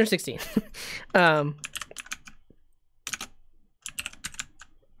 it's 216.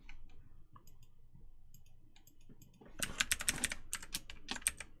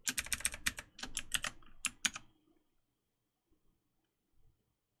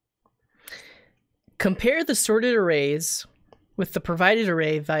 Compare the sorted arrays with the provided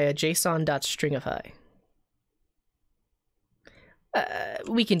array via json.stringify.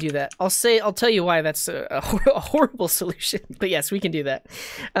 We can do that. I'll tell you why that's a horrible solution, but yes, we can do that.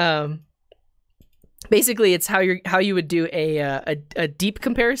 Basically, it's how you would do a deep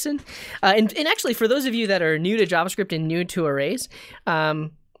comparison. And actually, for those of you that are new to JavaScript and new to arrays,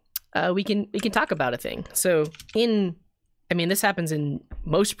 we can talk about a thing. So I mean, this happens in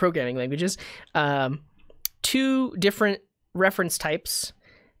most programming languages. Two different reference types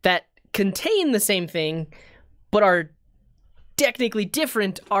that contain the same thing, but are technically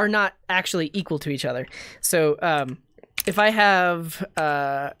different, are not actually equal to each other. So if I have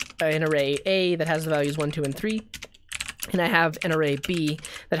an array A that has the values 1, 2, and 3, and I have an array B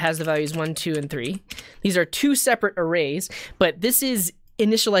that has the values 1, 2, and 3, these are two separate arrays, but this is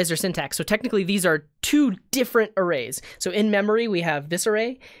initializer syntax. So technically these are two different arrays. So in memory we have this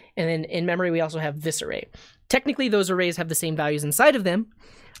array, and then in memory we also have this array. Technically those arrays have the same values inside of them,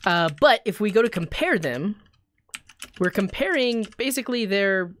 but if we go to compare them, we're comparing basically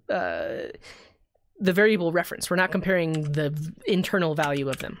their the variable reference. We're not comparing the internal value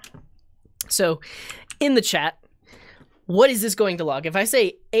of them. So in the chat, what is this going to log? If I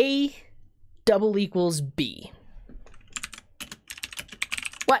say A double equals B,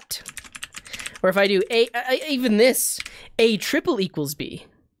 what? Or if I do even this, A triple equals B.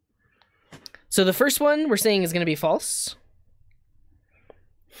 So the first one we're saying is going to be false.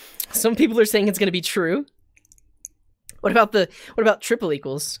 Some people are saying it's going to be true. What about triple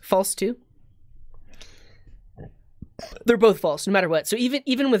equals? False too? They're both false, no matter what. So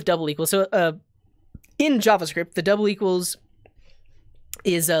even with double equals, so in JavaScript, the double equals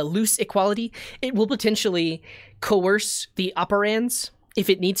is a loose equality. It will potentially coerce the operands if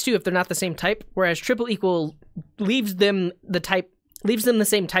it needs to, if they're not the same type, whereas triple equal leaves them the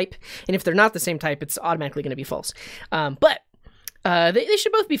same type, and if they're not the same type, it's automatically going to be false. But they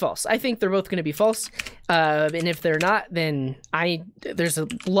should both be false. I think they're both going to be false, and if they're not, then there's a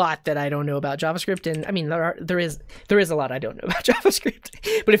lot that I don't know about JavaScript, and I mean there is a lot I don't know about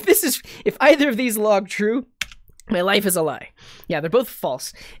JavaScript. But if either of these log true, my life is a lie. Yeah, they're both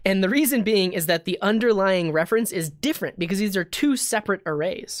false. And the reason being is that the underlying reference is different because these are two separate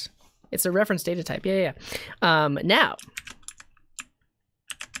arrays. It's a reference data type. Yeah. Now,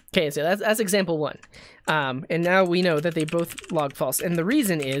 okay, so that's example one. And now we know that they both log false. And the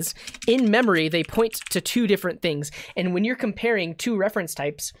reason is, in memory, they point to two different things. And when you're comparing two reference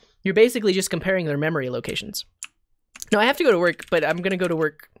types, you're basically just comparing their memory locations. Now, I have to go to work, but I'm going to go to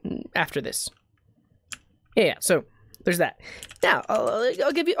work after this. Yeah, so there's that. Now,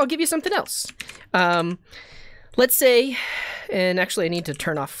 I'll give you something else. Let's say, and actually I need to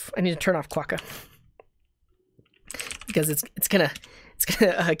turn off Quokka because it's gonna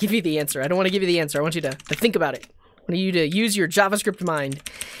give you the answer. I don't want to give you the answer. I want you to think about it. I want you to use your JavaScript mind.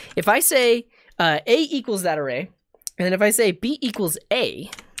 If I say A equals that array, and then if I say B equals A,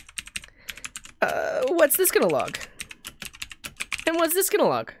 what's this gonna log? And what's this gonna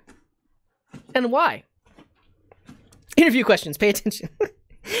log? And why? Interview questions, pay attention.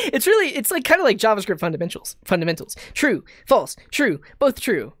 It's like kind of like JavaScript fundamentals. True, false, true, both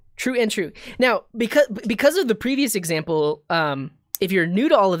true, true and true. Now, because of the previous example, if you're new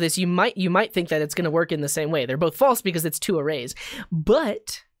to all of this, you might think that it's going to work in the same way. They're both false because it's two arrays,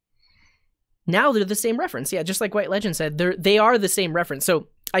 but now they're the same reference. Yeah, just like White Legend said, they are the same reference. So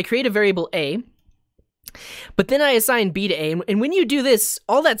I create a variable A, but then I assign B to A, and when you do this,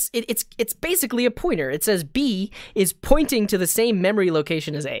 it's basically a pointer. It says B is pointing to the same memory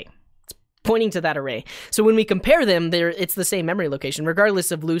location as A. It's pointing to that array. So when we compare them, it's the same memory location,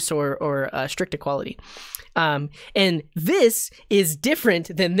 regardless of loose or strict equality. And this is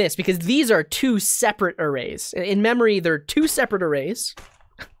different than this because these are two separate arrays. In memory, they're two separate arrays.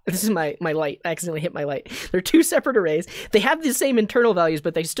 This is my light. I accidentally hit my light. They're two separate arrays. They have the same internal values,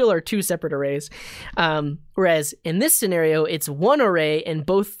 but they still are two separate arrays. Whereas in this scenario, it's one array and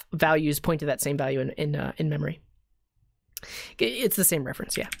both values point to that same value in memory. It's the same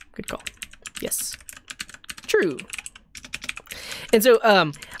reference. Yeah, good call. Yes, true. And so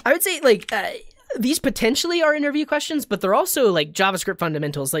I would say like these potentially are interview questions, but they're also like JavaScript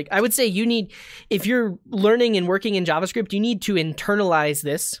fundamentals. Like I would say if you're learning and working in JavaScript, you need to internalize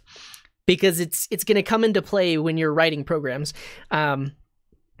this because it's going to come into play when you're writing programs. And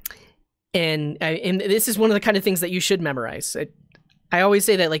this is one of the kind of things that you should memorize. I always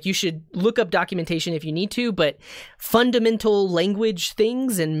say that like you should look up documentation if you need to, but fundamental language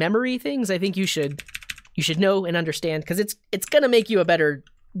things and memory things, I think you should know and understand because it's going to make you a better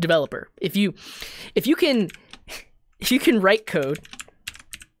developer. If you can write code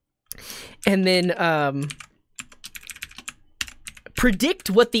and then predict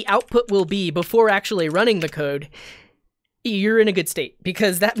what the output will be before actually running the code, you're in a good state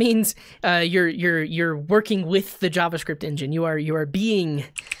because that means you're working with the JavaScript engine. You are being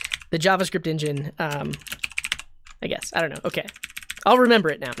the JavaScript engine. I guess I don't know. Okay. I'll remember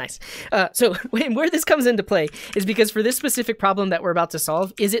it now. Nice. So where this comes into play is because for this specific problem that we're about to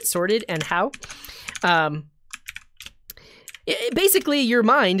solve, is it sorted and how? Basically, your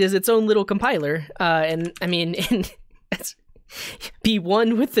mind is its own little compiler. And I mean, that's be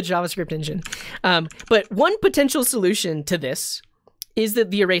one with the JavaScript engine. But one potential solution to this is that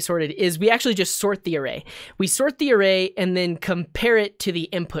the array sorted is we actually just sort the array. We sort the array and then compare it to the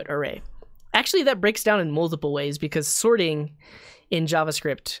input array. Actually, that breaks down in multiple ways because sorting in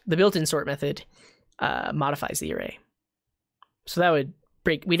JavaScript, the built-in sort method, modifies the array. So that would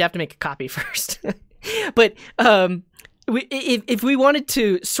we'd have to make a copy first. But if we wanted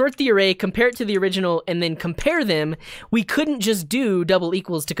to sort the array, compare it to the original, and then compare them, we couldn't just do double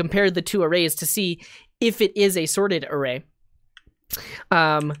equals to compare the two arrays to see if it is a sorted array.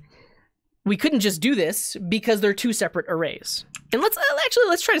 We couldn't just do this because they're two separate arrays. And let's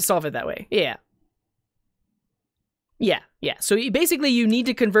try to solve it that way. Yeah. So basically you need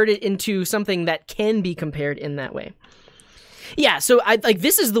to convert it into something that can be compared in that way. Yeah, so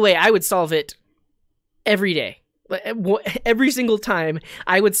this is the way I would solve it every day. Every single time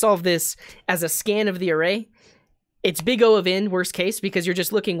I would solve this as a scan of the array. It's big O of n, worst case, because you're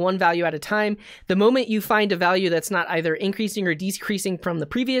just looking one value at a time. The moment you find a value that's not either increasing or decreasing from the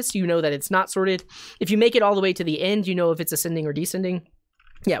previous, you know that it's not sorted. If you make it all the way to the end, you know if it's ascending or descending.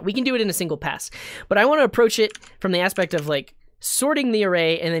 Yeah, we can do it in a single pass. But I want to approach it from the aspect of like sorting the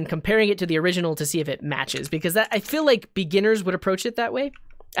array and then comparing it to the original to see if it matches, because I feel like beginners would approach it that way,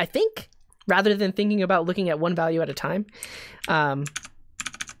 I think, rather than thinking about looking at one value at a time.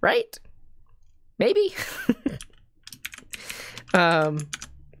 Right? Maybe? All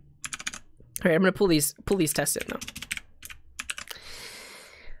right, I'm gonna pull these tests in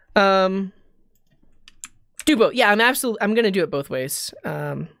though. Do both. Yeah, I'm gonna do it both ways.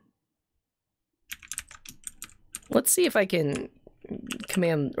 Let's see if I can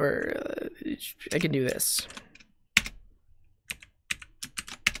command or I can do this.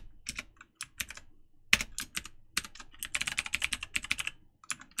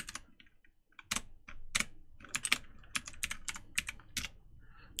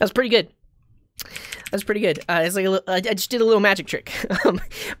 That's pretty good. That's pretty good. It's like I just did a little magic trick.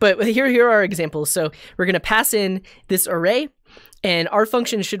 But here are our examples. So we're going to pass in this array, and our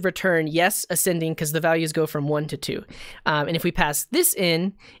function should return yes ascending because the values go from 1 to 2. And if we pass this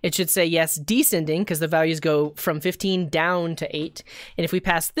in, it should say yes descending because the values go from 15 down to 8. And if we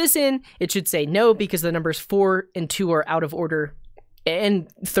pass this in, it should say no because the numbers 4 and 2 are out of order, and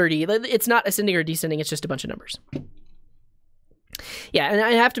 30. It's not ascending or descending. It's just a bunch of numbers. Yeah, and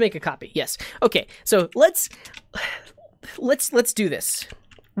I have to make a copy. Yes. Okay. So let's do this.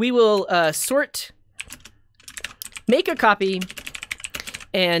 We will make a copy,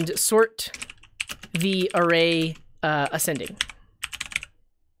 and sort the array ascending.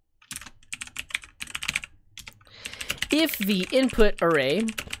 If the input array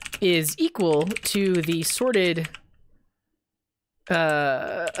is equal to the sorted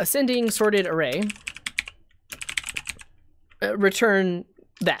ascending sorted array, return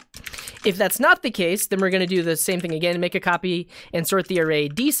that. If that's not the case, then we're going to do the same thing again, make a copy and sort the array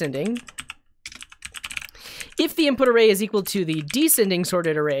descending. If the input array is equal to the descending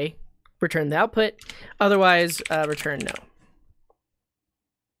sorted array, return the output. Otherwise, return no.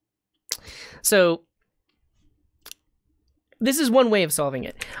 So this is one way of solving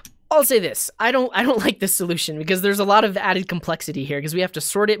it. I'll say this, I don't like this solution because there's a lot of added complexity here because we have to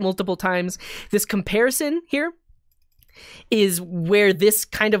sort it multiple times. This comparison here is where this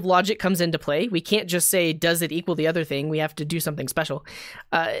kind of logic comes into play. We can't just say, does it equal the other thing? We have to do something special.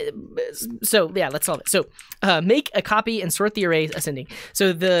 So yeah, let's solve it. So make a copy and sort the array ascending.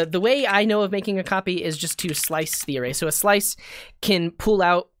 So the way I know of making a copy is just to slice the array. So a slice can pull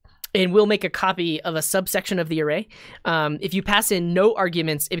out and we'll make a copy of a subsection of the array. If you pass in no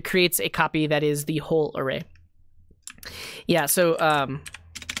arguments, it creates a copy that is the whole array. Yeah, so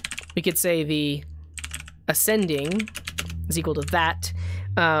we could say the ascending is equal to that.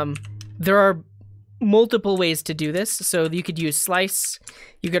 There are multiple ways to do this. So you could use slice.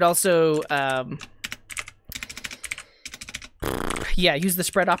 You could also, use the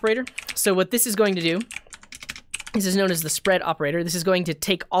spread operator. So what this is going to do, this is known as the spread operator. This is going to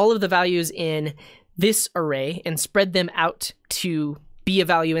take all of the values in this array and spread them out to be a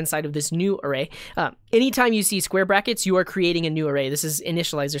value inside of this new array. Anytime you see square brackets, you are creating a new array. This is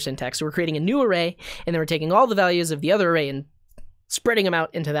initializer syntax. So we're creating a new array, and then we're taking all the values of the other array and spreading them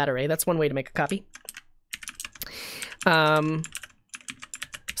out into that array. That's one way to make a copy.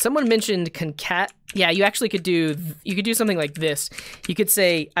 Someone mentioned concat. Yeah, you actually could do something like this. You could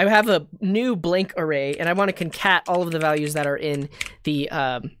say, I have a new blank array, and I want to concat all of the values that are in the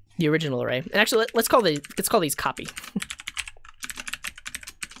original array. And actually, let's call these copy.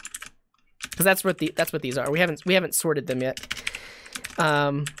 Because that's what these are. We haven't sorted them yet.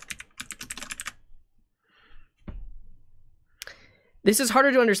 This is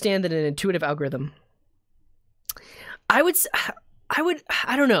harder to understand than an intuitive algorithm. I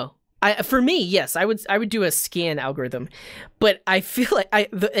don't know. For me, yes, I would do a scan algorithm, but I feel like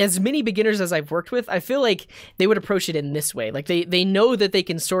as many beginners as I've worked with, I feel like they would approach it in this way. Like they know that they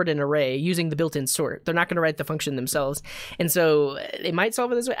can sort an array using the built-in sort. They're not going to write the function themselves, and so they might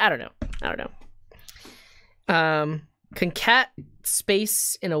solve it this way. I don't know. Concat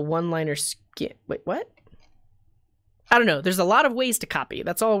space in a one-liner scan. Wait, what? I don't know. There's a lot of ways to copy.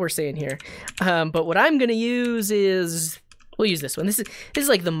 That's all we're saying here. But what I'm going to use is, we'll use this one. This is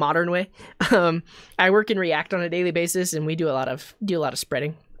like the modern way. I work in React on a daily basis, and we do a lot of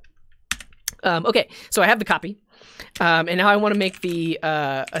spreading. Okay, so I have the copy, and now I want to make the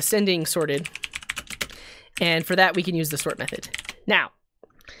ascending sorted, and for that we can use the sort method. Now,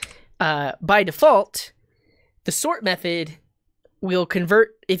 by default, the sort method will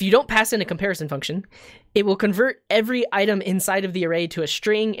convert, if you don't pass in a comparison function, it will convert every item inside of the array to a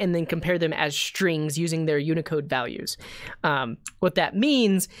string and then compare them as strings using their Unicode values. What that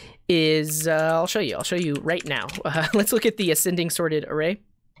means is, I'll show you right now. Let's look at the ascending sorted array.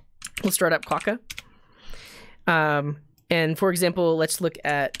 We'll start up Quokka. And for example, let's look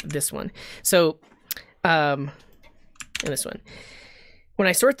at this one. So, and this one. When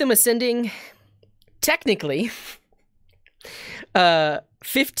I sort them ascending, technically,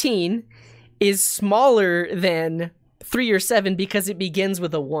 15 is smaller than 3 or 7 because it begins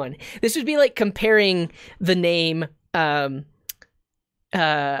with a 1. This would be like comparing the name AA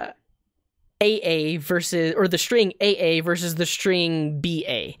versus, or the string AA versus the string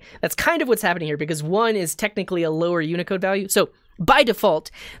BA. That's kind of what's happening here because 1 is technically a lower Unicode value. So by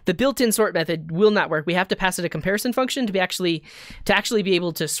default, the built-in sort method will not work. We have to pass it a comparison function to actually be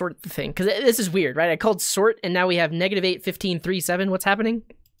able to sort the thing. Because this is weird, right? I called sort, and now we have -8, 15, 3, 7. What's happening?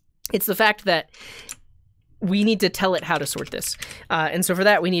 It's the fact that we need to tell it how to sort this. And so for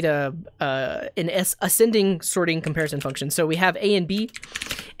that, we need an ascending sorting comparison function. So we have A and B,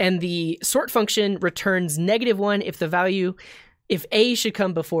 and the sort function returns -1 if A should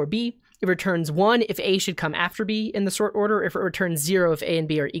come before B. It returns 1 if A should come after B in the sort order, if it returns 0 if A and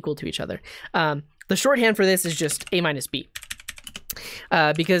B are equal to each other. The shorthand for this is just A minus B.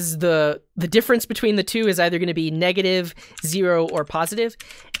 Because the difference between the two is either going to be negative, 0, or positive,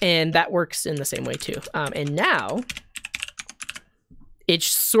 and that works in the same way too. And now, it's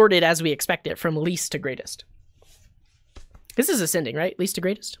sorted as we expect it, from least to greatest. This is ascending, right? Least to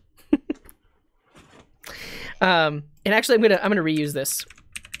greatest. And actually, I'm gonna reuse this.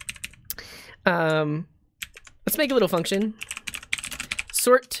 Let's make a little function.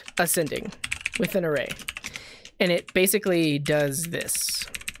 Sort ascending with an array, and it basically does this.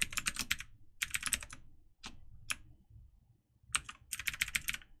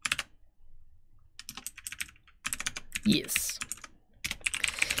 Yes.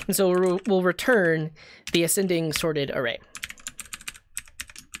 And so we'll return the ascending sorted array.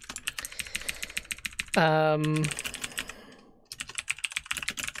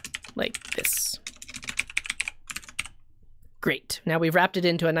 Like this. Great. Now we've wrapped it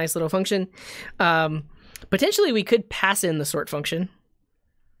into a nice little function. Potentially we could pass in the sort function.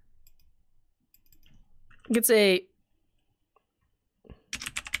 We could say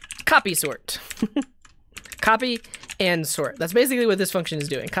copy sort. Copy and sort. That's basically what this function is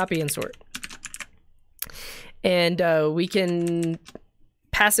doing. Copy and sort. And we can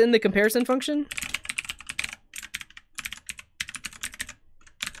pass in the comparison function.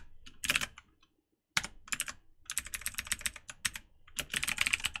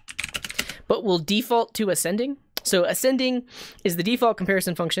 But we'll default to ascending. So ascending is the default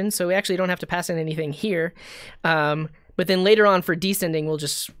comparison function, so we actually don't have to pass in anything here. But then later on for descending, we'll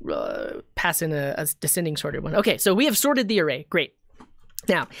just pass in a descending sorted one. Okay, so we have sorted the array. Great.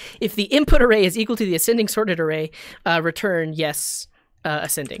 Now, if the input array is equal to the ascending sorted array, return yes,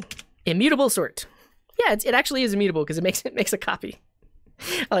 ascending. Immutable sort. Yeah, it actually is immutable because it makes a copy.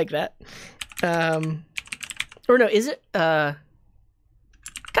 I like that. Or no, is it? I'll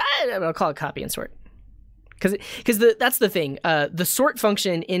call it copy and sort. Because that's the thing. The sort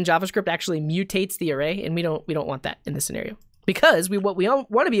function in JavaScript actually mutates the array, and we don't want that in this scenario. Because what we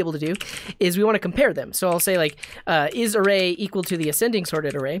want to be able to do is we want to compare them. So I'll say like, is array equal to the ascending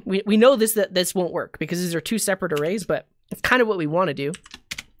sorted array? We know that this won't work because these are two separate arrays, but it's kind of what we want to do.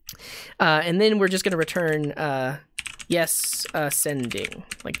 And then we're just going to return yes ascending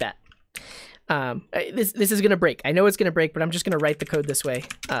like that. This is going to break. I know it's going to break, but I'm just going to write the code this way.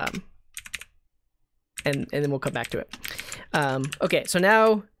 And then we'll come back to it. Okay, so now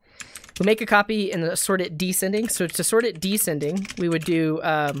we'll make a copy and sort it descending. So to sort it descending, we would do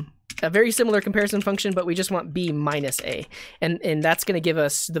a very similar comparison function, but we just want b minus a. And that's going to give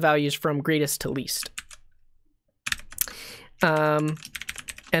us the values from greatest to least. And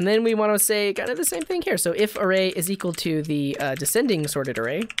then we want to say kind of the same thing here. So if array is equal to the descending sorted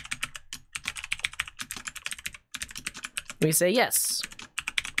array, we say yes.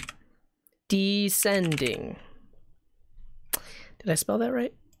 Descending. Did I spell that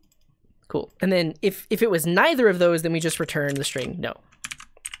right? Cool. And then if it was neither of those, then we just return the string no.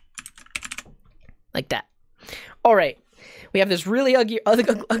 Like that. All right. We have this really ugly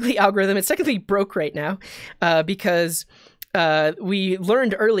algorithm. It's technically broke right now because we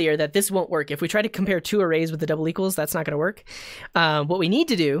learned earlier that this won't work. If we try to compare two arrays with the double equals, that's not going to work. What we need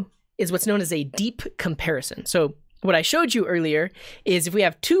to do is what's known as a deep comparison. So what I showed you earlier is if we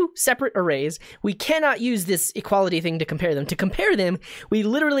have two separate arrays, we cannot use this equality thing to compare them. To compare them, we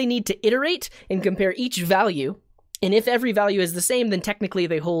literally need to iterate and compare each value. And if every value is the same, then technically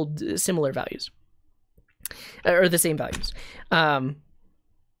they hold similar values. Or the same values.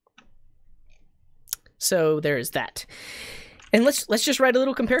 So there's that. And let's just write a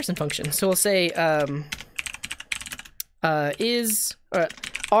little comparison function. So we'll say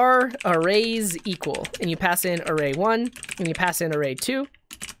are arrays equal? And you pass in array 1, and you pass in array 2.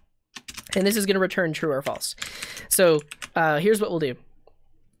 And this is going to return true or false. So here's what we'll do.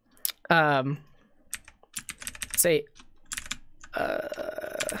 Say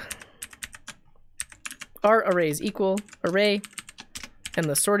are arrays equal array and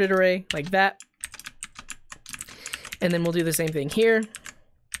the sorted array like that. And then we'll do the same thing here,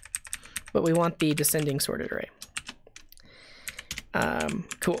 but we want the descending sorted array.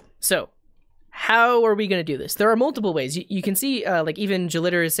 Cool. So how are we going to do this? There are multiple ways. You can see like even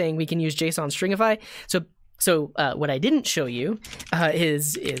Jolitter is saying we can use JSON stringify. So what I didn't show you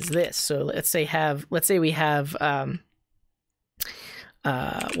is this. So let's say we have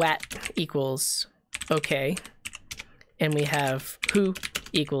wat equals okay, and we have who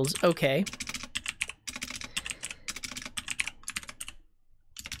equals okay.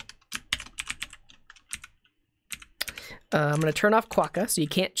 I'm going to turn off Quokka so you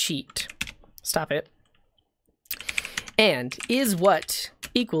can't cheat. Stop it. And is what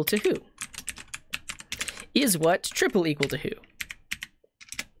equal to who? Is what triple equal to who?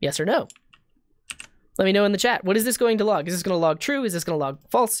 Yes or no? Let me know in the chat. What is this going to log? Is this going to log true? Is this going to log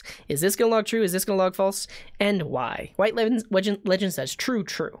false? Is this going to log true? Is this going to log false? And why? White Legend says true,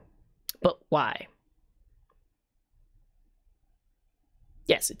 true. But why?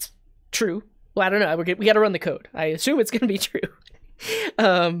 Yes, it's true. Well, I don't know. We got to run the code. I assume it's going to be true.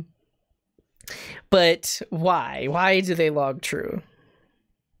 But why? Why do they log true?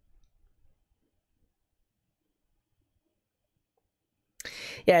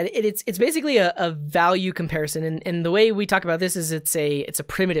 Yeah, it's basically a value comparison, and the way we talk about this is it's a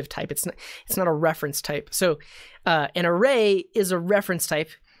primitive type. It's not a reference type. So an array is a reference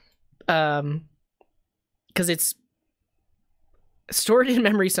type because it's stored in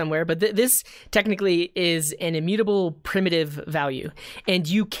memory somewhere, but this technically is an immutable primitive value, and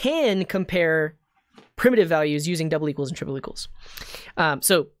you can compare primitive values using double equals and triple equals.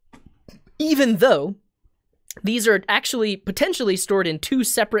 So even though these are actually potentially stored in two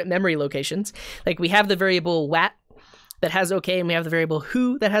separate memory locations, like we have the variable wat that has OK, and we have the variable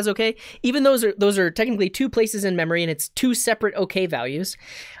who that has OK, even those are technically two places in memory, and it's two separate OK values.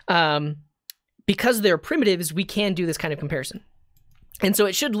 Because they're primitives, we can do this kind of comparison. And so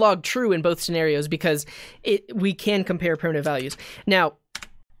it should log true in both scenarios because we can compare primitive values. Now,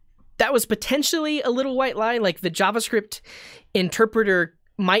 that was potentially a little white lie, like the JavaScript interpreter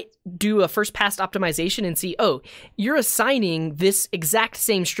might do a first pass optimization and see, oh, you're assigning this exact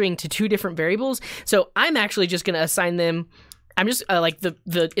same string to two different variables. So I'm actually just going to assign them. I'm just like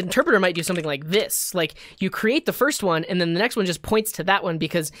the interpreter might do something like this. Like you create the first one and then the next one just points to that one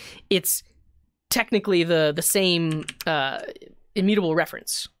because it's technically the same immutable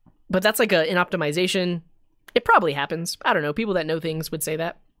reference. But that's like an optimization. It probably happens. I don't know. People that know things would say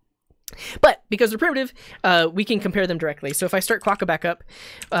that. But because they're primitive, we can compare them directly. So if I start Quokka back up,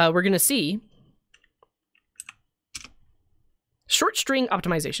 we're going to see short string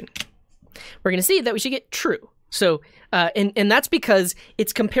optimization. We're going to see that we should get true. So and that's because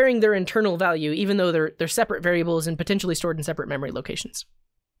it's comparing their internal value, even though they're separate variables and potentially stored in separate memory locations.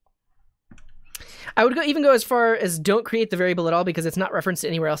 I would even go as far as don't create the variable at all because it's not referenced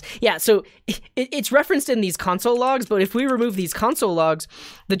anywhere else. Yeah, so it's referenced in these console logs, but if we remove these console logs,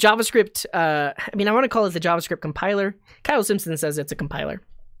 the JavaScript, I want to call it the JavaScript compiler. Kyle Simpson says it's a compiler.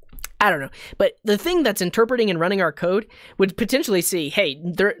 I don't know. But the thing that's interpreting and running our code would potentially see, hey,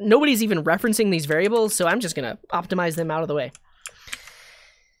 nobody's even referencing these variables, so I'm just going to optimize them out of the way.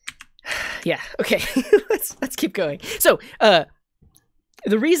 Yeah, okay, let's keep going. So,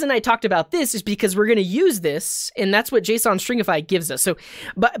 the reason I talked about this is because we're going to use this, and that's what JSON Stringify gives us. So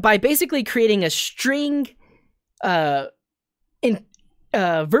by basically creating a string version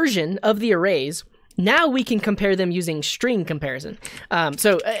of the arrays, now we can compare them using string comparison.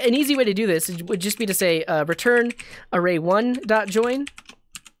 So an easy way to do this would just be to say return array1.join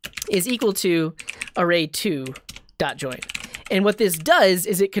is equal to array2.join. And what this does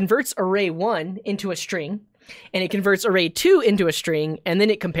is it converts array1 into a string, and it converts array2 into a string, and then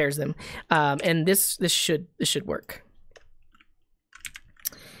it compares them. And this should work.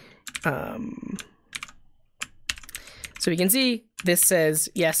 So we can see this says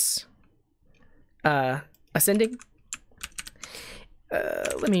yes, ascending.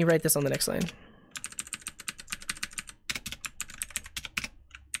 Let me write this on the next line.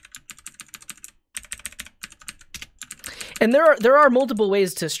 And there are multiple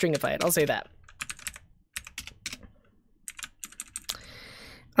ways to stringify it. I'll say that.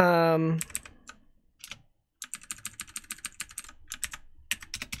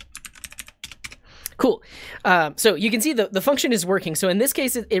 Cool. So you can see the function is working. So in this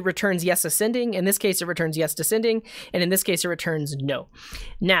case, it returns yes ascending. In this case, it returns yes descending. And in this case, it returns no.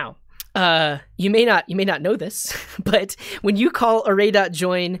 Now, you may not know this, but when you call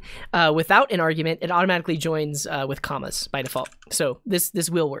array.join without an argument, it automatically joins with commas by default. So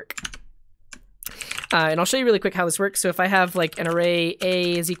this will work. And I'll show you really quick how this works. So if I have like an array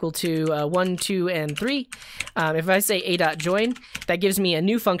A is equal to 1, 2, and 3, if I say a.join, that gives me a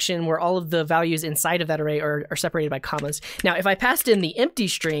new function where all of the values inside of that array are separated by commas. Now, if I passed in the empty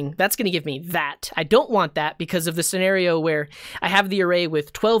string, that's going to give me that. I don't want that because of the scenario where I have the array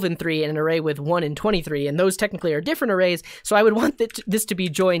with 12 and 3 and an array with 1 and 23, and those technically are different arrays. So I would want this to be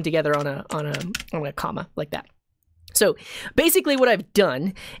joined together on a comma like that. So basically what I've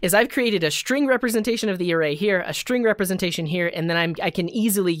done is I've created a string representation of the array here, a string representation here, and then I can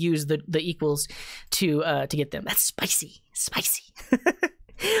easily use the equals to get them. That's spicy.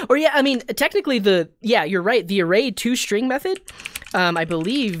 Or yeah, I mean, technically you're right. The array2string method, I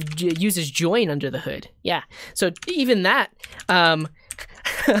believe uses join under the hood. Yeah. So even that,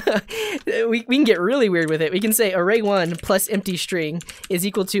 we can get really weird with it. We can say array1 plus empty string is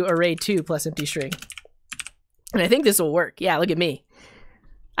equal to array2 plus empty string. And I think this will work. Yeah, look at me.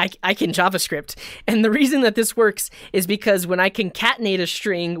 I can JavaScript. And the reason that this works is because when I concatenate a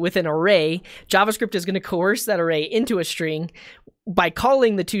string with an array, JavaScript is going to coerce that array into a string by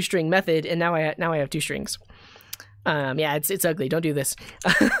calling the toString method, and now I have two strings. Yeah, it's ugly. Don't do this.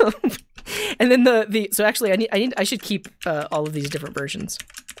 And then so actually I should keep all of these different versions.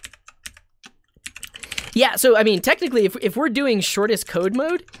 Yeah, so I mean technically if we're doing shortest code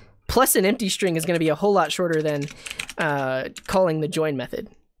mode, plus an empty string is going to be a whole lot shorter than calling the join method.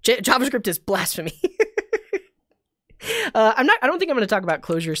 JavaScript is blasphemy. I don't think I'm going to talk about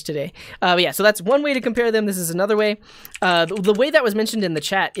closures today. But yeah, so that's one way to compare them. This is another way. The way that was mentioned in the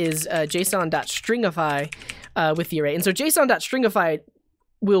chat is json.stringify with the array. And so json.stringify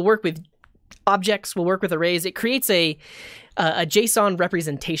will work with objects, will work with arrays. It creates a JSON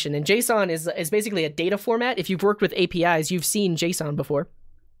representation. And JSON is basically a data format. If you've worked with APIs, you've seen JSON before.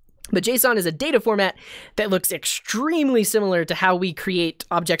 But JSON is a data format that looks extremely similar to how we create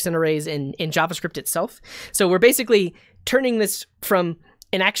objects and arrays in JavaScript itself. So we're basically turning this from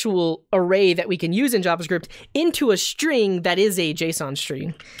an actual array that we can use in JavaScript into a string that is a JSON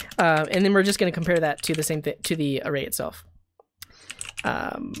string. And then we're just going to compare that to the same thing, to the array itself.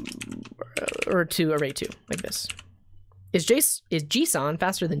 Or to array 2, like this. Is JSON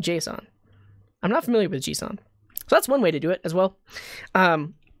faster than JSON? I'm not familiar with JSON. So that's one way to do it as well. I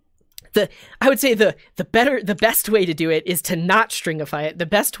would say the best way to do it is to not stringify it. The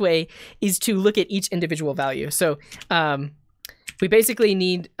best way is to look at each individual value. So we basically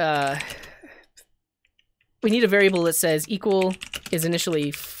need we need a variable that says equal is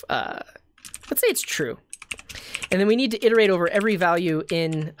initially let's say it's true, and then we need to iterate over every value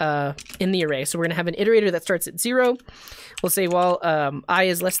in the array. So we're gonna have an iterator that starts at 0. We'll say I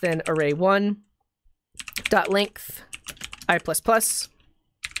is less than array1 dot length I plus plus.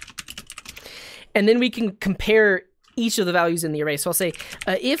 And then we can compare each of the values in the array. So I'll say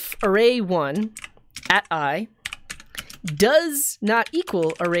if array1 at I does not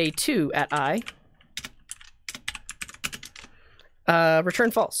equal array2 at I,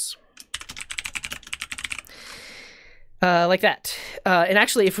 return false. Like that. And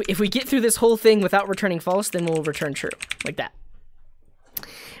actually, if we get through this whole thing without returning false, then we'll return true, like that.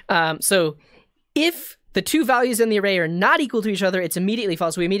 So if the two values in the array are not equal to each other, it's immediately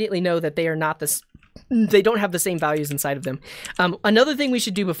false. We immediately know that they are not they don't have the same values inside of them. Another thing we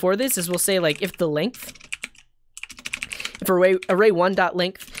should do before this is we'll say, like, if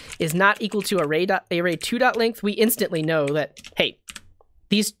array1.length is not equal to array2.length, we instantly know that, hey,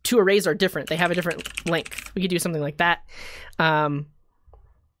 these two arrays are different. They have a different length. We could do something like that. Yeah.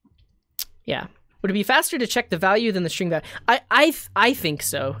 Would it be faster to check the value than the string value? I think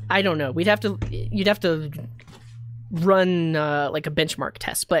so. I don't know. You'd have to run like a benchmark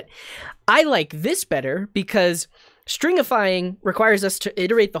test, but I like this better because stringifying requires us to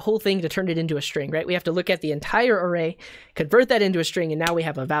iterate the whole thing to turn it into a string, right? We have to look at the entire array, convert that into a string, and now we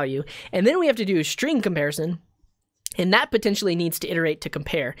have a value. And then we have to do string comparison, and that potentially needs to iterate to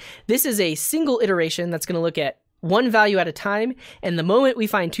compare. This is a single iteration that's going to look at one value at a time, and the moment we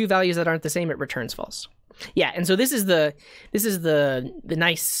find two values that aren't the same, it returns false. Yeah, and so this is the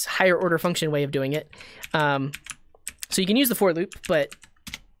nice higher order function way of doing it. So you can use the for loop, but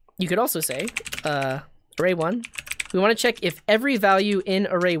you could also say array1. We want to check if every value in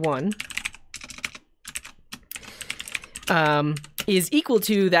array1 is equal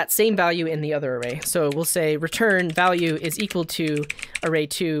to that same value in the other array. So we'll say return value is equal to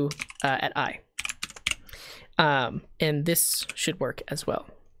array2 at I. And this should work as well.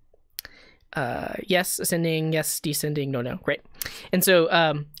 Yes, ascending, yes, descending, no, great. And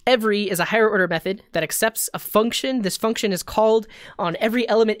so every is a higher order method that accepts a function. This function is called on every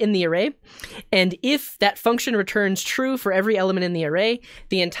element in the array. And if that function returns true for every element in the array,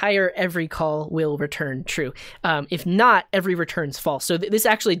 the entire every call will return true. If not, every returns false. So this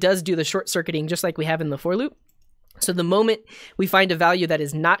actually does do the short circuiting just like we have in the for loop. So the moment we find a value that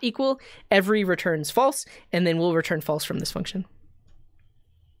is not equal, every returns false, and then we'll return false from this function.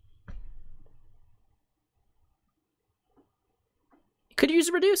 Could you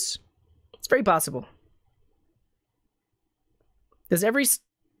use reduce? It's very possible. Does every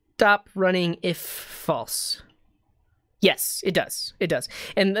stop running if false? Yes, it does. It does.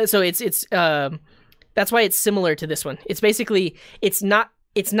 And so that's why it's similar to this one. It's basically it's not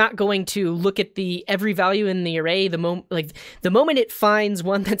going to look at every value in the array the moment it finds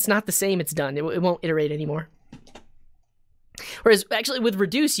one that's not the same, it's done. It won't iterate anymore. Whereas actually with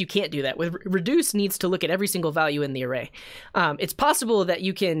reduce, you can't do that. With reduce needs to look at every single value in the array. It's possible that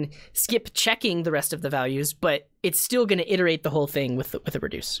you can skip checking the rest of the values, but it's still going to iterate the whole thing with a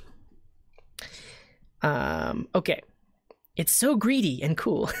reduce. Okay. It's so greedy and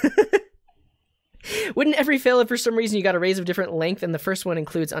cool. Wouldn't every fail if for some reason you got arrays of different length and the first one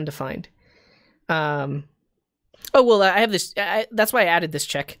includes undefined? Oh well, I have this. That's why I added this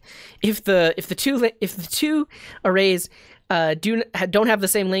check. If the two arrays don't have the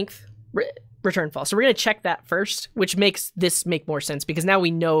same length, return false. So we're gonna check that first, which makes this make more sense because now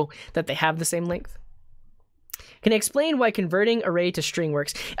we know that they have the same length. Can I explain why converting array to string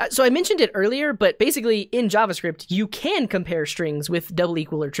works? So I mentioned it earlier, but basically in JavaScript, you can compare strings with double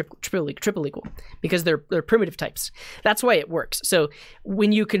equal or triple equal because they're primitive types. That's why it works. So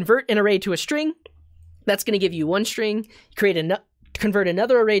when you convert an array to a string, that's going to give you one string. Convert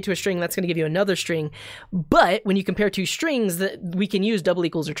another array to a string, that's going to give you another string. But when you compare two strings, we can use double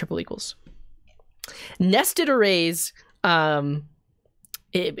equals or triple equals. Nested arrays,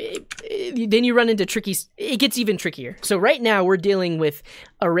 then you run into it gets even trickier. So right now we're dealing with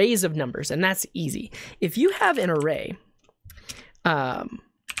arrays of numbers, and that's easy. If you have an array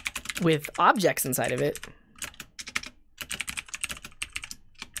with objects inside of it,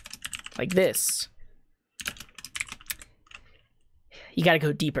 like this, you got to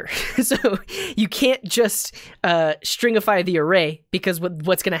go deeper. So you can't just stringify the array, because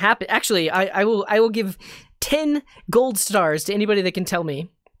what's going to happen? Actually, I will give 10 gold stars to anybody that can tell me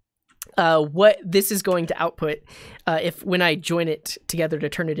what this is going to output when I join it together to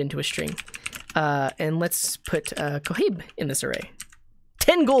turn it into a string. And let's put Kohib in this array.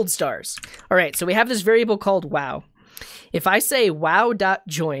 10 gold stars. All right, so we have this variable called wow. If I say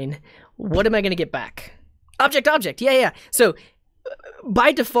wow.join, what am I going to get back? Object. Yeah. So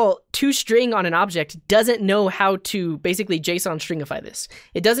by default, toString on an object doesn't know how to basically JSON stringify this.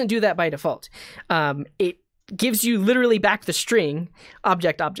 It doesn't do that by default. It gives you literally back the string,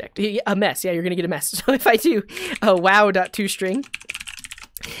 object, a mess. Yeah, you're going to get a mess. So if I do wow.toString,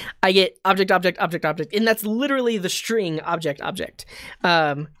 I get object, and that's literally the string object.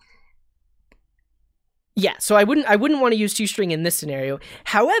 Yeah, so I wouldn't want to use toString in this scenario.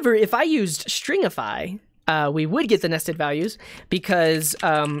 However, if I used stringify, we would get the nested values, because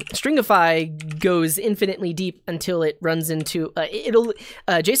stringify goes infinitely deep until it runs into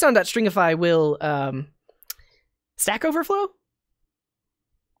JSON.stringify will Stack Overflow,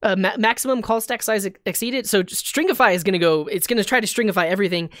 maximum call stack size exceeded. So stringify is going to go. It's going to try to stringify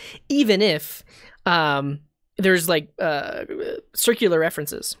everything, even if there's like circular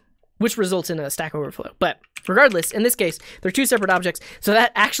references, which results in a Stack Overflow. But regardless, in this case, they're two separate objects, so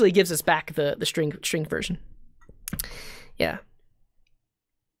that actually gives us back the string version. Yeah.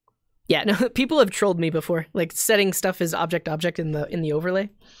 No, people have trolled me before, like setting stuff as object in the overlay.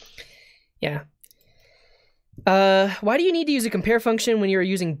 Yeah. Why do you need to use a compare function when you're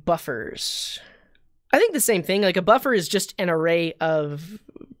using buffers? I think the same thing. Like a buffer is just an array of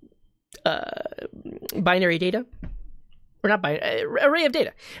binary data. Or not array of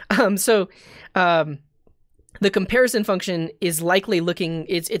data. The comparison function is likely looking.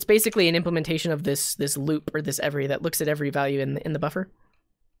 It's basically an implementation of this loop or this every that looks at every value in the buffer.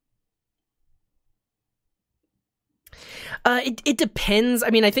 It depends. I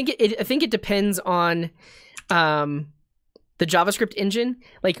mean, I think it depends on the JavaScript engine.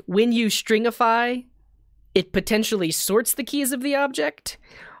 Like when you stringify, it potentially sorts the keys of the object,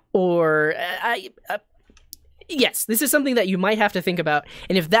 or yes, this is something that you might have to think about.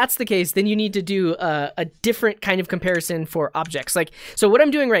 And if that's the case, then you need to do a different kind of comparison for objects. Like, so what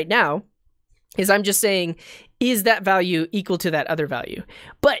I'm doing right now is I'm just saying, is that value equal to that other value?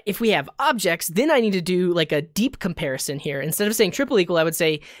 But if we have objects, then I need to do like a deep comparison here. Instead of saying triple equal, I would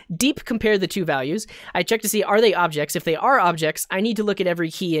say deep compare the two values. I check to see, are they objects? If they are objects, I need to look at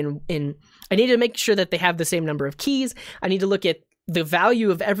every key I need to make sure that they have the same number of keys. I need to look at the value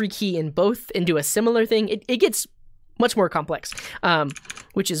of every key in both and do a similar thing. It gets much more complex,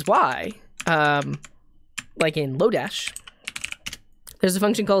 which is why, like in Lodash, there's a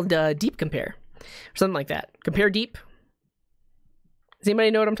function called deep compare, or something like that. Compare deep. Does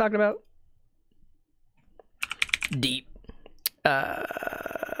anybody know what I'm talking about? Deep.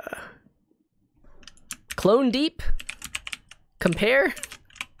 Clone deep. Compare.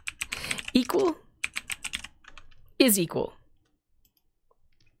 Equal. Is equal.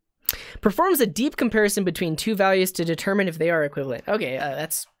 Performs a deep comparison between two values to determine if they are equivalent. Okay,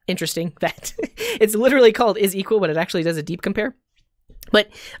 that's interesting. That it's literally called is equal, but it actually does a deep compare. But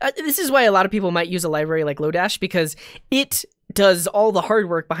this is why a lot of people might use a library like Lodash, because it does all the hard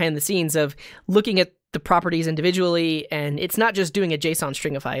work behind the scenes of looking at the properties individually, and it's not just doing a JSON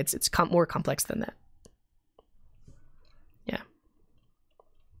stringify. It's more complex than that. Yeah.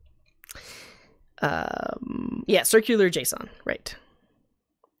 Yeah, circular JSON, right.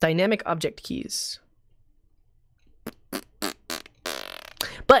 Dynamic object keys.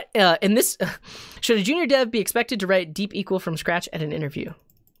 But in this, should a junior dev be expected to write deep equal from scratch at an interview?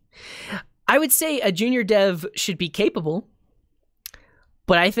 I would say a junior dev should be capable,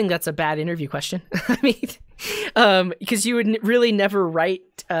 but I think that's a bad interview question. I mean, because you would really never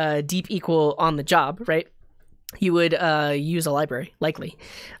write deep equal on the job, right? You would use a library, likely.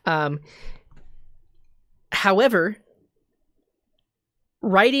 However,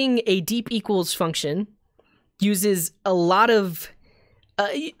 writing a deep equals function uses a lot of...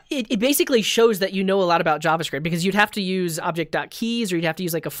 it basically shows that you know a lot about JavaScript, because you'd have to use object.keys, or you'd have to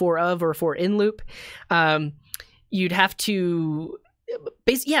use like a for of or a for in loop. You'd have to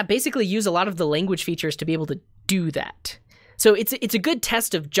basically use a lot of the language features to be able to do that. So it's a good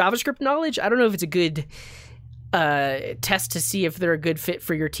test of JavaScript knowledge. I don't know if it's a good test to see if they're a good fit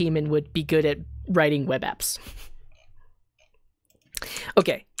for your team and would be good at writing web apps.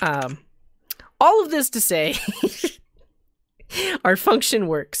 Okay, all of this to say, our function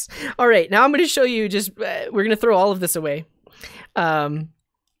works. All right, now I'm going to show you just, we're going to throw all of this away. And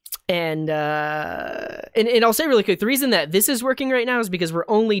I'll say really quick, the reason that this is working right now is because we're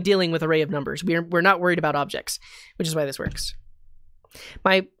only dealing with array of numbers. We're not worried about objects, which is why this works.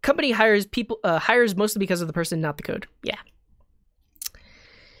 My company hires people, hires mostly because of the person, not the code. Yeah.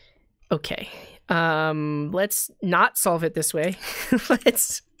 Okay. Let's not solve it this way.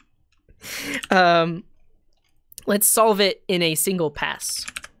 Let's solve it in a single pass.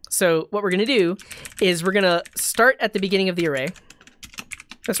 So what we're going to do is we're going to start at the beginning of the array.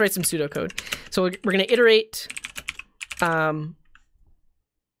 Let's write some pseudocode. So we're going to iterate. We'll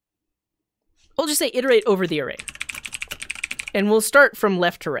just say iterate over the array. And we'll start from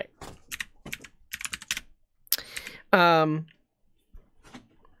left to right.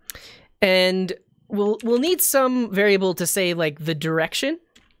 And we'll need some variable to say like the direction.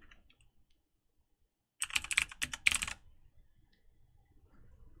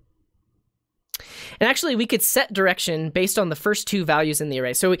 And actually, we could set direction based on the first two values in the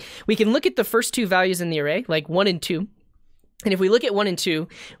array. So we can look at the first two values in the array, like 1 and 2. And if we look at 1 and 2,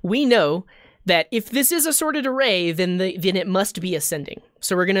 we know that if this is a sorted array, then it must be ascending.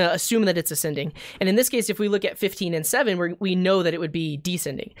 So we're going to assume that it's ascending. And in this case, if we look at 15 and 7, we know that it would be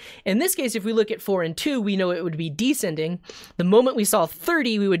descending. In this case, if we look at 4 and 2, we know it would be descending. The moment we saw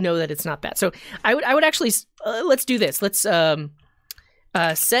 30, we would know that it's not that. So I would actually, let's do this. Let's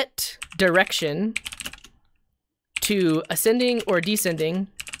set direction to ascending or descending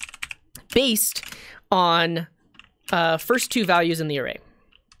based on first two values in the array.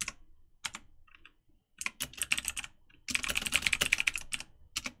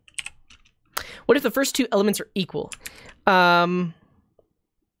 What if the first two elements are equal? Not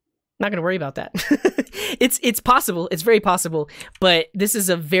going to worry about that. It's possible. It's very possible. But this is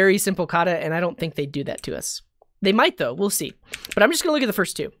a very simple kata, and I don't think they'd do that to us. They might, though. We'll see. But I'm just going to look at the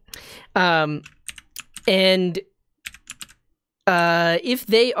first two. If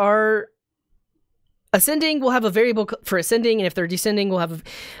they are ascending, we'll have a variable for ascending. And if they're descending, we'll have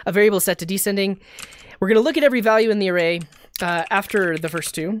a variable set to descending. We're going to look at every value in the array after the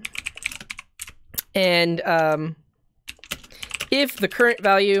first two. And if the current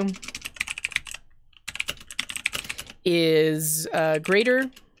value is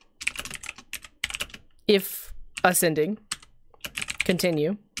greater, if ascending,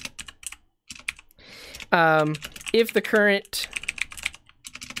 continue. If the current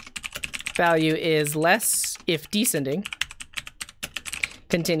value is less, if descending,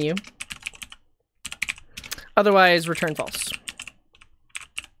 continue. Otherwise, return false.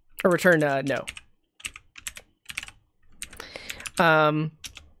 Or return no.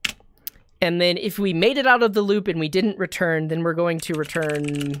 And then if we made it out of the loop and we didn't return, then we're going to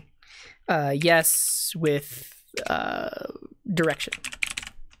return yes with direction.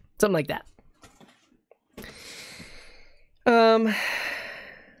 Something like that.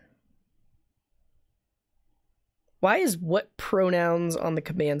 Why is what pronouns on the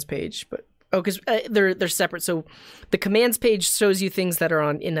commands page? But because they're separate. So the commands page shows you things that are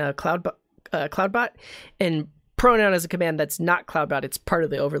in a CloudBot, and pronoun is a command that's not CloudBot. It's part of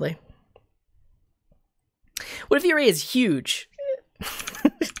the overlay. What if the array is huge?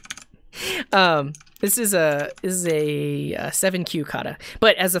 This is a 7Q kata.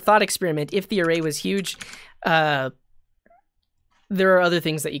 But as a thought experiment, if the array was huge, there are other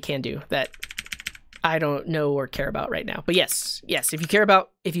things that you can do that I don't know or care about right now. But yes, if you care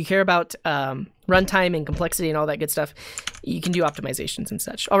about runtime and complexity and all that good stuff, you can do optimizations and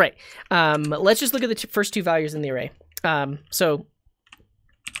such. All right, let's just look at the first two values in the array. So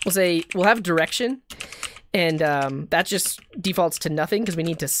we'll say we'll have direction, And that just defaults to nothing because we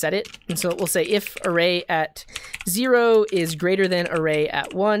need to set it. And so we'll say if array at 0 is greater than array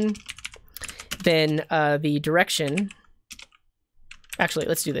at 1, then the direction... Actually,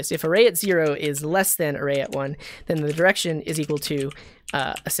 let's do this. If array at 0 is less than array at 1, then the direction is equal to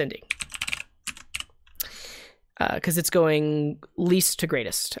ascending. Because it's going least to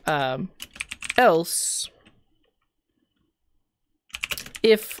greatest. Else,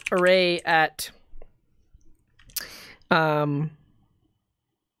 if array at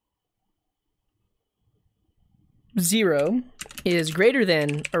 0 is greater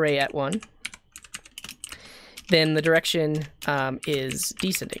than array at 1, then the direction is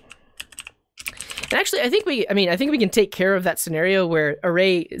descending. And actually, I think we can take care of that scenario where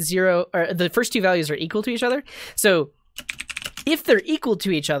array 0 or the first two values are equal to each other. So if they're equal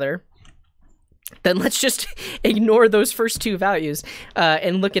to each other, then let's just ignore those first two values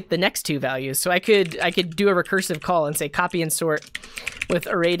and look at the next two values. So I could do a recursive call and say copy and sort with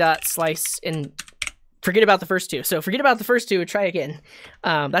array.slice and forget about the first two. So forget about the first two and try again.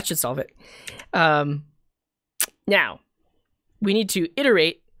 That should solve it. Now we need to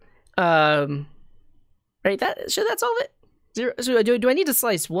iterate. Right? Should that solve it? 0. So do I need to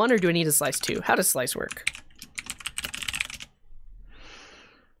slice 1 or do I need to slice 2? How does slice work?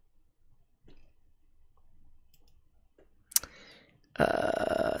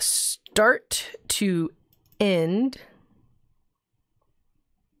 Start to end.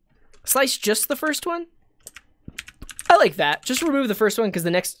 Slice just the first one? I like that. Just remove the first one because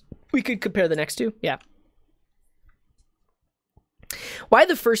the next we could compare the next two. Yeah. Why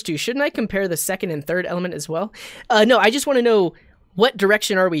the first two? Shouldn't I compare the second and third element as well? No, I just want to know what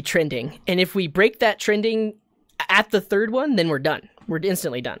direction are we trending? And if we break that trending at the third one, then we're done. We're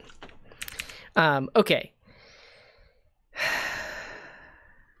instantly done. Okay.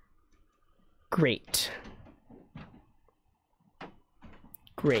 Great.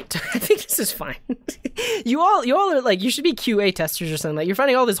 Great. I think this is fine. You all are like, you should be QA testers or something. Like, you're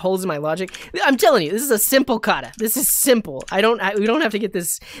finding all these holes in my logic. I'm telling you, this is a simple kata. This is simple. We don't have to get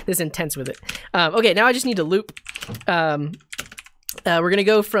this intense with it. Okay, now I just need to loop. We're gonna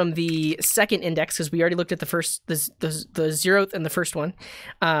go from the second index because we already looked at the first, the 0th and the first one.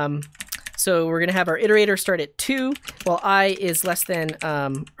 So we're gonna have our iterator start at 2 while I is less than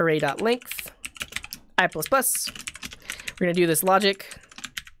array.length I++. We're gonna do this logic.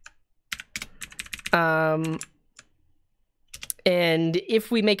 And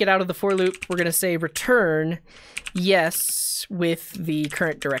if we make it out of the for loop, we're going to say return yes with the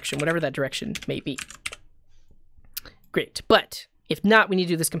current direction, whatever that direction may be. Great. But if not, we need to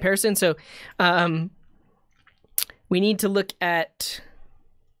do this comparison. So we need to look at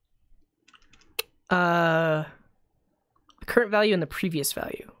the current value and the previous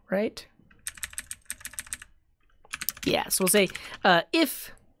value, right? Yeah. So we'll say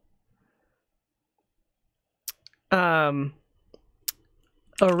if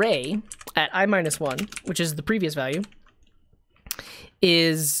array at I-1, which is the previous value,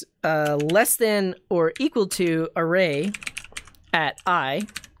 is less than or equal to array at I,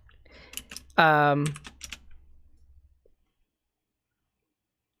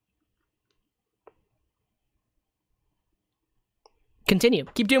 continue.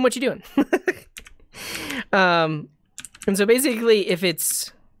 Keep doing what you're doing. And so basically, if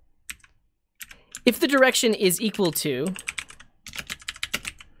the direction is equal to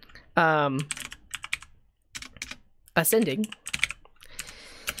ascending,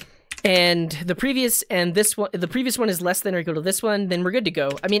 and the previous one is less than or equal to this one, then we're good to go.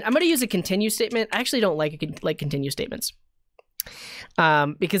 I mean, I'm going to use a continue statement. I actually don't like continue statements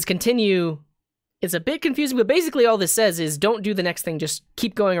because continue is a bit confusing. But basically, all this says is don't do the next thing. Just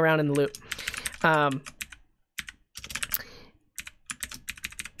keep going around in the loop.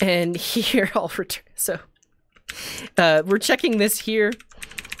 And here I'll return. So we're checking this here.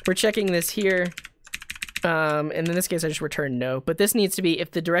 We're checking this here. And in this case, I just return no. But this needs to be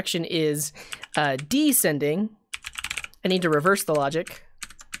if the direction is descending, I need to reverse the logic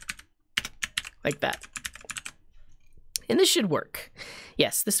like that. And this should work.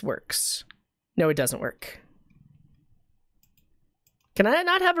 Yes, this works. No, it doesn't work. Can I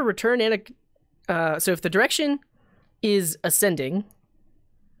not have a return and a... so if the direction is ascending...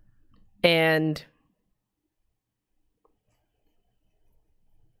 And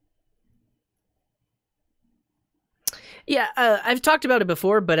yeah, I've talked about it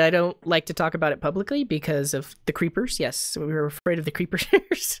before, but I don't like to talk about it publicly because of the creepers. Yes, so we were afraid of the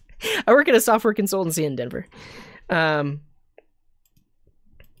creepers. I work at a software consultancy in Denver. I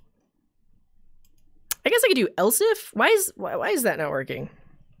guess I could do else if. Why is that not working?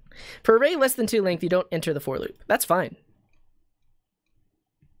 For array less than 2 length, you don't enter the for loop. That's fine.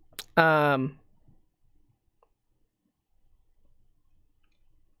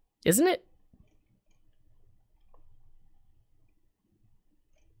 Isn't it?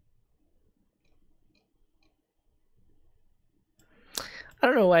 I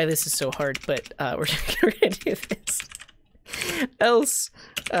don't know why this is so hard, but we're gonna do this. Else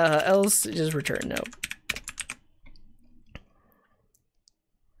just return no.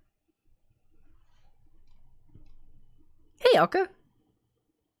 Hey, Alka.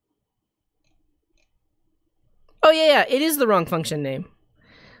 Oh yeah, it is the wrong function name.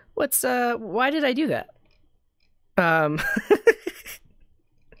 What's why did I do that?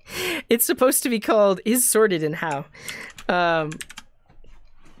 It's supposed to be called is sorted and how.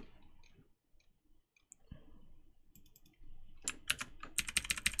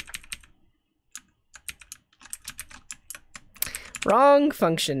 Wrong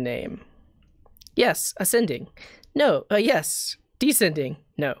function name. Yes, ascending. No, yes, descending.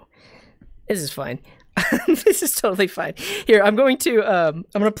 No. This is fine. This is totally fine. Here, I'm going to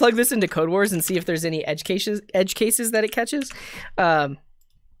plug this into Code Wars and see if there's any edge cases that it catches. But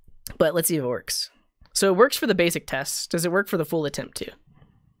let's see if it works. So it works for the basic tests. Does it work for the full attempt too?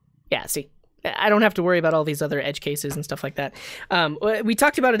 Yeah, see. I don't have to worry about all these other edge cases and stuff like that. We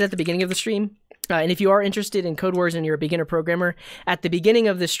talked about it at the beginning of the stream. And if you are interested in Code Wars and you're a beginner programmer, at the beginning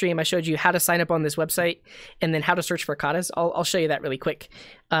of this stream, I showed you how to sign up on this website and then how to search for katas. I'll show you that really quick.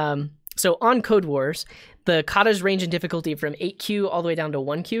 So on Code Wars, the katas range in difficulty from 8Q all the way down to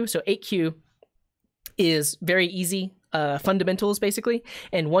 1Q. So 8Q is very easy, fundamentals basically,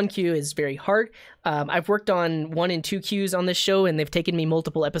 and 1Q is very hard. I've worked on 1 and 2Qs on this show, and they've taken me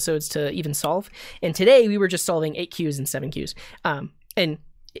multiple episodes to even solve. And today we were just solving 8Qs and 7Qs. And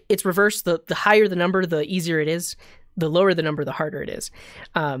it's reversed. The higher the number, the easier it is. The lower the number, the harder it is.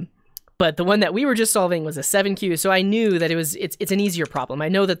 But the one that we were just solving was a 7Q, so I knew that it's an easier problem. I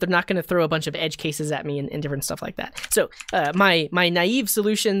know that they're not going to throw a bunch of edge cases at me and different stuff like that. So my naive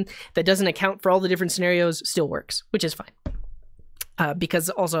solution that doesn't account for all the different scenarios still works, which is fine. Because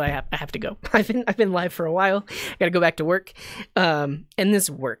also I have to go. I've been live for a while. I got to go back to work, and this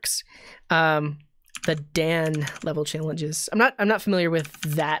works. The Dan level challenges. I'm not familiar with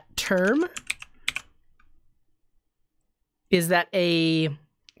that term. Is that a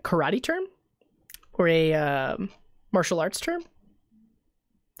karate term or a martial arts term?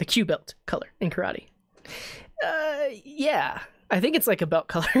 The Q belt color in karate. Yeah, I think it's like a belt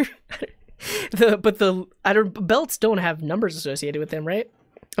color. Belts don't have numbers associated with them, right?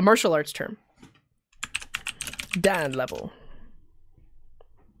 A martial arts term. Dan level.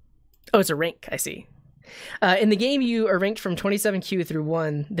 Oh, it's a rank, I see. In the game, you are ranked from 27Q through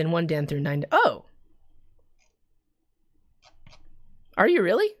 1, then 1 Dan through 9. Oh! Are you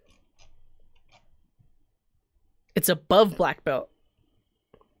really? It's above black belt.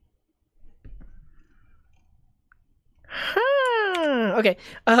 Huh. Okay.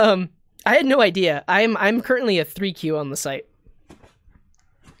 I had no idea. I'm currently a 3Q on the site.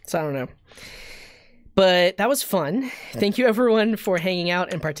 So I don't know. But that was fun. Thank you everyone for hanging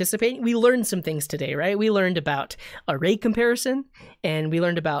out and participating. We learned some things today, right? We learned about array comparison, and we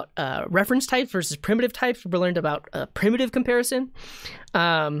learned about reference types versus primitive types. We learned about primitive comparison.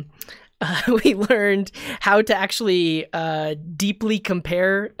 We learned how to actually deeply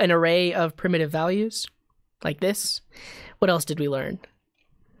compare an array of primitive values, like this. What else did we learn?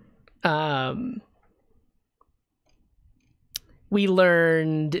 We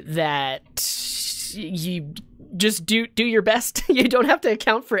learned that you just do your best. You don't have to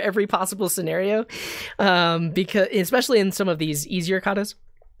account for every possible scenario, because especially in some of these easier katas.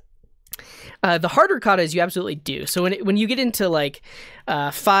 The harder katas you absolutely do. So when you get into like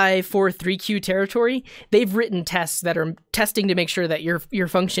 5, 4, 3Q territory, they've written tests that are testing to make sure that your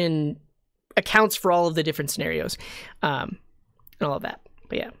function accounts for all of the different scenarios, and all of that.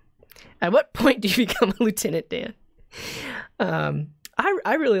 But yeah, at what point do you become a lieutenant, Dan?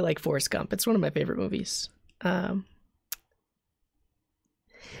 I really like Forrest Gump. It's one of my favorite movies. No,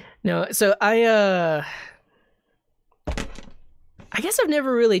 so I guess I've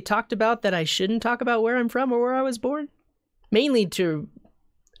never really talked about that I shouldn't talk about where I'm from or where I was born. Mainly to,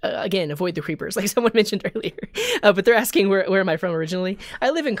 again, avoid the creepers, like someone mentioned earlier. But they're asking where am I from originally.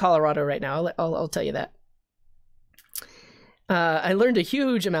 I live in Colorado right now. I'll tell you that. I learned a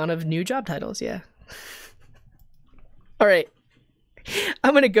huge amount of new job titles, yeah. All right.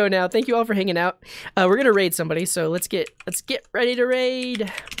 I'm gonna go now. Thank you all for hanging out. We're gonna raid somebody, so let's get ready to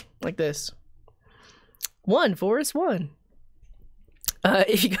raid. Like this. 1, Forrest, 1.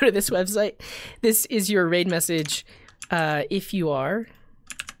 If you go to this website, this is your raid message. If you are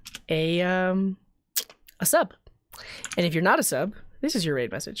a sub. And if you're not a sub, this is your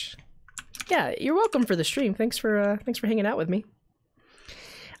raid message. Yeah, you're welcome for the stream. Thanks for hanging out with me.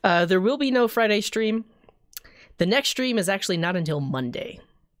 There will be no Friday stream. The next stream is actually not until Monday.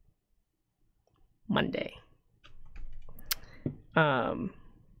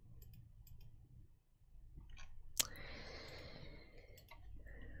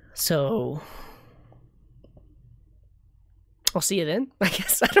 So I'll see you then, I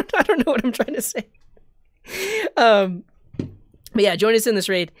guess. I don't know what I'm trying to say. But yeah, join us in this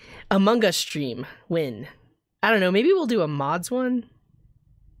raid. Among Us stream. When? I don't know. Maybe we'll do a mods one.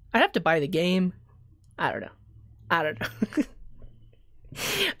 I'd have to buy the game. I don't know.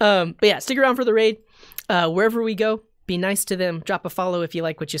 But yeah, stick around for the raid. Wherever we go, be nice to them. Drop a follow if you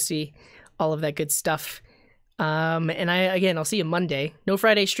like what you see. All of that good stuff. And I'll see you Monday. No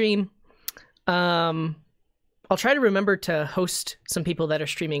Friday stream. I'll try to remember to host some people that are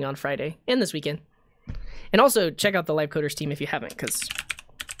streaming on Friday and this weekend. And also check out the Live Coders team if you haven't, because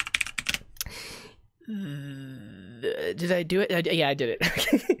did I do it? Yeah, I did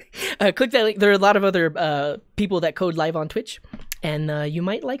it. Click that link. There are a lot of other people that code live on Twitch, and you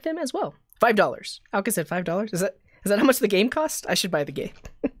might like them as well. $5. Alka said $5. Is that how much the game cost? I should buy the game.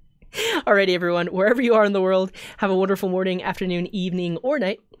 Alrighty, everyone. Wherever you are in the world, have a wonderful morning, afternoon, evening, or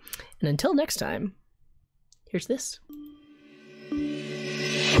night. And until next time, here's this.